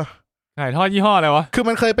ไก่ทอดยี่ห้ออะไรวะคือ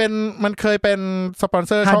มันเคยเป็นสปอนเ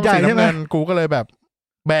ซอร์ช่องสีน้ำเงินกูก็เลยแบบ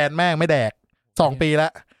แบนแม่งไม่แดก2 ปีแล้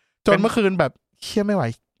วจนเมื่อคืนแบบเคี้ยไม่ไหว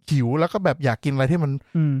หิวแล้วก็แบบอยากกินอะไรที่มัน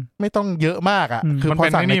ไม่ต้องเยอะมากอ่ะคือพอ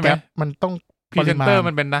สั่งในแก๊ปมันต้องพรีเซนเตอร์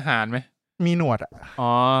มันเป็นทหารไหมมีหนวดอ่ะอ๋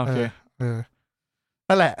อโอเค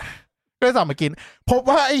นั่นแหละก็สั่งมากินพบ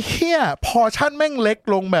ว่าไอ้เหี้ยพอชั่นแม่งเล็ก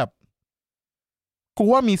ลงแบบกู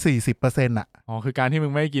ว่ามี 40% อ่ะอ๋อคือการที่มึ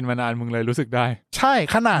งไม่กินมานานมึงเลยรู้สึกได้ใช่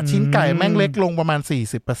ขนาดชิ้นไก่แม่งเล็กลงประมาณ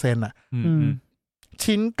 40% อ่ะ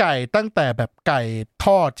ชิ้นไก่ตั้งแต่แบบไก่ท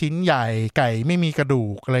อดชิ้นใหญ่ไก่ไม่มีกระดู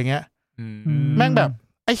กอะไรเงี้ยแม่งแบบ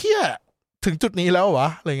ไอ้เหี้ยถึงจุดนี้แล้ววะ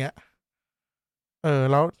อะไรเงี้ย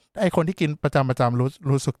แล้วไอ้คนที่กินประจำ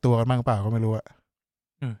รู้สึกตัวกันบ้างเปล่าก็ไม่รู้อะ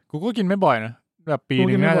กูก็กินไม่บ่อยนะแบบปี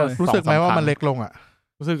นึงน่าจะรู้สึกไหมว่ามันเล็กลงอะ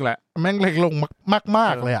รู้สึกแหละแม่งเล็กลงมา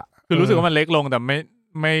กเลยอะคือรู้สึกว่ามันเล็กลงแต่ไ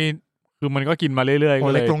ม่คือมันก็กินมาเรื่อยๆ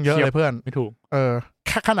ก็เล็กลงเยอะเลยเพื่อนไม่ถูก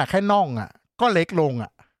ขนาดแค่น่องอะก็เล็กลงอ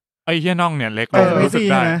ะไอ้แค่น่องเนี่ยเล็กลงรู้สึก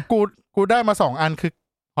ได้กูได้มา2 อันคือ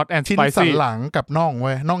Hot and Spicy ชิ้นสันหลังกับน่องเ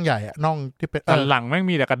ว้ยน่องใหญ่อะน่องที่เป็นสันหลังแม่ง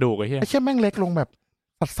มีแต่กระดูกไอ้เหี้ยไอ้เหี้ยแม่งเล็กลงแบบ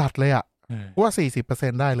สัดๆเลยอะว่า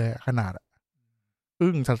 40% ได้เลยขนาด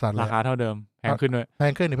สัดๆเลยราคาเท่าเดิมแพงขึ้นด้วยแพ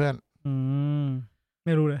งขึ้นนี่เพื่อนไ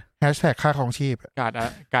ม่รู้เลย#ค่าของชีพ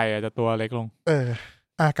ไก่อาจจะตัวเล็กลง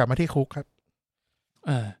กลับมาที่คุกครับ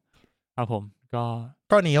ครับผม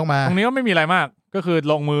ก็หนีออกมาตรงนี้ก็ไม่มีอะไรมากก็คือ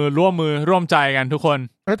ลงมือร่วมใจกันทุกคน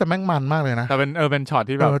แต่แม่งมันมากเลยนะแต่เป็นช็อต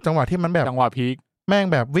ที่แบบจังหวะที่มันแบบจังหวะพีคแม่ง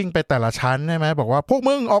แบบวิ่งไปแต่ละชั้นใช่ไหมบอกว่าพวก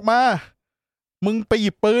มึงออกมามึงไปห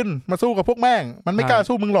ยิบปืนมาสู้กับพวกแม่งมันไม่กล้า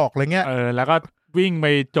สู้มึงหรอกอะไรเงี้ยแล้วก็วิ่งไป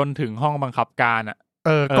จนถึงห้องบังคับการอ่ะ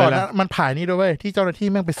ก่อนนั้นมันผ่านนี่ด้วยเว้ยที่เจ้าหน้าที่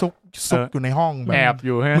แม่งไปซุกอยู่ในห้องแอบอ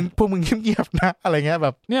ยู่มึงพวกมึงเงียบๆนะอะไรเงี้ยแบ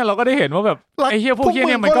บเนี่ยเราก็ได้เห็นว่าแบบไอ้เหี้ยพวกเหี้ย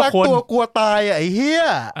เนี่ยมันก็คนตัวกลัวตายไอ้เหี้ย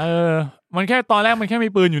มันแค่ตอนแรกมันแค่มี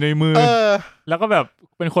ปืนอยู่ในมือแล้วก็แบบ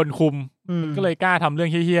เป็นคนคุมก็เลยกล้าทำเรื่อง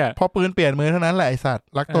เหี้ยพอปืนเปลี่ยนมือเท่านั้นแหละไอ้สัตว์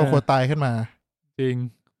รักตัวกลัวตายขึ้นมาจริง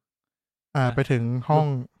ไปถึงห้อง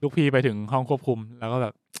ลูกพี่ไปถึงห้องควบคุมแล้วก็แบ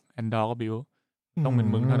บแอนดอร์ก็บิ้วต้องเป็น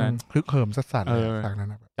มึงเท่านั้นฮึกเหิมสัสๆเลยจากนั้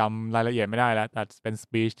นจำรายละเอียดไม่ได้แล้วแต่เป็นส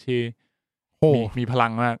ปีชที่มีพลั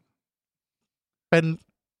งมากเป็น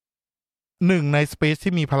หนึ่งในสปีช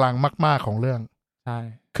ที่มีพลังมากๆของเรื่องใช่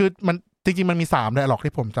คือมันจริงๆมันมี3 ไดอะล็อก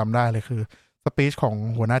ที่ผมจำได้เลยคือสปีชของ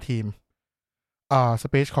หัวหน้าทีมส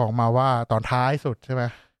ปีชของมาว่าตอนท้ายสุดใช่ไหม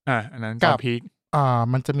อันนั้นกับพีค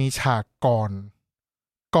มันจะมีฉากก่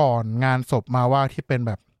อนงานศพมาว่าที่เป็นแ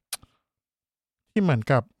บบที่เหมือน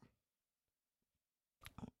กับ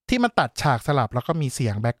ที่มันตัดฉากสลับแล้วก็มีเสี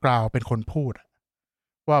ยงแบ็กกราวด์เป็นคนพูด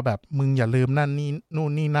ว่าแบบมึงอย่าลืมนั่นนี่นู่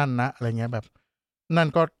นนี่นั่นนะอะไรเงี้ยแบบนั่น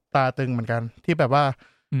ก็ตาตึงเหมือนกันที่แบบว่า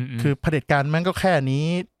คือเผด็จการแม่งก็แค่นี้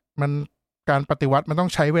มันการปฏิวัติมันต้อง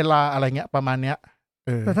ใช้เวลาอะไรเงี้ยประมาณเนี้ย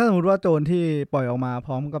แต่ถ้าสมมติว่าโจรที่ปล่อยออกมาพ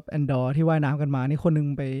ร้อมกับแอนดอร์ที่ว่ายน้ำกันมานี่คนนึง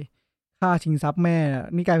ไปฆ่าชิงทรัพย์แม่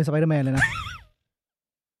นี่กลายเป็นสไปเดอร์แมนเลยนะ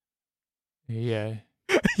เฮ้ย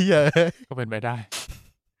ก็เป็นไปได้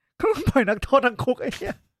ก็ปล่อยนักโทษทั้งคุกไอ้เหี้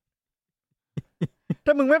ยถ้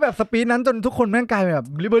ามึงไม่แบบสปีดนั้นจนทุกคนแม่งกลายแบบ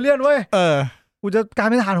ลิเบอเรียนเว้ยกูจะกลาย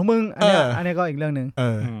เป็นทหารของมึงอันนี้ก็อีกเรื่องนึง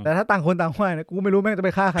แต่ถ้าต่างคนต่างว่ายนะกูไม่รู้แม่งจะไป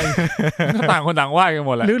ฆ่าใครต่างคนต่างว่ายกันห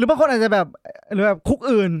มดแหละหรือบางคนอาจจะแบบหรือแบบคุก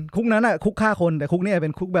อื่นคุกนั้นอ่ะคุกฆ่าคนแต่คุกนี้เป็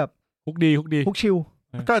นคุกแบบคุกดีคุกชิล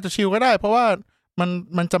ก็อาจจะชิลก็ได้เพราะว่า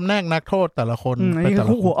มันจำแนกนักโทษแต่ละคนอันนี้คือ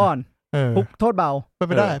คุกหัวอ่อนคุกโทษเบาเป็น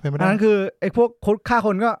ไปได้อันนั้นคือไอ้พวกคุกฆ่าค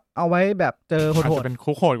นก็เอาไว้แบบเจอโหดๆเป็น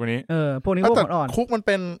คุกโหดกว่านี้พวกนี้คุกอ่อนคุก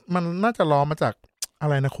มันน่าจะล้อมาจากอะ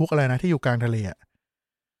ไรนะคุกอะไรนะที่อยู่กลางทะเลอ่ะ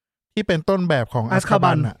ที่เป็นต้นแบบของอัสคา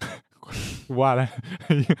บันอ่ะว่าแล้ว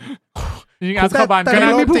จริงอัสคาบัน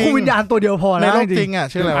ก็มีผู้คุมวิญญาณตัวเดียวพอแล้วจริงอ่ะ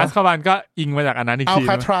ชื่ออะไรอัสคาบันก็อิงมาจากอันนั้นอีกทีอัล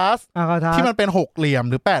คาทรัสที่มันเป็น6 เหลี่ยม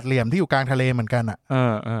หรือ8 เหลี่ยมที่อยู่กลางทะเลเหมือนกันอ่ะ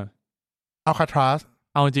อัลคาทรัส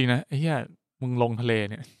เอาจริงนะไอ้เหี้ยมึงลงทะเล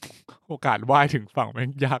เนี่ยโอกาสว่ายถึงฝั่งมัน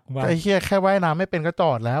ยากมากไอ้เหี้ยแค่ว่ายน้ำไม่เป็นก็จ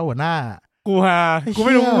อดแล้วหัวหน้ากูไ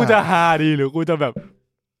ม่รู้กูจะฮาดีหรือกูจะแบบ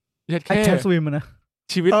แค่สวิมนะ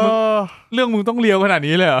ชีวิตมึงเรื่องมึงต้องเลี้ยวขนาด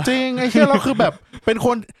นี้เลยเหรอจริงไอ้เหี้ยเราคือแบบเป็นค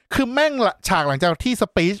นคือแม่งฉากหลังจากที่ส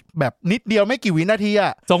ปีชแบบนิดเดียวไม่กี่วินาทีอ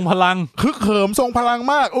ะทรงพลังฮึกเหิมทรงพลัง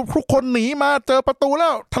มากทุกคนหนีมาเจอประตูแล้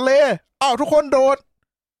วทะเลทุกคนโดด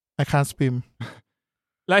I can't swim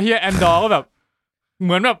และเฮียแอนดอร์ก็แบบเห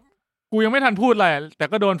มือนแบบกูยังไม่ทันพูดอะไรแต่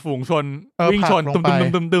ก็โดนฝูงชนวิ่งชน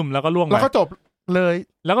ตึมๆแล้วก็ล่วงแล้วก็จบเลย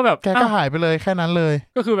แล้วก็แบบแกก็หายไปเลยแค่นั้นเลย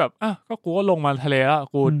ก็คือแบบก็กูก็ลงมาทะเลแล้ว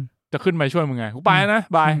กูจะขึ้นไปช่วยมึงไงกูไปนะ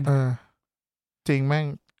บายจริงแม่ง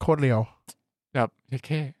โคตรเลียว แบบแ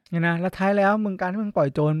ค่เนี่ยนะแล้วท้ายแล้วมึงการที่มึงปล่อย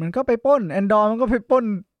โจรมันก็ไปปล้นแอนดอร์มันก็ไปปล้น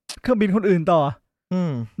เครื่องบินคนอื่นต่อ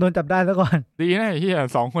โดนจับได้ซะก่อนดีนะไอ้เหี้ย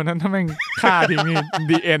2คนนั้นถ้าแม่งฆ่าทีมี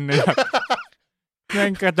ดีเอ็นเลยครับแม่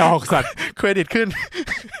งกระจอกสัตว์เครดิตขึ้น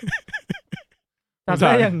จับไ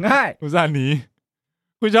ด้อย่างง่ายอุตส่าห์หนี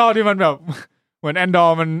กูชอบที่มันแบบเหมือนแอนดอ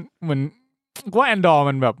ร์มันเหมือนกูว่าแอนดอร์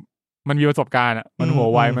มันแบบมันมีประสบการณ์อ่ะมันหัว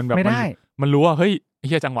ไวมันแบบมันรู้ว่าเฮ้ยไอ้เ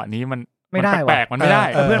หี้ยจังหวะนี้มันไม่ได้แปลกมันไม่ได้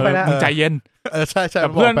เพื่อนไปแล้วมึงใจเย็นใช่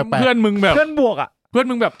ๆเพื่อนมึงแบบเพื่อนบวกอ่ะเพื่อน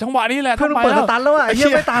มึงแบบจังหวะนี้แหละเพื่อนเปิดสตันแล้วอ่ะไอ้เหี้ย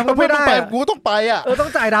ไม่ตามก็ไม่ได้กูต้องไปอ่ะต้อ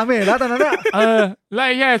งจ่ายดาเมจแล้วตอนนั้นอ่ะแล้วไ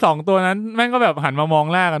อ้แค่2ตัวนั้นแม่งก็แบบหันมามอง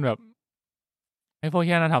หน้ากันแบบไอ้พวกแ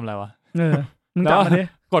ค่นั้นทำอะไรวะมึงจับมาดิ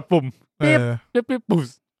กดปุ่มปิ๊บปุ๊บ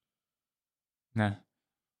นะ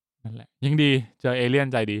นั่นแหละยังดีเจอเอเลี่ยน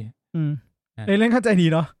ใจดีเอเลี่ยนเข้าใจดี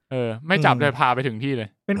เนาะไม่จับเลยพาไปถึงที่เลย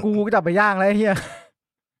เป็นกูก็จับไปย่างแล้วไอ้เหี้ย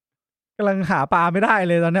กำลังหาปลาไม่ได้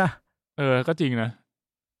เลยตอนเนี้ยก็จริงนะ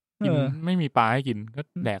กินไม่มีปลาให้กินก็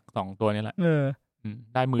แดก2ตัวนี้แหละ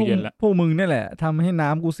ได้มือเย็นแล้วพวกมึงนี่แหละทำให้น้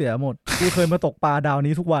ำกูเสียหมดกูเคยมาตกปลาดาว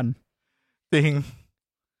นี้ทุกวันจริง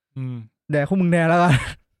แดกพวกมึงแน่แล้วกัน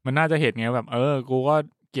มันน่าจะเห็นไงแบบกูก็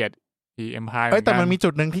เกลียดที่เอ็มพายแต่มันมีจุ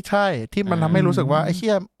ดนึงที่ใช่ที่มันทำให้รู้สึกว่าไอ้เ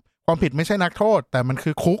หี้ยความผิดไม่ใช่นักโทษแต่มันคื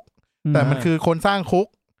อคุกแต่มันคือคนสร้างคุก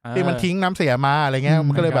ที่มันทิ้งน้ำเสียมาอะไรเงี้ย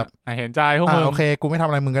มันก็เลยแบบเห็นใจพวกมึงโอเคกูไม่ทำ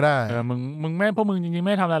อะไรมึงก็ได้มึงไม่พวกมึงจริงๆไ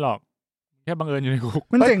ม่ทำอะไรหรอกแค่บังเอิญอยู่ในคุก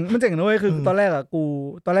มันเจ๋งนะเว้ยคือตอนแรก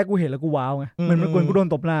กูเห็นแล้วกูว้าวไงมันกวนกูโดน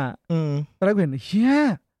ตบหน้าตอนแรกกูเห็นเฮีย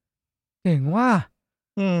เจ๋งว่ะ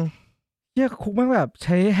เฮียคุกแม่งแบบใ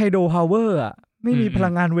ช้ไฮโดรพาวเวอร์อ่ะไม่มีพลั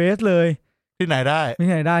งงานเวสเลยที่ไหนได้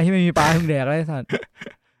ที่ไม่มีปลาทุ่งแดกอะไรสัตว์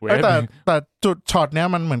แต่จุดช็อตเนี้ย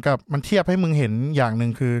มันเหมือนกับมันเทียบให้มึงเห็นอย่างหนึ่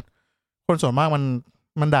งคือคนส่วนมาก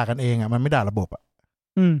มันด่ากันเองอ่ะมันไม่ด่าระบบอ่ะ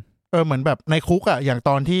เหมือนแบบในคุกอ่ะอย่างต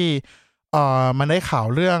อนที่มันได้ข่าว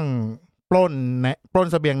เรื่องปล้น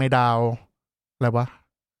เสบียงในดาวอะไรวะ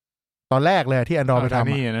ตอนแรกเลยที่แอนดอร์ไปท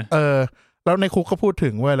ำแล้วในคุกก็พูดถึ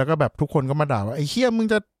งเว้ยแล้วก็แบบทุกคนก็มาด่าว่าไอ้เหี้ยมึง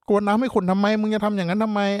จะกวนน้ำให้คนทำไมมึงจะทำอย่างนั้นท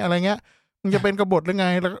ำไมอะไรเงี้ยมึงจะเป็นกบฏหรือไง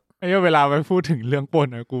แล้วไอ้เวลาไปพูดถึงเรื่องปล้น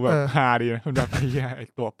อ่ะกูแบบฮาดีนะแบบไอ้เหี้ยไอ้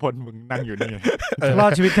ตัวปล้นมึงนั่งอยู่นี่รอ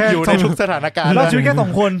ดชีวิตแค่อยู่ในทุกสถานการณ์รอดชีวิตแค่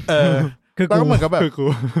2คนคือกูเหมือนกับแบบ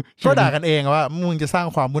ก็ด่ากันเองว่ามึงจะสร้าง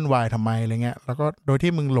ความวุ่นวายทำไมอะไรเงี้ยแล้วก็โดย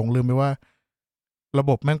ที่มึงหลงลืมไปว่าระ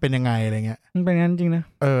บบแม่งเป็นยังไงอะไรเงี้ยมันเป็นงั้นจริงนะ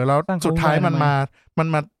แล้วสุดท้ายมัน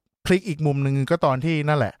มาพลิกอีกมุมนึงก็ตอนที่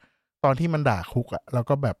นั่นแหละตอนที่มันด่าคุกอ่ะแล้ว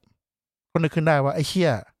ก็แบบก็นึกขึ้นได้ว่าไอ้เชี่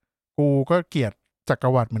ยกูก็เกลียดจักร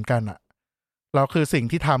วรรดิเหมือนกันอ่ะเราคือสิ่ง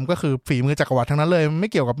ที่ทำก็คือฝีมือจักรวรรดิทั้งนั้นเลยไม่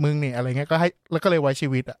เกี่ยวกับมึงนี่อะไรเงี้ยก็ให้แล้วก็เลยไว้ชี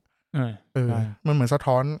วิตอ่ะมันเหมือนสะ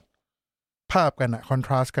ท้อนภาพกันอ่ะคอนท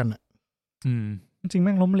ราสต์กันอ่ะจริงแ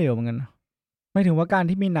ม่งล้มเหลวเหมือนกันไม่ถึงว่าการ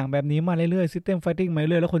ที่มีหนังแบบนี้มาเรื่อยๆ System Fighting มาเ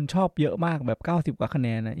รื่อยแล้วคนชอบเยอะมากแบบ90กว่าคะแน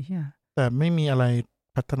นนะเหี้ยแต่ไม่มีอะไร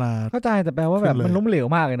พัฒนาเข้าใจแต่แปลว่าแบบมันล้มเหลว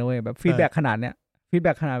มากเลยนะเว้ยแบบฟีดแบ็กขนาดเนี้ยฟีดแ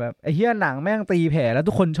บ็กขนาดแบบไอ้เหี้ยหนังแม่งตีแผ่แล้ว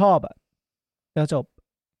ทุกคนชอบอ่ะแล้วจบ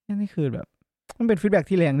นี่คือแบบมันเป็นฟีดแบ็ก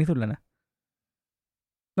ที่แรงที่สุดแล้วนะ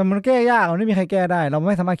แต่มันแก้ยากมันไม่มีใครแก้ได้เรา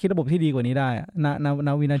ไม่สามารถคิดระบบที่ดีกว่านี้ได้ณ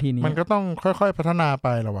วินาทีนี้มันก็ต้องค่อยๆพัฒนาไป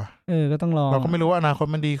หรอวะก็ต้องรอเราก็ไม่รู้ว่าอนาคต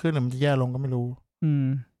มันดีขึ้นหรือมันจะแย่ลงก็ไม่รู้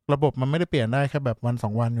ระบบมันไม่ได้เปลี่ยนได้แค่แบบวัน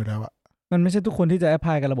2วันอยู่แล้วอะมันไม่ใช่ทุกคนที่จะแอพพ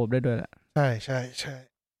ลายกับระบบได้ด้วยแหละใช่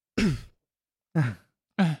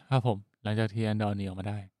ครับผมหลังจากที่แอนดอร์หนีออกมา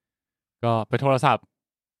ได้ก็ไปโทรศัพท์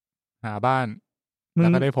หาบ้านแล้ว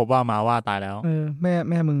ก็ได้พบว่ามาว่าตายแล้วแ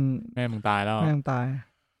ม่มึงตายแล้วแม่มึงตาย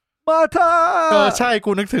มาเธอใช่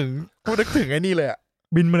กูนึกถึงไอ้นี่เลยอะ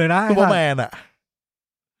บินมาเลยนะซูเปอร์แมนอะ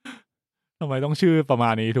ทำไมต้องชื่อประมา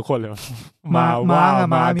ณนี้ทุกคนเลยมา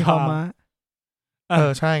มีความมา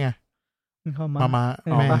ใช่ไงมา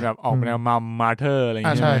แบบออกแนวมัมมาเธอร์อะไรอย่าง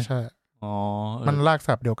เงี้ยใช่มันลาก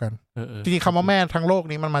ศัพท์เดียวกันจริงๆคำว่าแม่ทั้งโลก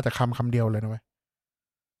นี้มันมาจากคำเดียวเลยนะเว้ย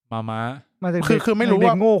มาคือไม่รู้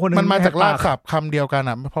ว่ามันมาจากลากศัพท์คำเดียวกัน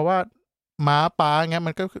อ่ะเพราะว่าม้าป้าเงี้ย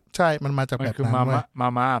มันก็ใช่มันมาจากแบบนั้นเว้ยมา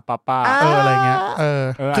ป้าอะไรเงี้ย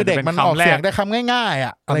คือเด็กมันออกเสียงได้คำง่ายๆอ่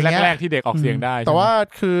ะอะไรเงี้ยแรกที่เด็กออกเสียงได้แต่ว่า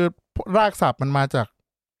คือรากศัพท์มันมาจาก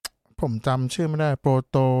ผมจำชื่อไม่ได้โปร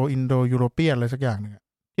โตอินโดยูโรเปียนอะไรสักอย่างนึง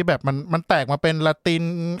ที่แบบมันแตกมาเป็นละติน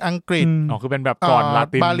อังกฤษคือเป็นแบบก่อนละ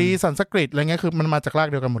ตินบาลีสันสกฤตอะไรเงี้ยคือมันมาจากราก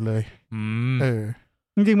เดียวกันหมดเลย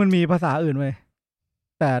จริงๆมันมีภาษาอื่นเว้ย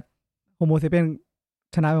แต่โฮโมเซเปียน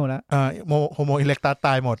ชนะไปหมดแล้วโฮโมอิเล็กตัสต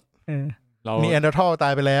ายหมดมีแอนเดอร์ทัลตา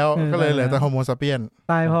ยไปแล้วก็เลยเหลือแต่โฮโมซาเปียน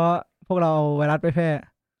ตายเพราะพวกเราไวรัสไปแพร่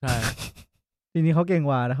ใช่ทีนี้เขาเก่ง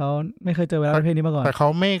กว่าแต่เขาไม่เคยเจอไวรัสประเภทนี้มาก่อนแต่เขา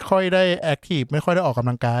ไม่ค่อยได้แอคทีฟไม่ค่อยได้ออกกำ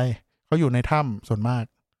ลังกายเขาอยู่ในถ้ำส่วนมาก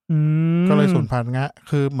ก็เลยสูญพันธุ์งะ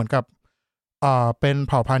คือเหมือนกับเป็นเ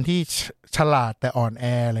ผ่าพันธุ์ที่ฉลาดแต่อ่อนแอ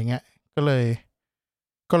อะไรเงี้ยก็เ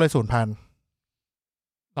ลยสูญพันธุ์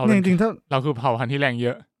จริงๆถ้าเราคือเผ่าพันธุ์ที่แรงเย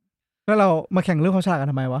อะแล้วเรามาแข่งเรื่องเขาฉลาดกัน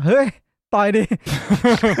ทำไมวะเฮ้ยต่อยดิ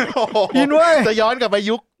อินเว้ยจะย้อนกลับไป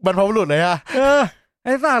ยุคบรรพบุรุษเลยอะไ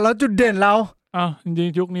อ้สัตว์เราจุดเด่นเราจริง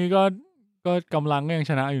ๆยุคนี้ก็กำลังก็ยัง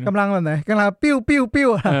ชนะอยู่กำลังแบบไหนกำลังปิ้วปิ้วปิ้ว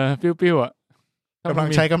ปิ้วอ่ะกำลัง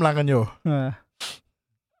ใช้กำลังกันอยู่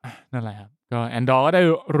นั่นแหละครับก็แอนดอร์ก็ได้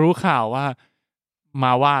รู้ข่าวว่าม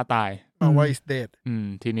าว่าตายว่า is dead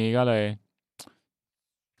ทีนี้ก็เลย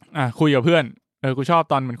คุยกับเพื่อนกูชอบ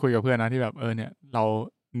ตอนมันคุยกับเพื่อนนะที่แบบเนี่ยเรา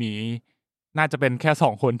หนีน่าจะเป็นแค่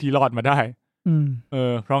2คนที่รอดมาได้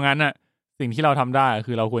เพราะงั้นน่ะสิ่งที่เราทำได้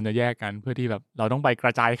คือเราควรจะแยกกันเพื่อที่แบบเราต้องไปกร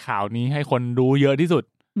ะจายข่าวนี้ให้คนรู้เยอะที่สุด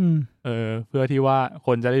เพื่อที่ว่าค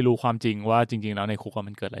นจะได้รู้ความจริงว่าจริงๆแล้วในคุก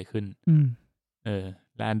มันเกิดอะไรขึ้น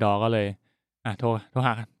และแอนดอร์ก็เลยโทร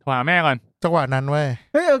หาแม่ก่อนจังหวะนั้นเว้ย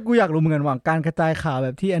กูอยากรู้เหมือนกันว่าการกระจายข่าวแบ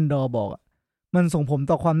บที่แอนดอร์บอกมันส่งผล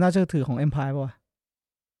ต่อความน่าเชื่อถือของ Empire ป่ะ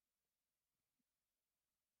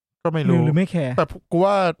ก็ไม่รู้หรือไม่แคร์แต่กู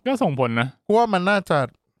ว่าก็ส่งผลนะกูว่ามันน่าจะ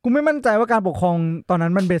กูไม่มั่นใจว่าการปกครองตอนนั้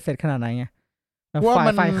นมันเบ็ดเสร็จขนาดไหนไง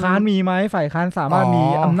ฝ่ายค้านมีไหมฝ่ายค้านสามารถมี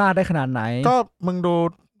อำนาจได้ขนาดไหนก็มึงดู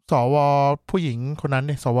สวผู้หญิงคนนั้นเ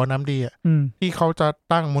นี่ยสวน้ำดีอ่ะที่เขาจะ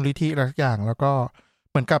ตั้งมูลนิธิอะไรสักอย่างแล้วก็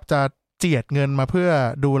เหมือนกับจะเจียดเงินมาเพื่อ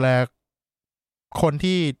ดูแลคน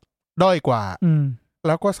ที่ด้อยกว่าแ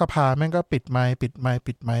ล้วก็สภาแม่งก็ปิดไม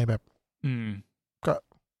ค์แบบก็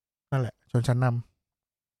นั่นแหละชนชั้นน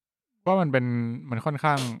ำว่ามันค่อน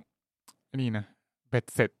ข้างนี่นะเบ็ด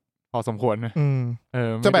เสร็จพอสมควรนะ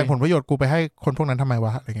จะแบ่งผลประโยชน์กูไปให้คนพวกนั้นทำไมว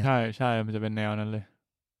ะอะไรเงี้ยใช่มันจะเป็นแนวนั้นเลย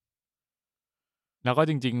แล้วก็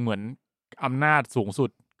จริงๆเหมือนอำนาจสูงสุด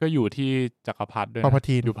ก็อยู่ที่จักรพรรดิด้วย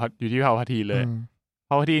อยู่ที่เผ่าพาทีเลยเ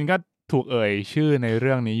ผ่าพาทีก็ถูกเอ่ยชื่อในเ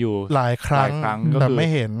รื่องนี้อยู่หลายครั้งแต่ไม่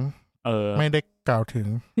เห็นไม่ได้กล่าวถึง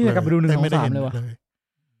นี่อยากกลับไปดู1-2-3เลยวะ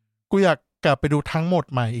กูอยากกลับไปดูทั้งหมด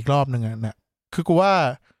ใหม่อีกรอบนึงอ่ะเนี่ยคือกูว่า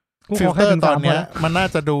ฟิลเตอร์ตอนเนี้ยมันน่า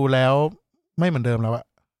จะดูแล้วไม่เหมือนเดิมแล้วอะ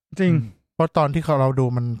จริงเพราะตอนที่เราดู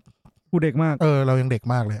มันกูเด็กมากเรายังเด็ก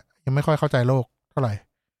มากเลยยังไม่ค่อยเข้าใจโลกเท่าไหร่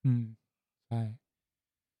ใช่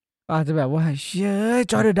อาจจะแบบว่าเชื่อ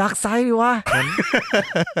จอยเดอะดาร์กไซด์ดิวะ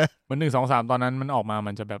มัน1-2-3ตอนนั้นมันออกมา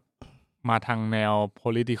มันจะแบบมาทางแนว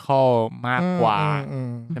political มากกว่า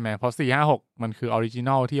ใช่ไหมเพราะ4-5-6มันคือออริจิน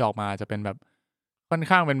อลที่ออกมาจะเป็นแบบค่อน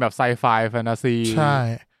ข้างเป็นแบบไซไฟแฟนตาซีใช่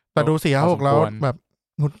แต่ดู4-5-6แล้วแบบ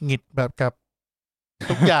หงุดหงิดแบบกับ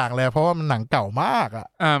ทุกอย่างเลยเพราะว่ามันหนังเก่ามาก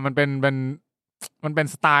มันเป็น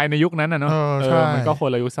สไตล์ในยุคนั้นนะเนาะมันก็ค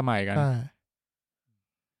นละยุคสมัยกัน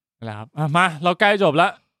นั่นแหละครับมาเราใกล้จบแล้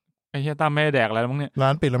วไอ้เหี้ยตั้มไม่ได้แดกแล้วมั้งเนี่ยร้า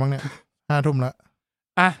นปิดแล้วมั้งเนี่ย5 ทุ่มแล้ว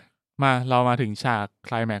มาเรามาถึงฉากไค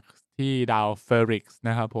ลแม็กซ์ที่ดาวเฟริกซ์น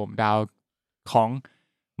ะครับผมดาวของ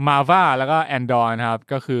มาว่าแล้วก็แอนดอร์นะครับ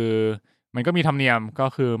ก็คือมันก็มีธรรมเนียมก็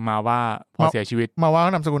คือมาว่าพอเสียชีวิตมาว่า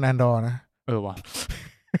นามสกุลแอนดอร์นะว่ะ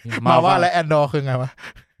มาว่าและแอนดอร์คือไงวะ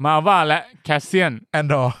มาว่าและแคสเซียนแอน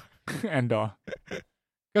ดอร์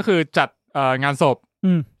ก็คือจัดงานศพ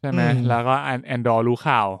ใช่ไหมแล้วก็แอนดอร์รู้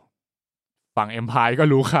ข่าวฝั่งเอ็มพายก็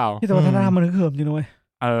รู้ข่าวที่แต่วัฒนธรรมมันเขิมจริงด้วย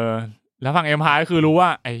แล้วฝั่งเอ็มพายคือรู้ว่า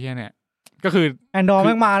ไอ้เหี้ยเนี่ยก็คือแอนดอร์แ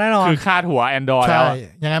ม่งมาแน่นอนคือคาดหัวแอนดอร์แล้ว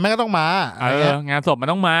ยังไงแม่งก็ต้องมางานศพมัน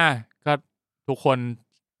ต้องมาก็ทุกคน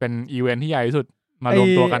เป็นอีเวนท์ที่ใหญ่ที่สุดมารวม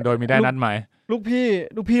ตัวกันโดยมีได้นัดหมายลูกพี่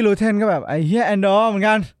ลูเทนก็แบบไอ้เหี้ยแอนดอร์เหมือน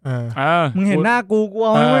กันมึงเห็นหน้ากูเอ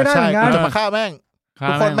าไม่ได้เหมือนกันจะมาฆ่าแม่ง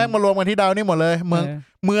ทุกคนแม่งมารวมกันที่ดาวนี่หมดเลยเ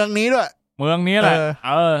มืองนี้ด้วยเมืองนี้แหละ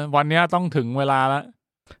วันนี้ต้องถึงเวลาแล้ว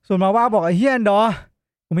ส่วนมาว่าบอกไอ้เหี้ยแอนดอร์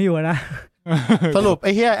กูไม่อยู่นะสรุปไ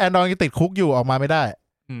อ้เหี้ยแอนดอร์ยังติดคุกอยู่ออกมาไม่ได้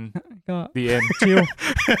ก็ The End ชิล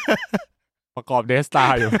ประกอบเดสตา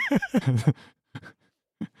ร์อยู่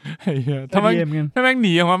ถ้าแม่งห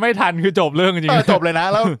นีออกมาไม่ทันคือจบเรื่องจริงจบเลยนะ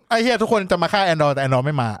แล้วไอ้เหี้ยทุกคนจะมาฆ่าแอนดอร์แต่แอนดอร์ไ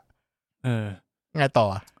ม่มาไงต่อ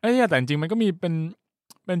ไอ้เหี้ยแต่จริงมันก็มีเ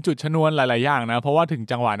ป็นจุดชนวนหลายๆอย่างนะเพราะว่าถึง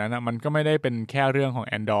จังหวะนั้นนะมันก็ไม่ได้เป็นแค่เรื่องของ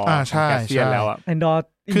แอนดอร์ใช่เซียนแล้วอะแอนดอร์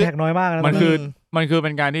อิมแพคน้อยมากนะมันคือเป็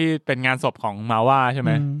นการที่เป็นงานศพของมาว่าใช่ไห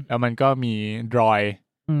มแล้วมันก็มีดรอย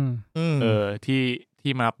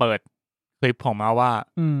ที่มาเปิดคลิปของมาว่า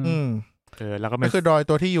แล้วก็คือดรอย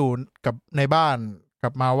ตัวที่อยู่กับในบ้านกั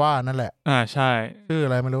บมาว่านั่นแหละใช่ชื่ออ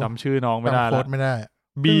ะไรไม่รู้จำชื่อน้องไม่ได้แล้วโค้ดไม่ได้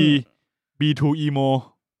B2 emo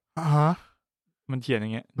ฮะมันเขียนอย่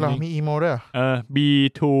างเงี้ยเรามี emo ด้วย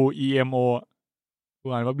B2 emo กู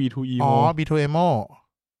อ่านว่า B2 emo B2 emo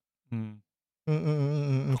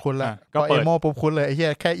คุณละก็เอโมปุ๊บคุณเลยไอ้เหี้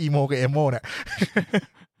ยแค่อีโมกับเอโมเนี่ย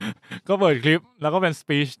ก็เปิดคลิปแล้วก็เป็นส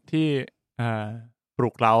ปีชที่ปลุ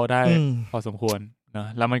กเราได้พอสมควรนะ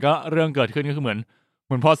แล้วมันก็เรื่องเกิดขึ้นก็คือเหมื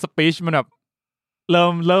อนพอสปีชมันแบบเ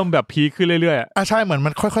ริ่มแบบพีคขึ้นเรื่อยๆใช่เหมือนมั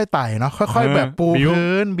นค่อยๆไต่เนาะค่อยๆแบบปู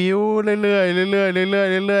พื้นบิ้วเรื่อยๆเรื่อยๆเรื่อ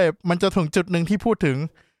ยๆเรื่อยๆมันจะถึงจุดนึงที่พูดถึง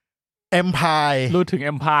Empire พูดถึง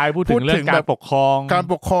Empire พูดถึงเรื่องการปกค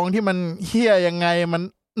รองที่มันเหี้ยยังไงมัน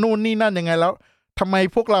นู่นนี่นั่นยังไงแล้วทำไม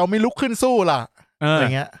พวกเราไม่ลุกขึ้นสู้ล่ะอะไร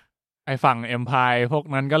เงี้ยไอ้ฝั่ง Empire พวก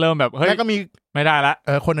นั้นก็เริ่มแบบเฮ้ยก็มีไม่ได้ละ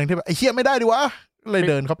คนหนึ่งที่แบบไอ้เหี้ยไม่ได้ดิวะเลย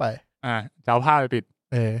เดินเข้าไปเจ้าผ้าไปปิด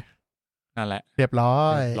นั่นแหละเรียบร้อ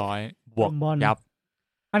ยบวกยับ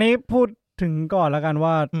อันนี้พูดถึงก่อนแล้วกัน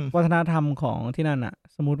ว่าวัฒนธรรมของที่นั่นอ่ะ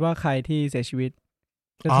สมมุติว่าใครที่เสียชีวิต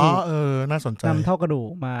น่าสนใจนำเท่ากระดูก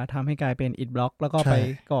มาทำให้กลายเป็นอิฐบล็อกแล้วก็ไป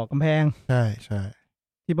ก่อกำแพงใช่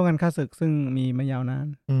ที่ป้องกันฆ่าศึกซึ่งมีมายาวนาน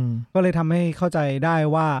ก็เลยทำให้เข้าใจได้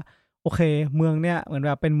ว่าโอเคเมืองเนี้ยเหมือนแ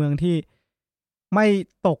บบเป็นเมืองที่ไ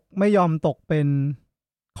ม่ยอมตกเป็น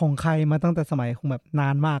ของใครมาตั้งแต่สมัยคงแบบนา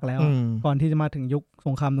นมากแล้วก่อนที่จะมาถึงยุคส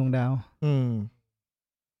งครามดวงดาว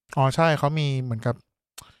ใช่เขามีเหมือนกับ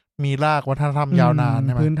มีรากวัฒนธรรมยาวนานใ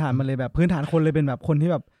ช่ไหมพื้นฐานมันเลยแบบพื้นฐานคนเลยเป็นแบบคนที่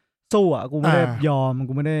แบบสู้อ่ะกูไม่ได้ยอม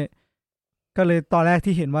กูไม่ได้ก็เลยตอนแรก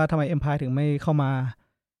ที่เห็นว่าทำไม Empire ถึงไม่เข้ามา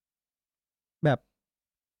แบบ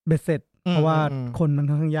เบ็ดเสร็จเพราะว่าคนมัน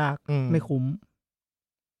ค่อนข้างยากไม่คุ้ม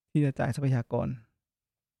ที่จะจ่ายทรัพยากร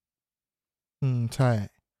ใช่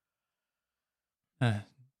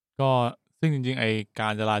ก็ซึ่งจริงๆไอกา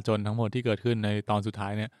รจลาจลทั้งหมดที่เกิดขึ้นในตอนสุดท้า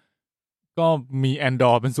ยเนี่ยก็มีแอนด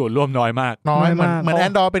อร์เป็นส่วนร่วมน้อยมากเหมือนแอ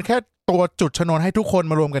นดอร์เป็นแค่ตัวจุดชนวนให้ทุกคน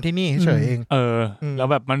มารวมกันที่นี่เฉยเองแล้ว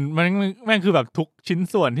แบบมันแม่งคือแบบทุกชิ้น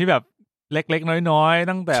ส่วนที่แบบเล็กๆน้อยๆ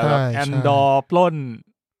ตั้งแต่แบบแอนดอร์ปล้น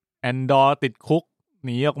แอนดอร์ติดคุกห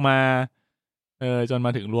นีออกมาจนม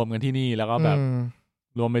าถึงรวมกันที่นี่แล้วก็แบบ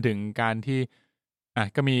รวมไปถึงการที่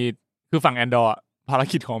ก็มีคือฝั่งแอนดอร์ภาร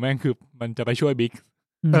กิจของแม่งคือมันจะไปช่วยบิ๊ก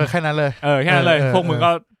แค่นั้นเลยแค่นั้นเลยพวกมึง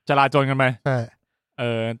ก็จลาจลกันไปใช่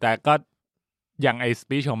แต่ก็อย่างไอ้ส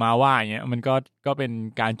ปีชของมาว่าอย่างเงี้ยมันก็เป็น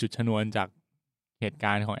การจุดชนวนจากเหตุก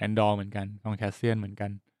ารณ์ของแอนดอร์เหมือนกันของแคสเซียนเหมือนกั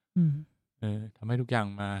นทำให้ทุกอย่าง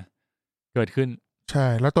มาเกิดขึ้นใช่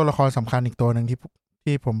แล้วตัวละครสำคัญอีกตัวหนึ่ง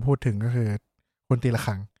ที่ผมพูดถึงก็คือคนตีละค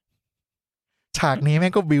รังฉากนี้แม่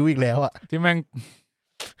งก็บิวอีกแล้วอ่ะที่แม่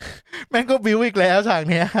งก็บิวอีกแล้วฉาก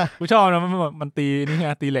เนี้ยกูชอบนะมันตีนี่ไง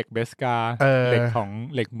ตีเหล็กเบสกาเหล็กของ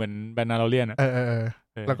เหล็กเหมือนแบนนาโรเลียน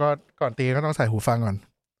แล้วก็ก่อนตีก็ต้องใส่หูฟังก่อน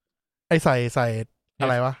ไอ้ใส่อะ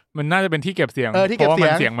ไรวะมันน่าจะเป็นที่เก็บเสียงที่เก็บเ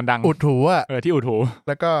สียงมันดังอุดหูอ่ะที่อุดหูแ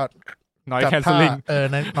ล้วก็น้อยแคนเซิลลิ่ง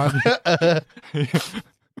น้อย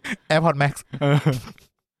AirPods Max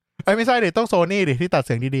ไม่ใช่ดิต้องโซนี่ดิที่ตัดเ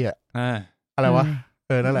สียงดีๆอ่ะอะไรวะ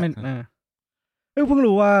นั่นแหละเพิ่ง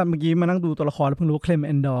รู้ว่าเมื่อกี้มานั่งดูตัวละครแล้วเพิ่งรู้ว่าเคลมแ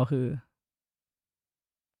อนดอร์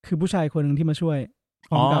คือผู้ชายคนหนึ่งที่มาช่วย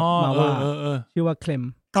พร้อมกับมาว่าชื่อว่าเคลม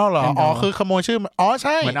เหรอคือขโมยชื่อใ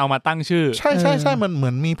ช่เหมือนเอามาตั้งชื่อใช่มันเหมื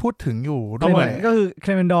อนมีพูดถึงอยู่ด้วยก็คือเค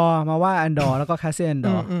ลมแอนดอร์มาว่าแอนดอร์แล้วก็แคสเซียนแอนด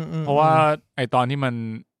อร์เพราะว่าไอตอนที่มัน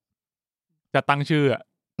จะตั้งชื่อ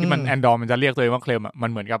ที่มันแอนดอร์มันจะเรียกตัวเองว่าเคลมมัน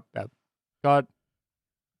เหมือนกับแบบก็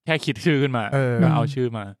แค่คิดชื่อขึ้นมาก็เอาชื่อ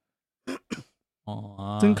มา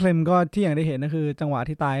ซึ่งเคลมก็ที่อย่างได้เห็นก็คือจังหวะ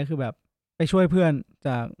ที่ตายก็คือแบบไปช่วยเพื่อนจ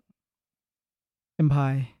าก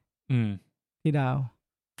Empire ที่ดาว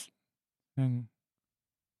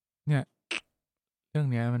เนี่ยเรื่อง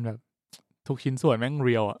นี้มันแบบทุกชิ้นส่วนแม่งเ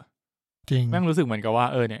รียลจริงแม่งรู้สึกเหมือนกับว่า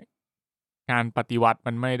เนี่ยการปฏิวัติ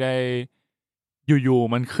มันไม่ได้อยู่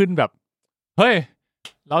ๆมันขึ้นแบบเฮ้ย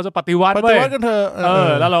เราจะปฏิวัติกันเถอะ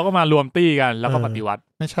แล้วเราก็มารวมตี้กันแล้วก็ปฏิวัติ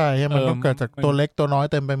ไม่ใช่มันต้องเกิดจากตัวเล็กตัวน้อย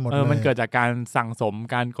เต็มไปหมดเลยมันเกิดจากการสั่งสม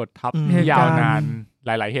การกดทับยาวนานห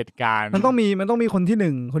ลายๆเหตุการณ์มันต้องมีคน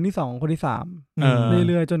ที่1คนที่2คนที่3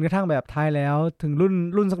เรื่อยๆจนกระทั่งแบบท้ายแล้วถึง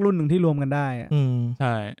รุ่นสักรุ่นหนึ่งที่รวมกันได้ใ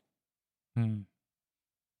ช่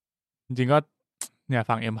จริงๆก็เนี่ย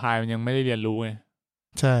ฝั่ง Empire มันยังไม่ได้เรียนรู้ไง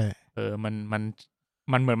ใช่มันเห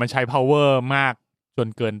มือนมันใช้ power มากจน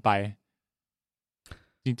เกินไป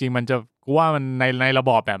จริงๆมันจะกูว่ามันในระ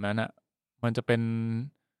บอบแบบนั้นมันจ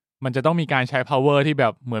ะต้องมีการใช้ power ที่แบ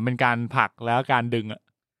บเหมือนเป็นการผลักแล้วการดึง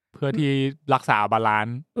เพื่อที่รักษาบาลาน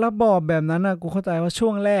ซ์ระบอบแบบนั้นกูเข้าใจว่าช่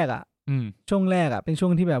วงแรกช่วงแรกเป็นช่ว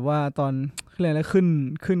งที่แบบว่าตอนเรียกอะไร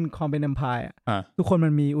ขึ้นความเป็น Empire ทุกคนมั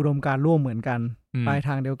นมีอุดมการณ์ร่วมเหมือนกันปลายท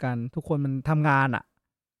างเดียวกันทุกคนมันทำงาน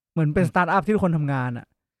เหมือนเป็นสตาร์ทอัพที่ทุกคนทำงาน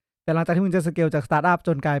แต่หลังจากที่มึงจะสเกลจากสตาร์ทอัพจ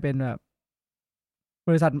นกลายเป็นแบบบ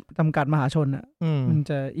ริษัทจำกัดมหาชนมัน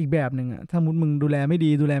จะอีกแบบหนึ่งถ้ามุดมึงดูแลไม่ดี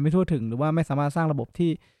ดูแลไม่ทั่วถึงหรือว่าไม่สามารถสร้างระบบ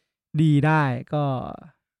ที่ดีได้ก็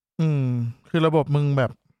คือระบบมึงแบ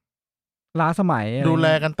บล้าสมัยดูแล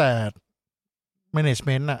กันแต่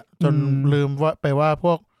management จนลืมว่าไปว่าพ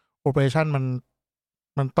วก operation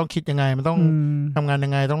มันต้องคิดยังไงมันต้องทำงานยั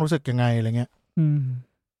งไงต้องรู้สึกยังไงอะไรเงี้ย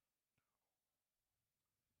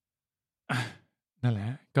นั่นแหละ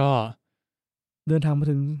ก็เดินทางมา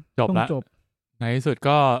ถึงจบในที่สุด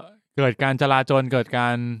ก็เกิดการจลาจลเกิดกา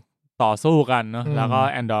รต่อสู้กันเนาะแล้วก็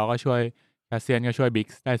แอนดอร์ก็ช่วยแคสเซียนก็ช่วยบิ๊ก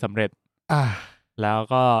ได้สำเร็จ แล้ว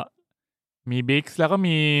ก็มีบิ๊กแล้วก็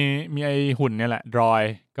มีไอหุ่นเนี่ยแหละดรอย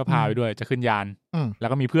ก็พาไปด้วยจะขึ้นยานแล้ว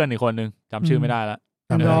ก็มีเพื่อนอีกคนนึงจำชื่อไม่ได้แล้ว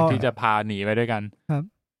ที่จะพาหนีไปด้วยกันครับ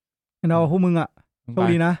เราพวกมึงอ่ะโชค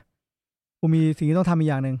ดีนะกูมีสิ่งที่ต้องทำอีก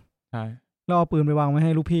อย่างหนึ่งใช่เราเอาปืนไปวางไว้ใ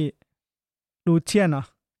ห้ลูกพี่ลูเชียนเหรอ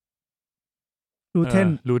ลูเทน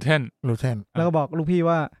แล้วก็บอกลูกพี่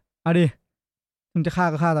ว่าเอาดิมึงจะฆ่า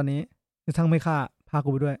ก็ฆ่าตอนนี้จะทั้งไม่ฆ่าพากู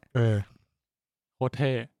ไปด้วยโคตรเ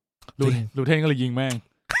ท่ลูเทนก็เลยยิงแม่ง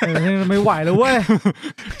ไม่ไหวแล้วเว้ย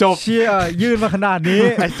จบเชี่ยยื่นมาขนาดนี้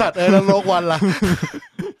ไอสัตว์แล้วโลกวันล่ะ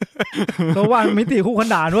โลกวันมิติคู่ข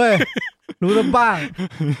นานด้วยรู้แล้วบ้าง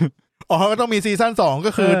ก็ต้องมีซีซั่น2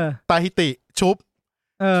ก็คือตาฮิติ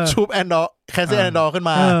ชุบแอนดอร์แคสเซียนแอนดอร์ขึ้น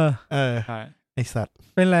มาใช่ไอสัตว์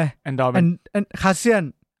เป็นไรแอนดอร์เป็นคาเซียน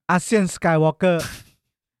อาเซียนสกายวอล์กเกอร์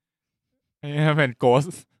เป็นโกส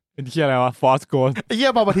เป็นเหี้ยอะไรวะฟอสโกสไอ้เหี้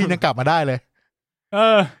ยพอมาทียังกลับมาได้เลย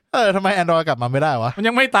ทำไมแอนดรอยกลับมาไม่ได้วะมัน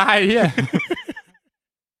ยังไม่ตายเหี้ย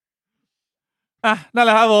นั่นแห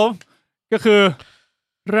ละครับผมก็คือ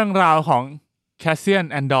เรื่องราวของแคสเซียน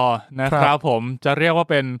แอนดอร์นะครับผมจะเรียกว่า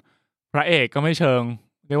เป็นพระเอกก็ไม่เชิง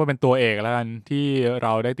เรียกว่าเป็นตัวเอกแล้วกันที่เร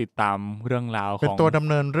าได้ติดตามเรื่องราวของเป็นตัวดำ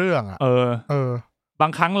เนินเรื่องบา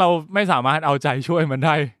งครั้งเราไม่สามารถเอาใจช่วยมันไ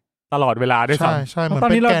ด้ตลอดเวลาด้วยซ้ำใช่มันเ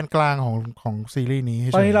ป็นแกนกลางของซีรีส์นี้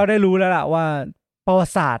ตอนนี้เราได้รู้แล้วล่ะว่าประวั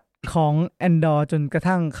ติศาสตร์ของแอนดอร์จนกระ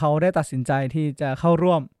ทั่งเขาได้ตัดสินใจที่จะเข้า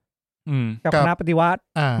ร่วมกับคณะปฏิวัติ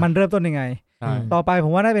มันเริ่มต้นยังไงต่อไปผ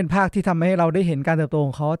มว่าน่าเป็นภาคที่ทำให้เราได้เห็นการเติบโตข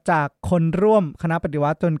องเขาจากคนร่วมคณะปฏิวั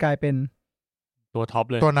ติจนกลายเป็นตัวท็อป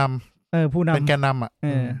เลยตัวนำผู้นำเป็นแกนน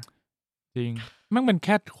ำจริงมันเป็นแ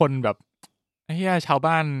ค่คนแบบไอ้เหี้ยชาว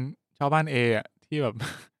บ้านเอที่แบบ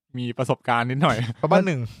มีประสบการณ์นิดหน่อยชาวบ้าน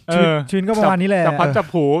หนึ่งชีวิตก็ประมาณนี้แหละจับพัดจับ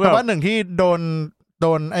ผูแบบชาวบ้านหนึ่งที่โด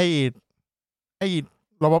นไอ้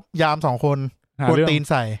รปภยาม2คนกวนตีน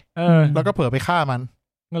ใส่แล้วก็เผลอไปฆ่ามัน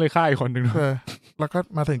ก็เลยฆ่าอีกคนหนึ่งแล้วก็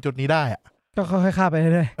มาถึงจุดนี้ได้ก็ค่อยๆฆ่าไปเ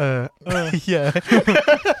รื่อยๆเยอะ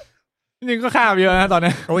จริงก็ฆ่าเยอะนะตอน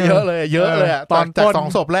นี้โอ้เยอะเลยตอนจาก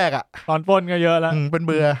2ศพแรกตอนปล้นก็เยอะแล้วเป็นเ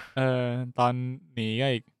บื่อตอนหนีก็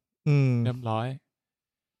อีกเรียบร้อย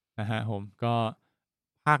นะฮะผมก็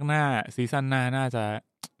ภาคหน้าซีซั่นหน้าน่า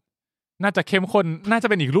จะเข้มข้นน่าจะ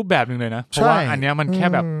เป็นอีกรูปแบบนึงเลยนะเพราะว่าอันเนี้ยมันแค่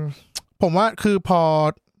แบบผมว่าคือพอ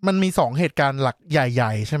มันมี2เหตุการณ์หลักให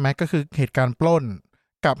ญ่ๆใช่ไหมก็คือเหตุการณ์ปล้น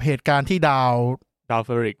กับเหตุการณ์ที่ดาวเฟ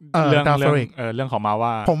อริกเรื่องของมา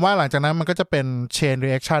ว่าผมว่าหลังจากนั้นมันก็จะเป็นเชน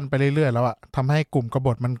รีแอคชั่นไปเรื่อยๆแล้วทำให้กลุ่มกบ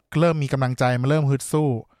ฏมันเริ่มมีกำลังใจมันเริ่มฮึดสู้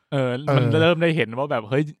มันเริ่มได้เห็นว่าแบบ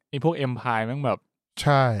เฮ้ยไอพวกเอ็มพายแม่งแบบใ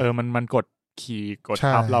ช่มันกดขี่กด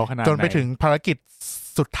ทับเราขนาดไหนจนไปถึงภารกิจ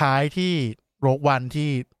สุดท้ายที่โรกวันที่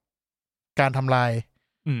การทำลาย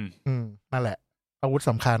นั่นแหละอาวุธ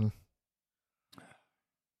สำคัญ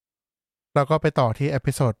แล้วก็ไปต่อที่เอ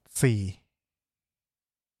พิโซด4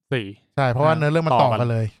ใช่เพราะว่าเนื้อเรื่องมันต่อกัน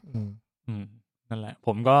เลยนั่นแหละผ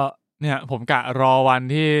มก็เนี่ยผมกะรอวัน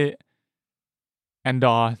ที่แอนด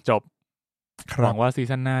อร์จบหวังว่าซี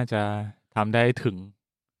ซั่นหน้าจะทำได้ถึง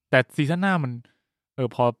แต่ซีซั่นหน้ามัน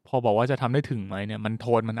พอบอกว่าจะทำได้ถึงไหมเนี่ยมันโท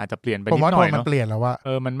นมันอาจจะเปลี่ยนไปนิดหน่อยเนาะผมว่าโทนมันเปลี่ยนแล้วว่า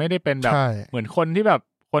มันไม่ได้เป็นแบบเหมือนคนที่แบบ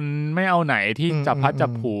คนไม่เอาไหนที่จับพัดจั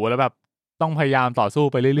บผูแล้วแบบต้องพยายามต่อสู้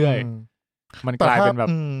ไปเรื่อยๆมันกลายเป็นแบบ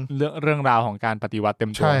เรื่องราวของการปฏิวัติเต็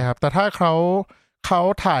มตัวใช่ครับแต่ถ้าเขา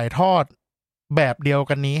ถ่ายทอดแบบเดียว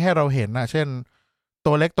กันนี้ให้เราเห็นนะเช่น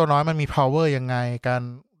ตัวเล็กตัวน้อยมันมี power ยังไงการ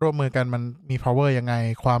ร่วมมือกันมันมี power ยังไง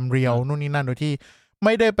ความเรียวนู่นนี่นั่นโดยที่ไ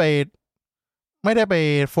ม่ได้ไป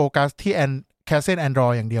โฟกัสที่แคสเซิลแอนดรอ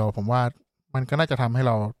ยอย่างเดียวผมว่ามันก็น่าจะทำให้เ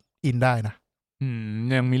ราอินได้นะ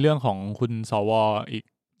ยังมีเรื่องของคุณสวอีก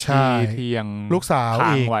ที่ยังลูกสาว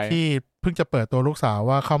อีกที่เพิ่งจะเปิดตัวลูกสาว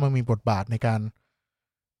ว่าเข้ามามีบทบาทในการ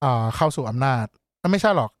เข้าสู่อำนาจไม่ใช่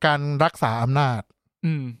หรอกการรักษาอำนาจ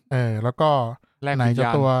แล้วก็ไหนจะ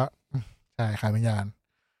ตัวใช่ขายวิญญาณ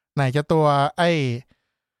ไหนจะตัวไอ้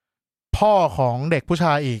พ่อของเด็กผู้ช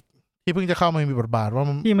ายอีกที่เพิ่งจะเข้ามามีบทบาทว่า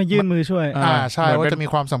ที่มายื่นมือช่วยใช่ว่าจะมี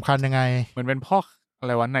ความสำคัญยังไงเหมือนเป็นพ่ออะไ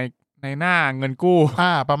รวะในหน้าเงินกู้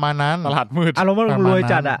ประมาณนั้นตลาดมืดอารมณ์ว่ารวย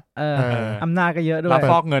จัดอำนาจก็เยอะด้วยรับ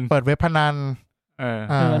ฟอกเงินเปิดเว็บพนัน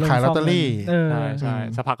ขายลอตเตอรี่ใช่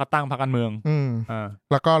สภาก็ตั้งพรรคการเมือง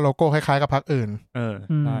แล้วก็โลโก้คล้ายๆกับพรรคอื่น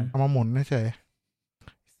เอามาหมุนเฉย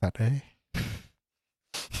สัตว์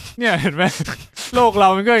เนี่ยเห็นไหมโลกเรา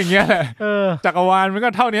มันก็อย่างเงี้ยแหละจักรวาลมันก็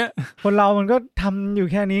เท่านี้คนเรามันก็ทำอยู่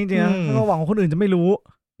แค่นี้จริงๆก็หวังว่าคนอื่นจะไม่รู้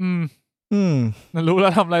นั่นรู้แล้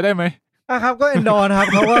วทำอะไรได้ไหมครับก็แอนดอร์นะครับ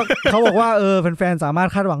เขาบอกว่าแฟนๆสามารถ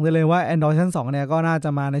คาดหวังได้เลยว่าแอนดอร์ซีซั่น2เนี่ยก็น่าจะ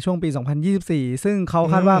มาในช่วงปี2024ซึ่งเขา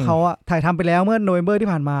คาดว่าเขาถ่ายทำไปแล้วเมื่อโนเวมเบอร์ที่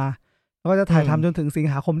ผ่านมาแล้วก็จะถ่ายทำจนถึงสิง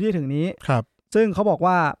หาคมที่ถึงนี้ ซึ่งเขาบอก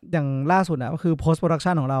ว่าอย่างล่าสุดก็คือ post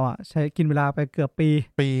production ของเราใช้กินเวลาไปเกือบปี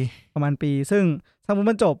ประมาณปีซึ่งถ้า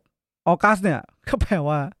มันจบออกัสเนี่ยก็แปล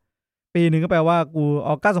ว่าปีนึงก็แปลว่ากูอ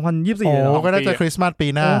อกัส2024เลยก็น่าจะคริสต์มาสปี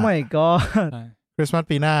หน้าโอ้ไม่ก็คริสต์มาส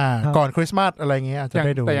ปีหน้าก่อนคริสต์มาสอะไรเงี้ยอาจจะไ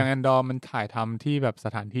ด้ดูแต่อย่างแอนดอร์มันถ่ายทำที่แบบส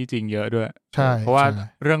ถานที่จริงเยอะด้วยใช่เพราะว่า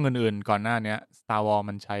เรื่องอื่นๆก่อนหน้านี้ Star Wars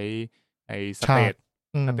มันใช้ไอ้สเต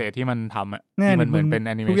จที่มันทำที่มันเหมือนเป็นแ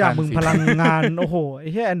อนิเมชั่นทุกอย่างมึงพลังงานโอ้โหไอ้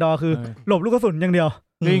แค่แอนดอร์คือหลบลูกกระสุนอย่างเดียว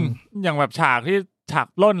จริงอย่างแบบฉาก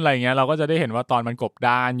ปล้นอะไรเงี้ยเราก็จะได้เห็นว่าตอนมันกบด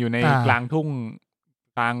านอยู่ในกลางทุ่ง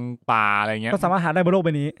กลางป่าอะไรเงี้ยก็สามารถหาได้บนโลกใบ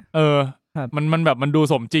นี้มันแบบมันดู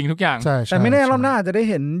สมจริงทุกอย่างแต่ไม่แน่รอบหน้าจะได้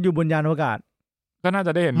เห็นอยู่บนยานอวกาศก็น่าจ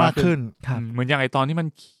ะได้เห็นมากขึ้นเหมือนอย่างไอตอนที่มัน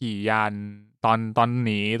ขี่ยานตอนห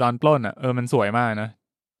นีตอนปล้นมันสวยมากนะ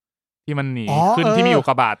ที่มันหนีขึ้นที่มีอุก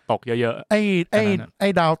กาบาตตกเยอะๆไอ้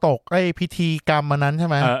ดาวตกไอ้พิธีกรรมมันนั้นใช่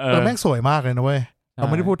ไหมแม่งสวยมากเลยนะเว้ยเรา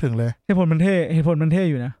ไม่ได้พูดถึงเลยเหตุผลมันเท่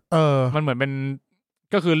อยู่นะมันเหมือนเป็น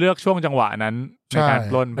ก็คือเลือกช่วงจังหวะนั้นในการ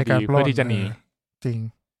ปล้นพอดีเพื่อที่จะหนีจริง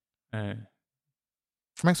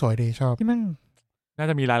แม่งสวยดีชอบที่แม่งน่า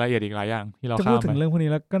จะมีรายละเอียดอีกหลายอย่างที่เราจะพูดถึงเรื่องพวกนี้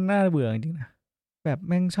แล้วก็น่าเบื่อจริงๆนะแบบ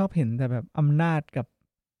แม่งชอบเห็นแต่แบบอำนาจกับ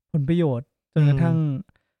ผลประโยชน์จนกระทั่ง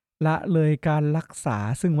ละเลยการรักษา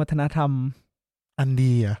ซึ่งวัฒนธรรมอัน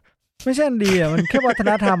ดีไม่ใช่อันดีมันแค่วัฒ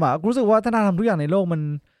นธรรมรู้สึกว่าวัฒนธรรมทุกอย่างในโลก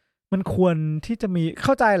มันควรที่จะมีเ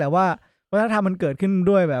ข้าใจแหละว่าวัฒนธรรมมันเกิดขึ้น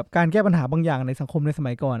ด้วยแบบการแก้ปัญหาบางอย่างในสังคมในส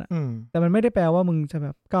มัยก่อนแต่มันไม่ได้แปลว่ามึงจะแบ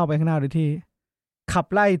บก้าวไปข้างหน้าโดยที่ขับ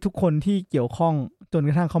ไล่ทุกคนที่เกี่ยวข้องจนก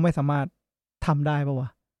ระทั่งเขาไม่สามารถทำได้ป่ะวะ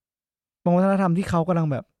บางวัฒนธรรมที่เขากำลัง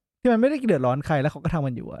แบบที่มันไม่ได้เดือดร้อนใครแล้วเขาก็ทำ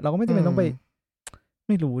มันอยู่เราก็ไม่จำเป็นต้องไปไ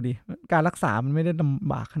ม่รู้ดิการรักษามันไม่ได้ล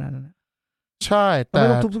ำบากขนาดนั้นใช่แต่ไม่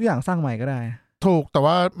ต้องทุกอย่างสร้างใหม่ก็ได้ถูกแต่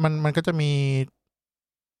ว่ามันก็จะมี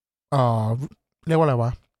เรียกว่าอะไรว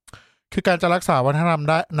ะคือการจะรักษาวัฒนธรรม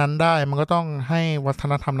ได้มันก็ต้องให้วัฒ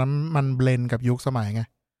นธรรมนั้นมันเบลนกับยุคสมัยไง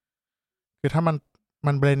คือถ้า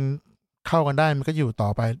มันเบลนเข้ากันได้มันก็อยู่ต่อ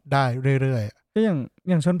ไปได้เรื่อยๆก็อ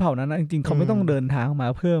ย่างชนเผ่านั้นนะจริงๆเขาไม่ต้องเดินทางมา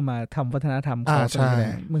เพื่อมาทำวัฒนธรรมเขาใช่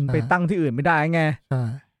มึงไปตั้งที่อื่นไม่ได้ไงใช่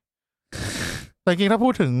แต่จริงถ้าพู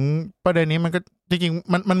ดถึงประเด็นนี้มันก็จริง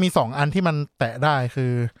ๆมันมี2อันที่มันแตะได้คื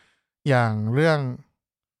ออย่างเรื่อง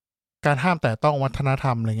การห้ามแตะต้องวัฒนธร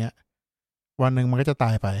รมอะไรเงี้ยวันหนึ่งมันก็จะต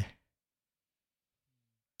ายไป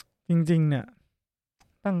จริงๆเนี่ย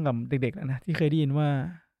ตั้งกับเด็กๆแล้วนะที่เคยได้ยินว่า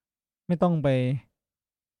ไม่ต้องไป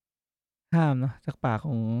ห้ามเนาะจากปากข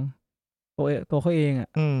องตัวเขาเอง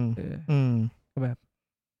ก็แบบ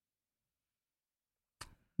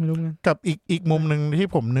ไม่รู้ไงกับอีกมุมหนึ่งที่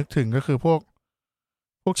ผมนึกถึงก็คือพวก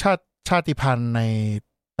ชาติพันธุ์ใน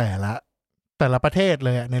แต่ละประเทศเล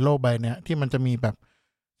ยในโลกใบเนี้ยที่มันจะมีแบบ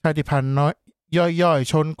ชาติพันธุ์น้อยย่อย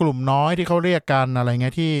ชนกลุ่มน้อยที่เขาเรียกกันอะไรเ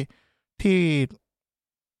งี้ยที่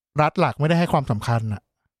รัฐหลักไม่ได้ให้ความสำคัญ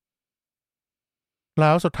แล้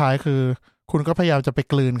วสุดท้ายคือคุณก็พยายามจะไป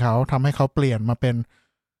กลืนเขาทำให้เขาเปลี่ยนมาเป็น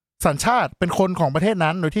สัญชาติเป็นคนของประเทศ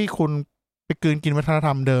นั้นโดยที่คุณไปกลืนกินวัฒนธร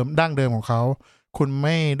รมเดิมดั้งเดิมของเขาคุณไ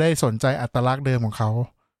ม่ได้สนใจอัตลักษณ์เดิมของเขา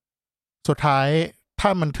สุดท้ายถ้า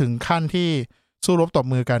มันถึงขั้นที่สู้รบตบ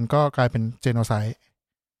มือกันก็กลายเป็นเจโนไซด์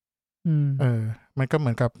มันก็เหมื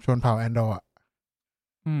อนกับชนเผ่าแอนดอร์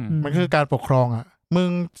มันคือการปกครองมึง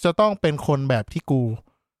จะต้องเป็นคนแบบที่กู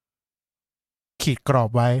ขีดกรอบ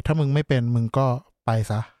ไว้ถ้ามึงไม่เป็นมึงก็ไป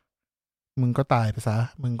ซะมึงก็ตายไปซะ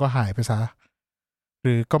มึงก็หายไปซะห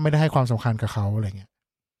รือก็ไม่ได้ให้ความสำคัญกับเขาอะไรเงี้ย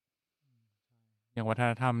อย่างวัฒ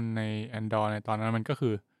นธรรมในแอนดอร์ในตอนนั้นมันก็คื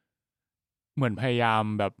อเหมือนพยายาม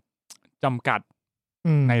แบบจำกัด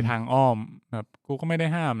ในทางอ้อมแบบกูก็ไม่ได้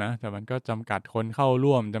ห้ามนะแต่มันก็จำกัดคนเข้า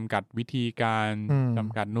ร่วมจำกัดวิธีการจ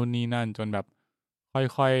ำกัดนู่นนี่นั่นจนแบบ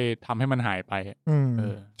ค่อยๆทำให้มันหายไป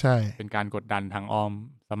ใช่เป็นการกดดันทางอ้อม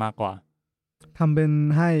ซะมากกว่าทำเป็น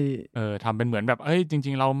ให้ทำเป็นเหมือนแบบจ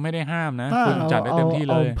ริงๆเราไม่ได้ห้ามนะคุณจัดได้เต็มที่เ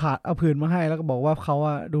ลยเอาผืนมาให้แล้วก็บอกว่าเขา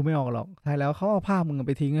ดูไม่ออกหรอกท้ายแล้วเขาเอาผ้ามึงไ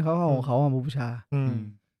ปทิ้งให้เขาเอาของเขามาบูชา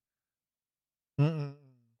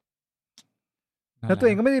แล้วตัวเ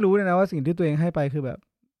องก็ไม่ได้รู้เลยนะว่าสิ่งที่ตัวเองให้ไปคือแบบ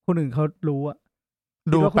คนอื่นเขารู้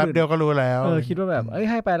ดูแป๊บเดียวก็รู้แล้วคิดว่าแบบ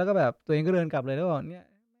ให้ไปแล้วก็แบบตัวเองก็เดินกลับเลยแล้วบอกเนี่ย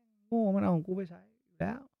โง่มันเอาของกูไปใช้แ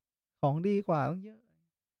ล้วของดีกว่าต้องเยอะ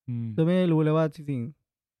โดยไม่ได้รู้เลยว่าจริง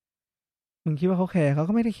ๆมึงคิดว่าเขาแคร์เขา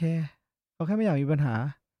ก็ไม่ได้แคร์เขาแค่ไม่อยากมีปัญหา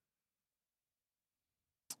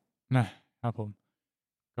นะครับผม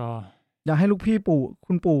ก็อยากให้ลูกพี่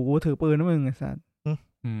คุณปู่กูถือปืนนะมึงไอ้สัส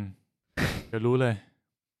เดี๋ยวรู้เลย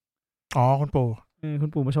อ๋อคุณปู่คุณ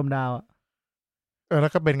ปู่มาชมดาวแล้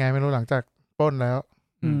วก็เป็นไงไม่รู้หลังจากปล้นแล้ว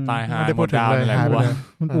ตายหาไม่ได้พูดถึงเลยหายไปเลย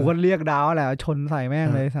คุณปู่ก็เรียกดาวแหละชนใส่แม่ง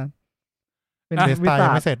เลยสัสเป็นเบสตาย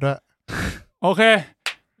ไม่เสร็จด้วยโอเค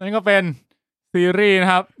นั่นก็เป็น ซีรีส์น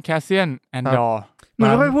ะครับ Cassian Andor เหมือน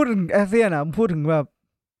เราไม่พูดถึงแอสเซียนอ่ะพูดถึงแบบ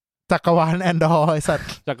จักรวาลแอนดอร์ไอสัตว์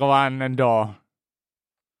จักรวาล Andor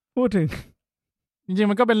พูดถึงจริง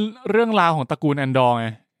ๆมันก็เป็นเรื่องราวของตระกูล Andor ไง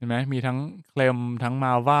เห็นไหมมีทั้งเคลมทั้งม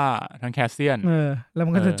าว่าทั้ง Cassian แล้ว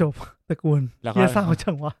มันก็จะจบตระกูลเฮียเศร้า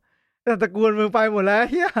จังวะแต่ตระกูลมึงไปหมดแล้ว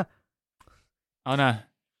เฮียเอานะ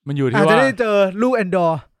มันอยู่ที่ว่าจะได้เจอลูก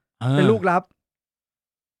Andor เป็นลูกลับ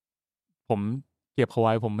ผมเก็บเขาไ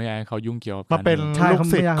ว้ผมไม่อยากให้เขายุ่งเกี่ยวกับมาเป็นลูก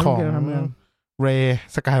ศิษย์ของเรย์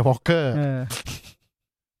สกายวอล์กเกอร์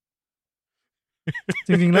จ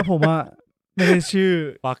ริงๆแล้วผมอะไม่ได้ชื่อ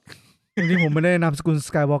จริงๆผมไม่ได้นามสกุลส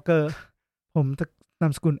กายวอล์กเกอร์ผมนา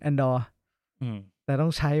มสกุลแอนดอร์แต่ต้อ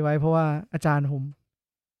งใช้ไว้เพราะว่าอาจารย์ผม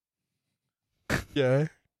เยอะ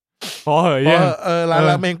พอเหรอ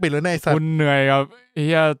ร้านเมงปิดแล้วในสัตว์คุณเหนื่อยกับไอ้เ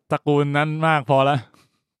หี้ยตระกูลนั้นมากพอแล้ว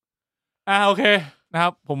โอเคนะครั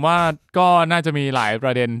บผมว่าก็น่าจะมีหลายปร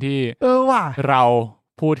ะเด็นที่ว่ะเรา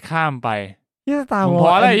พูดข้ามไปตาวอพ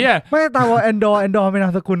ออะไรเหี้ยไม่ตาวอแอนดอร์เป็นน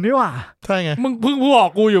ามสกุลนี่ว่ะใช่ไงมึงเพิ่งบอก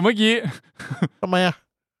กูอยู่เมื่อกี้ทำไมอ่ะ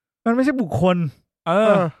มันไม่ใช่บุคคล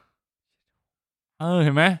เ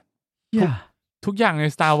ห็นไหมทุกอย่างใน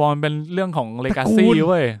Star Wars เป็นเรื่องของ legacy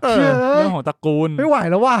เว้ยเรื่องของตระกูลไม่ไหว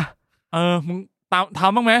แล้วว่ะมึงท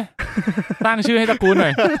ำบ้างไหมตั้งชื่อให้ตระกูลหน่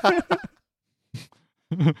อย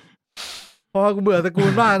พอกูเบื่อตระกู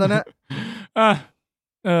ลมากตอนนี้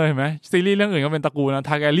เห็นไหมซีรีส์เรื่องอื่นก็เป็นตระกูลนะท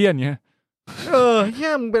าร์แกเรียนเงี้ยเฮี้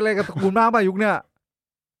ยมึงเป็นอะไรกับตระกูลมากป่ะยุคเนี้ย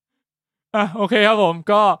โอเคครับผม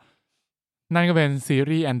ก็นั่นก็เป็นซี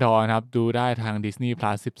รีส์ Andor นะครับดูได้ทาง Disney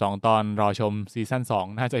Plus 12 ตอนรอชมซีซั่น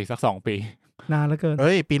2น่าจะอีกสัก2 ปีนานเหลือเกิน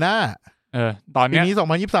ปีหน้าตอนนี้ปีนี้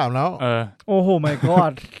2023แล้วโอ้โห my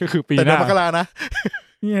god ก็คือปีหน้าแต่มกรานะ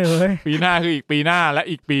นี่เอ้ยปีหน้าคืออีกปีหน้าและ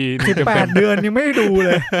อีกปี18 เดือนยังไม่ดูเล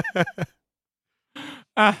ย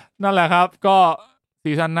นั่นแหละครับก็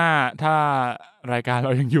ซีซั่นหน้าถ้ารายการเร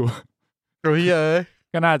ายังอยู่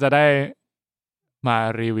ก็น่าจะได้มา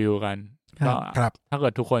รีวิวกันก็ถ้าเกิ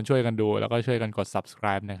ดทุกคนช่วยกันดูแล้วก็ช่วยกันกด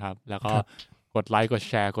subscribe นะครับแล้วก็กดไลค์กด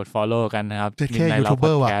แชร์กด follow กันนะครับในเรา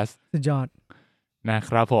podcast สุดยอดนะ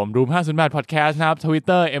ครับผม Room 508 podcast นะครับ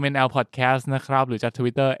Twitter MNL podcast นะครับหรือจะ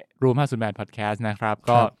Twitter Room 508 podcast นะครับ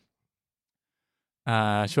ก็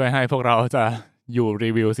ช่วยให้พวกเราจะอยู่รี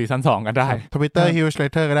วิวซีซั่น2กันได้ Twitter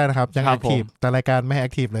Newsletter ก็ได้นะครับยัง active แต่รายการไม่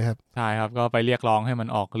active เลยครับใช่ครับก็ไปเรียกร้องให้มัน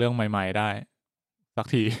ออกเรื่องใหม่ๆได้สัก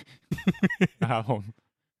ที นะครับผม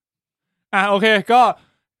โอเคก็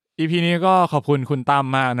EP นี้ก็ขอบคุณคุณตั้ม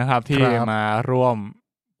มากนะครับที่มาร่วม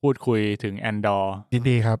พูดคุยถึง Andor ยิน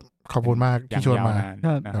ดีครับขอบคุณมากที่ชวนมา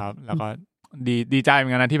นะครับแล้วก็ดีใจเหมือ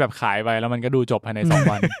นกันนะที่แบบขายไปแล้วมันก็ดูจบภายใน2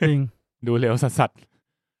 วันจริงดูเร็วสัส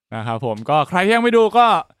ๆนะครับผมก็ใครยังไม่ดูก็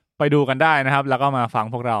ไปดูกันได้นะครับแล้วก็มาฟัง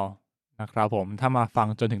พวกเรานะครับผมถ้ามาฟัง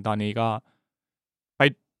จนถึงตอนนี้ก็ไป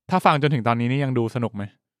ถ้าฟังจนถึงตอนนี้นี่ยังดูสนุกไหม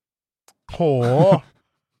โห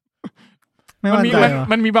มั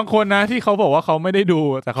นมีบางคนนะที่เขาบอกว่าเขาไม่ได้ดู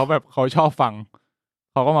แต่เขาแบบเขาชอบฟัง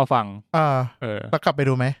เขาก็มาฟังแล้วกลับไป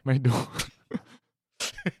ดูไหมไม่ดู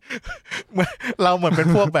เราเหมือนเป็น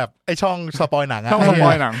พวกแบบไอช่องสปอยหนังช่องสปอ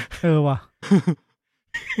ยหนังว่ะ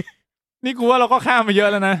นี่กูว่าเราก็ข้ามไปเยอะ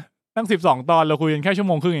แล้วนะตั้ง12 ตอนเราคุยกันแค่1.5 ชั่วโ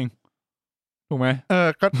มงเองถูกไหม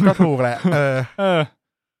ก็ถูกแหละ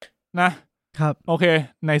นะครับโอเค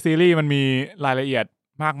ในซีรีส์มันมีรายละเอียด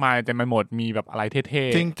มากมายแต่ไม่หมดมีแบบอะไรเท่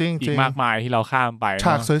ๆจริงๆอีกมากมายที่เราข้ามไปฉ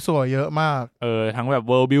ากสวยๆเยอะมากทั้งแบบ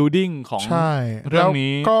world building ของเรื่อง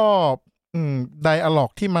นี้ก็ไดอะล็อ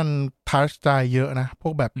กที่มันทัชใจเยอะนะพ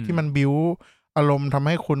วกแบบที่มันบิ้วอารมณ์ทำใ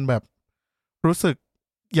ห้คุณแบบรู้สึก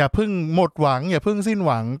อย่าเพิ่งหมดหวังอย่าเพิ่งสิ้นห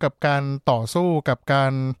วังกับการต่อสู้กับกา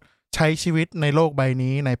รใช้ชีวิตในโลกใบ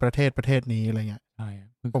นี้ในประเทศนี้อะไรเงี้ยใช่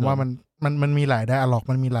ผมว่ามันมีหลายไดอะล็อก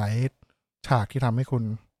มันมีหลายฉากที่ทำให้คุณ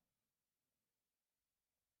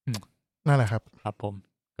นั่นแหละครับครับผม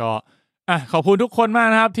ก็ขอบคุณทุกคนมาก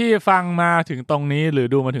นะครับที่ฟังมาถึงตรงนี้หรือ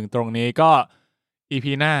ดูมาถึงตรงนี้ก็ EP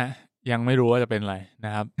หน้ายังไม่รู้ว่าจะเป็นอะไรน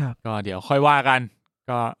ะครับก็เดี๋ยวค่อยว่ากัน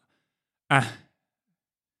ก็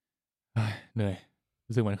เหนื่อย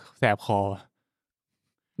รู้สึกเหมือนแสบคอ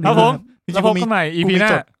ครับผมแล้วพบกันใหม่ EP หน้า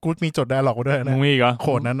กูมีจดไดอะล็อกด้วยนะมีเหรอโค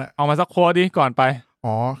ดนั้นเอามาสักโค้ดดิก่อนไป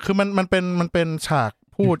คือมันเป็นฉาก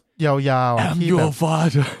พูดยาวๆที่แบบ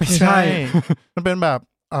ไม่ใช่ มันเป็นแบบ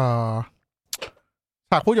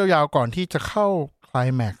ฉากพูดยาวๆก่อนที่จะเข้าไคล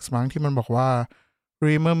แม็กซ์มั้งที่มันบอกว่า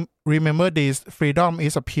remember this freedom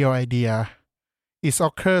is a pure idea it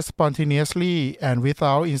occurs spontaneously and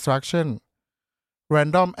without instruction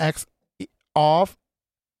random acts of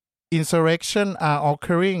insurrection are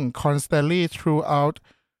occurring constantly throughout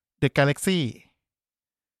the galaxy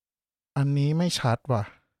อันนี้ไม่ชัดว่ะ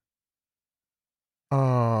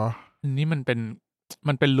อันนี้มันเป็น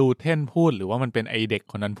มันเป็นลูเทนพูดหรือว่ามันเป็นไอเด็ก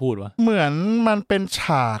คนนั้นพูดวะเหมือนมันเป็นฉ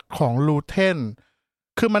ากของลูเทน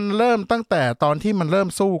คือมันเริ่มตั้งแต่ตอนที่มันเริ่ม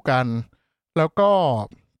สู้กันแล้วก็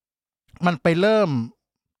มันไปเริ่ม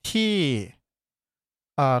ที่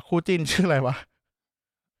คู่จิ้นชื่ออะไรวะ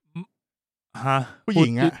ฮะผู้หญิ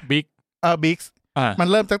งอะบิ๊กบิ๊กมัน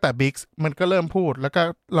เริ่มตั้งแต่บิ๊กมันก็เริ่มพูดแล้วก็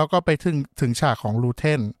เราก็ไปถึงฉากของลูเท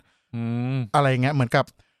นอะไรเงี้ยเหมือนกับ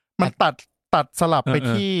มันตัดสลับไป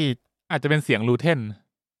ที่อาจจะเป็นเสียงลูเทน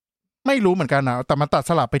ไม่รู้เหมือนกันนะแต่มันตัด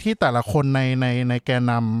สลับไปที่แต่ละคนในแกน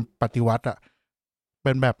นำปฏิวัติอ่ะเ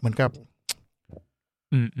ป็นแบบเหมือนกับ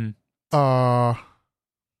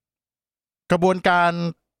กระบวนการ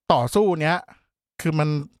ต่อสู้เนี้ยคือมัน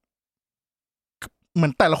เหมือ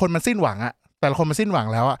นแต่ละคนมันสิ้นหวังอะแต่ละคนมันสิ้นหวัง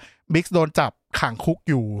แล้วอะบิ๊กโดนจับขังคุก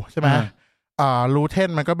อยู่ใช่ไหมลูเทน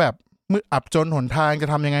มันก็แบบมืออับจนหนทางจะ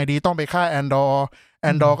ทำยังไงดีต้องไปฆ่าแอนดอ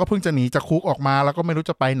ร์ก็เพิ่งจะหนีจากคุกออกมาแล้วก็ไม่รู้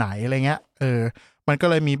จะไปไหนอะไรเงี้ยมันก็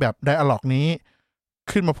เลยมีแบบไดอะล็อกนี้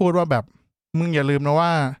ขึ้นมาพูดว่าแบบมึงอย่าลืมนะว่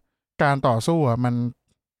าการต่อสู้อะ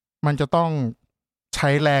มันจะต้องใช้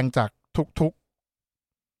แรงจากทุก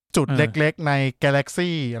จุดเล็กๆในกาแล็ก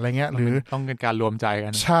ซี่อะไรเงี้ยหรือต้องเป็นการรวมใจกั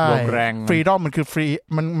นรวมแรงฟรีดอมมันคือฟรี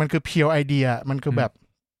มันคือเพียวไอเดียมันคือแบบ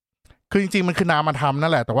คือจริงๆมันคือนามธรรมนั่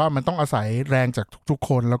นแหละแต่ว่ามันต้องอาศัยแรงจากทุกๆ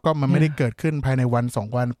คนแล้วก็มันไม่ได้เกิดขึ้นภายในวัน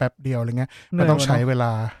2 วันแป๊บเดียวอะไรเงี้ยมันต้องใช้เวล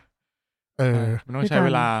ามันต้องใช้เว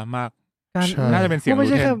ลามากน่าจะเป็นเสียงไม่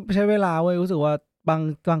ใช่แค่ใช้เวลาเว้ยรู้สึกว่า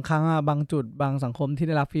บางครั้งอ่ะบางจุดบางสังคมที่ไ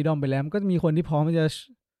ด้รับฟรีดอมไปแล้วมันก็มีคนที่พร้อมที่จะ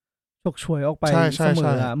ฉกฉวยออกไปเสม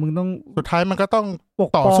ออ่ะมึงต้องสุดท้ายมันก็ต้อง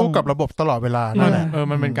ต่อสู้กับระบบตลอดเวลานั่นแหละ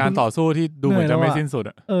มันเป็นการต่อสู้ที่ดูเหมือนจะไม่สิ้นสุด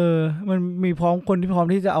อ่ะมันมีพร้อมคนที่พร้อม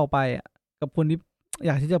ที่จะเอาไปอ่ะกับคนที่อ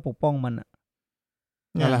ยากที่จะปกป้องมันอ่ะ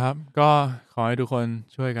นั่นแหละครับก็ขอให้ทุกคน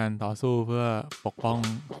ช่วยกันต่อสู้เพื่อปกป้อง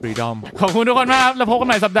ฟรีดอมขอบคุณทุกคนมากครับแล้วพบกันใ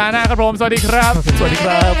หม่สัปดาห์หน้าครับผมสวัสดีครับสวัสดีค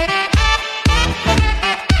รับ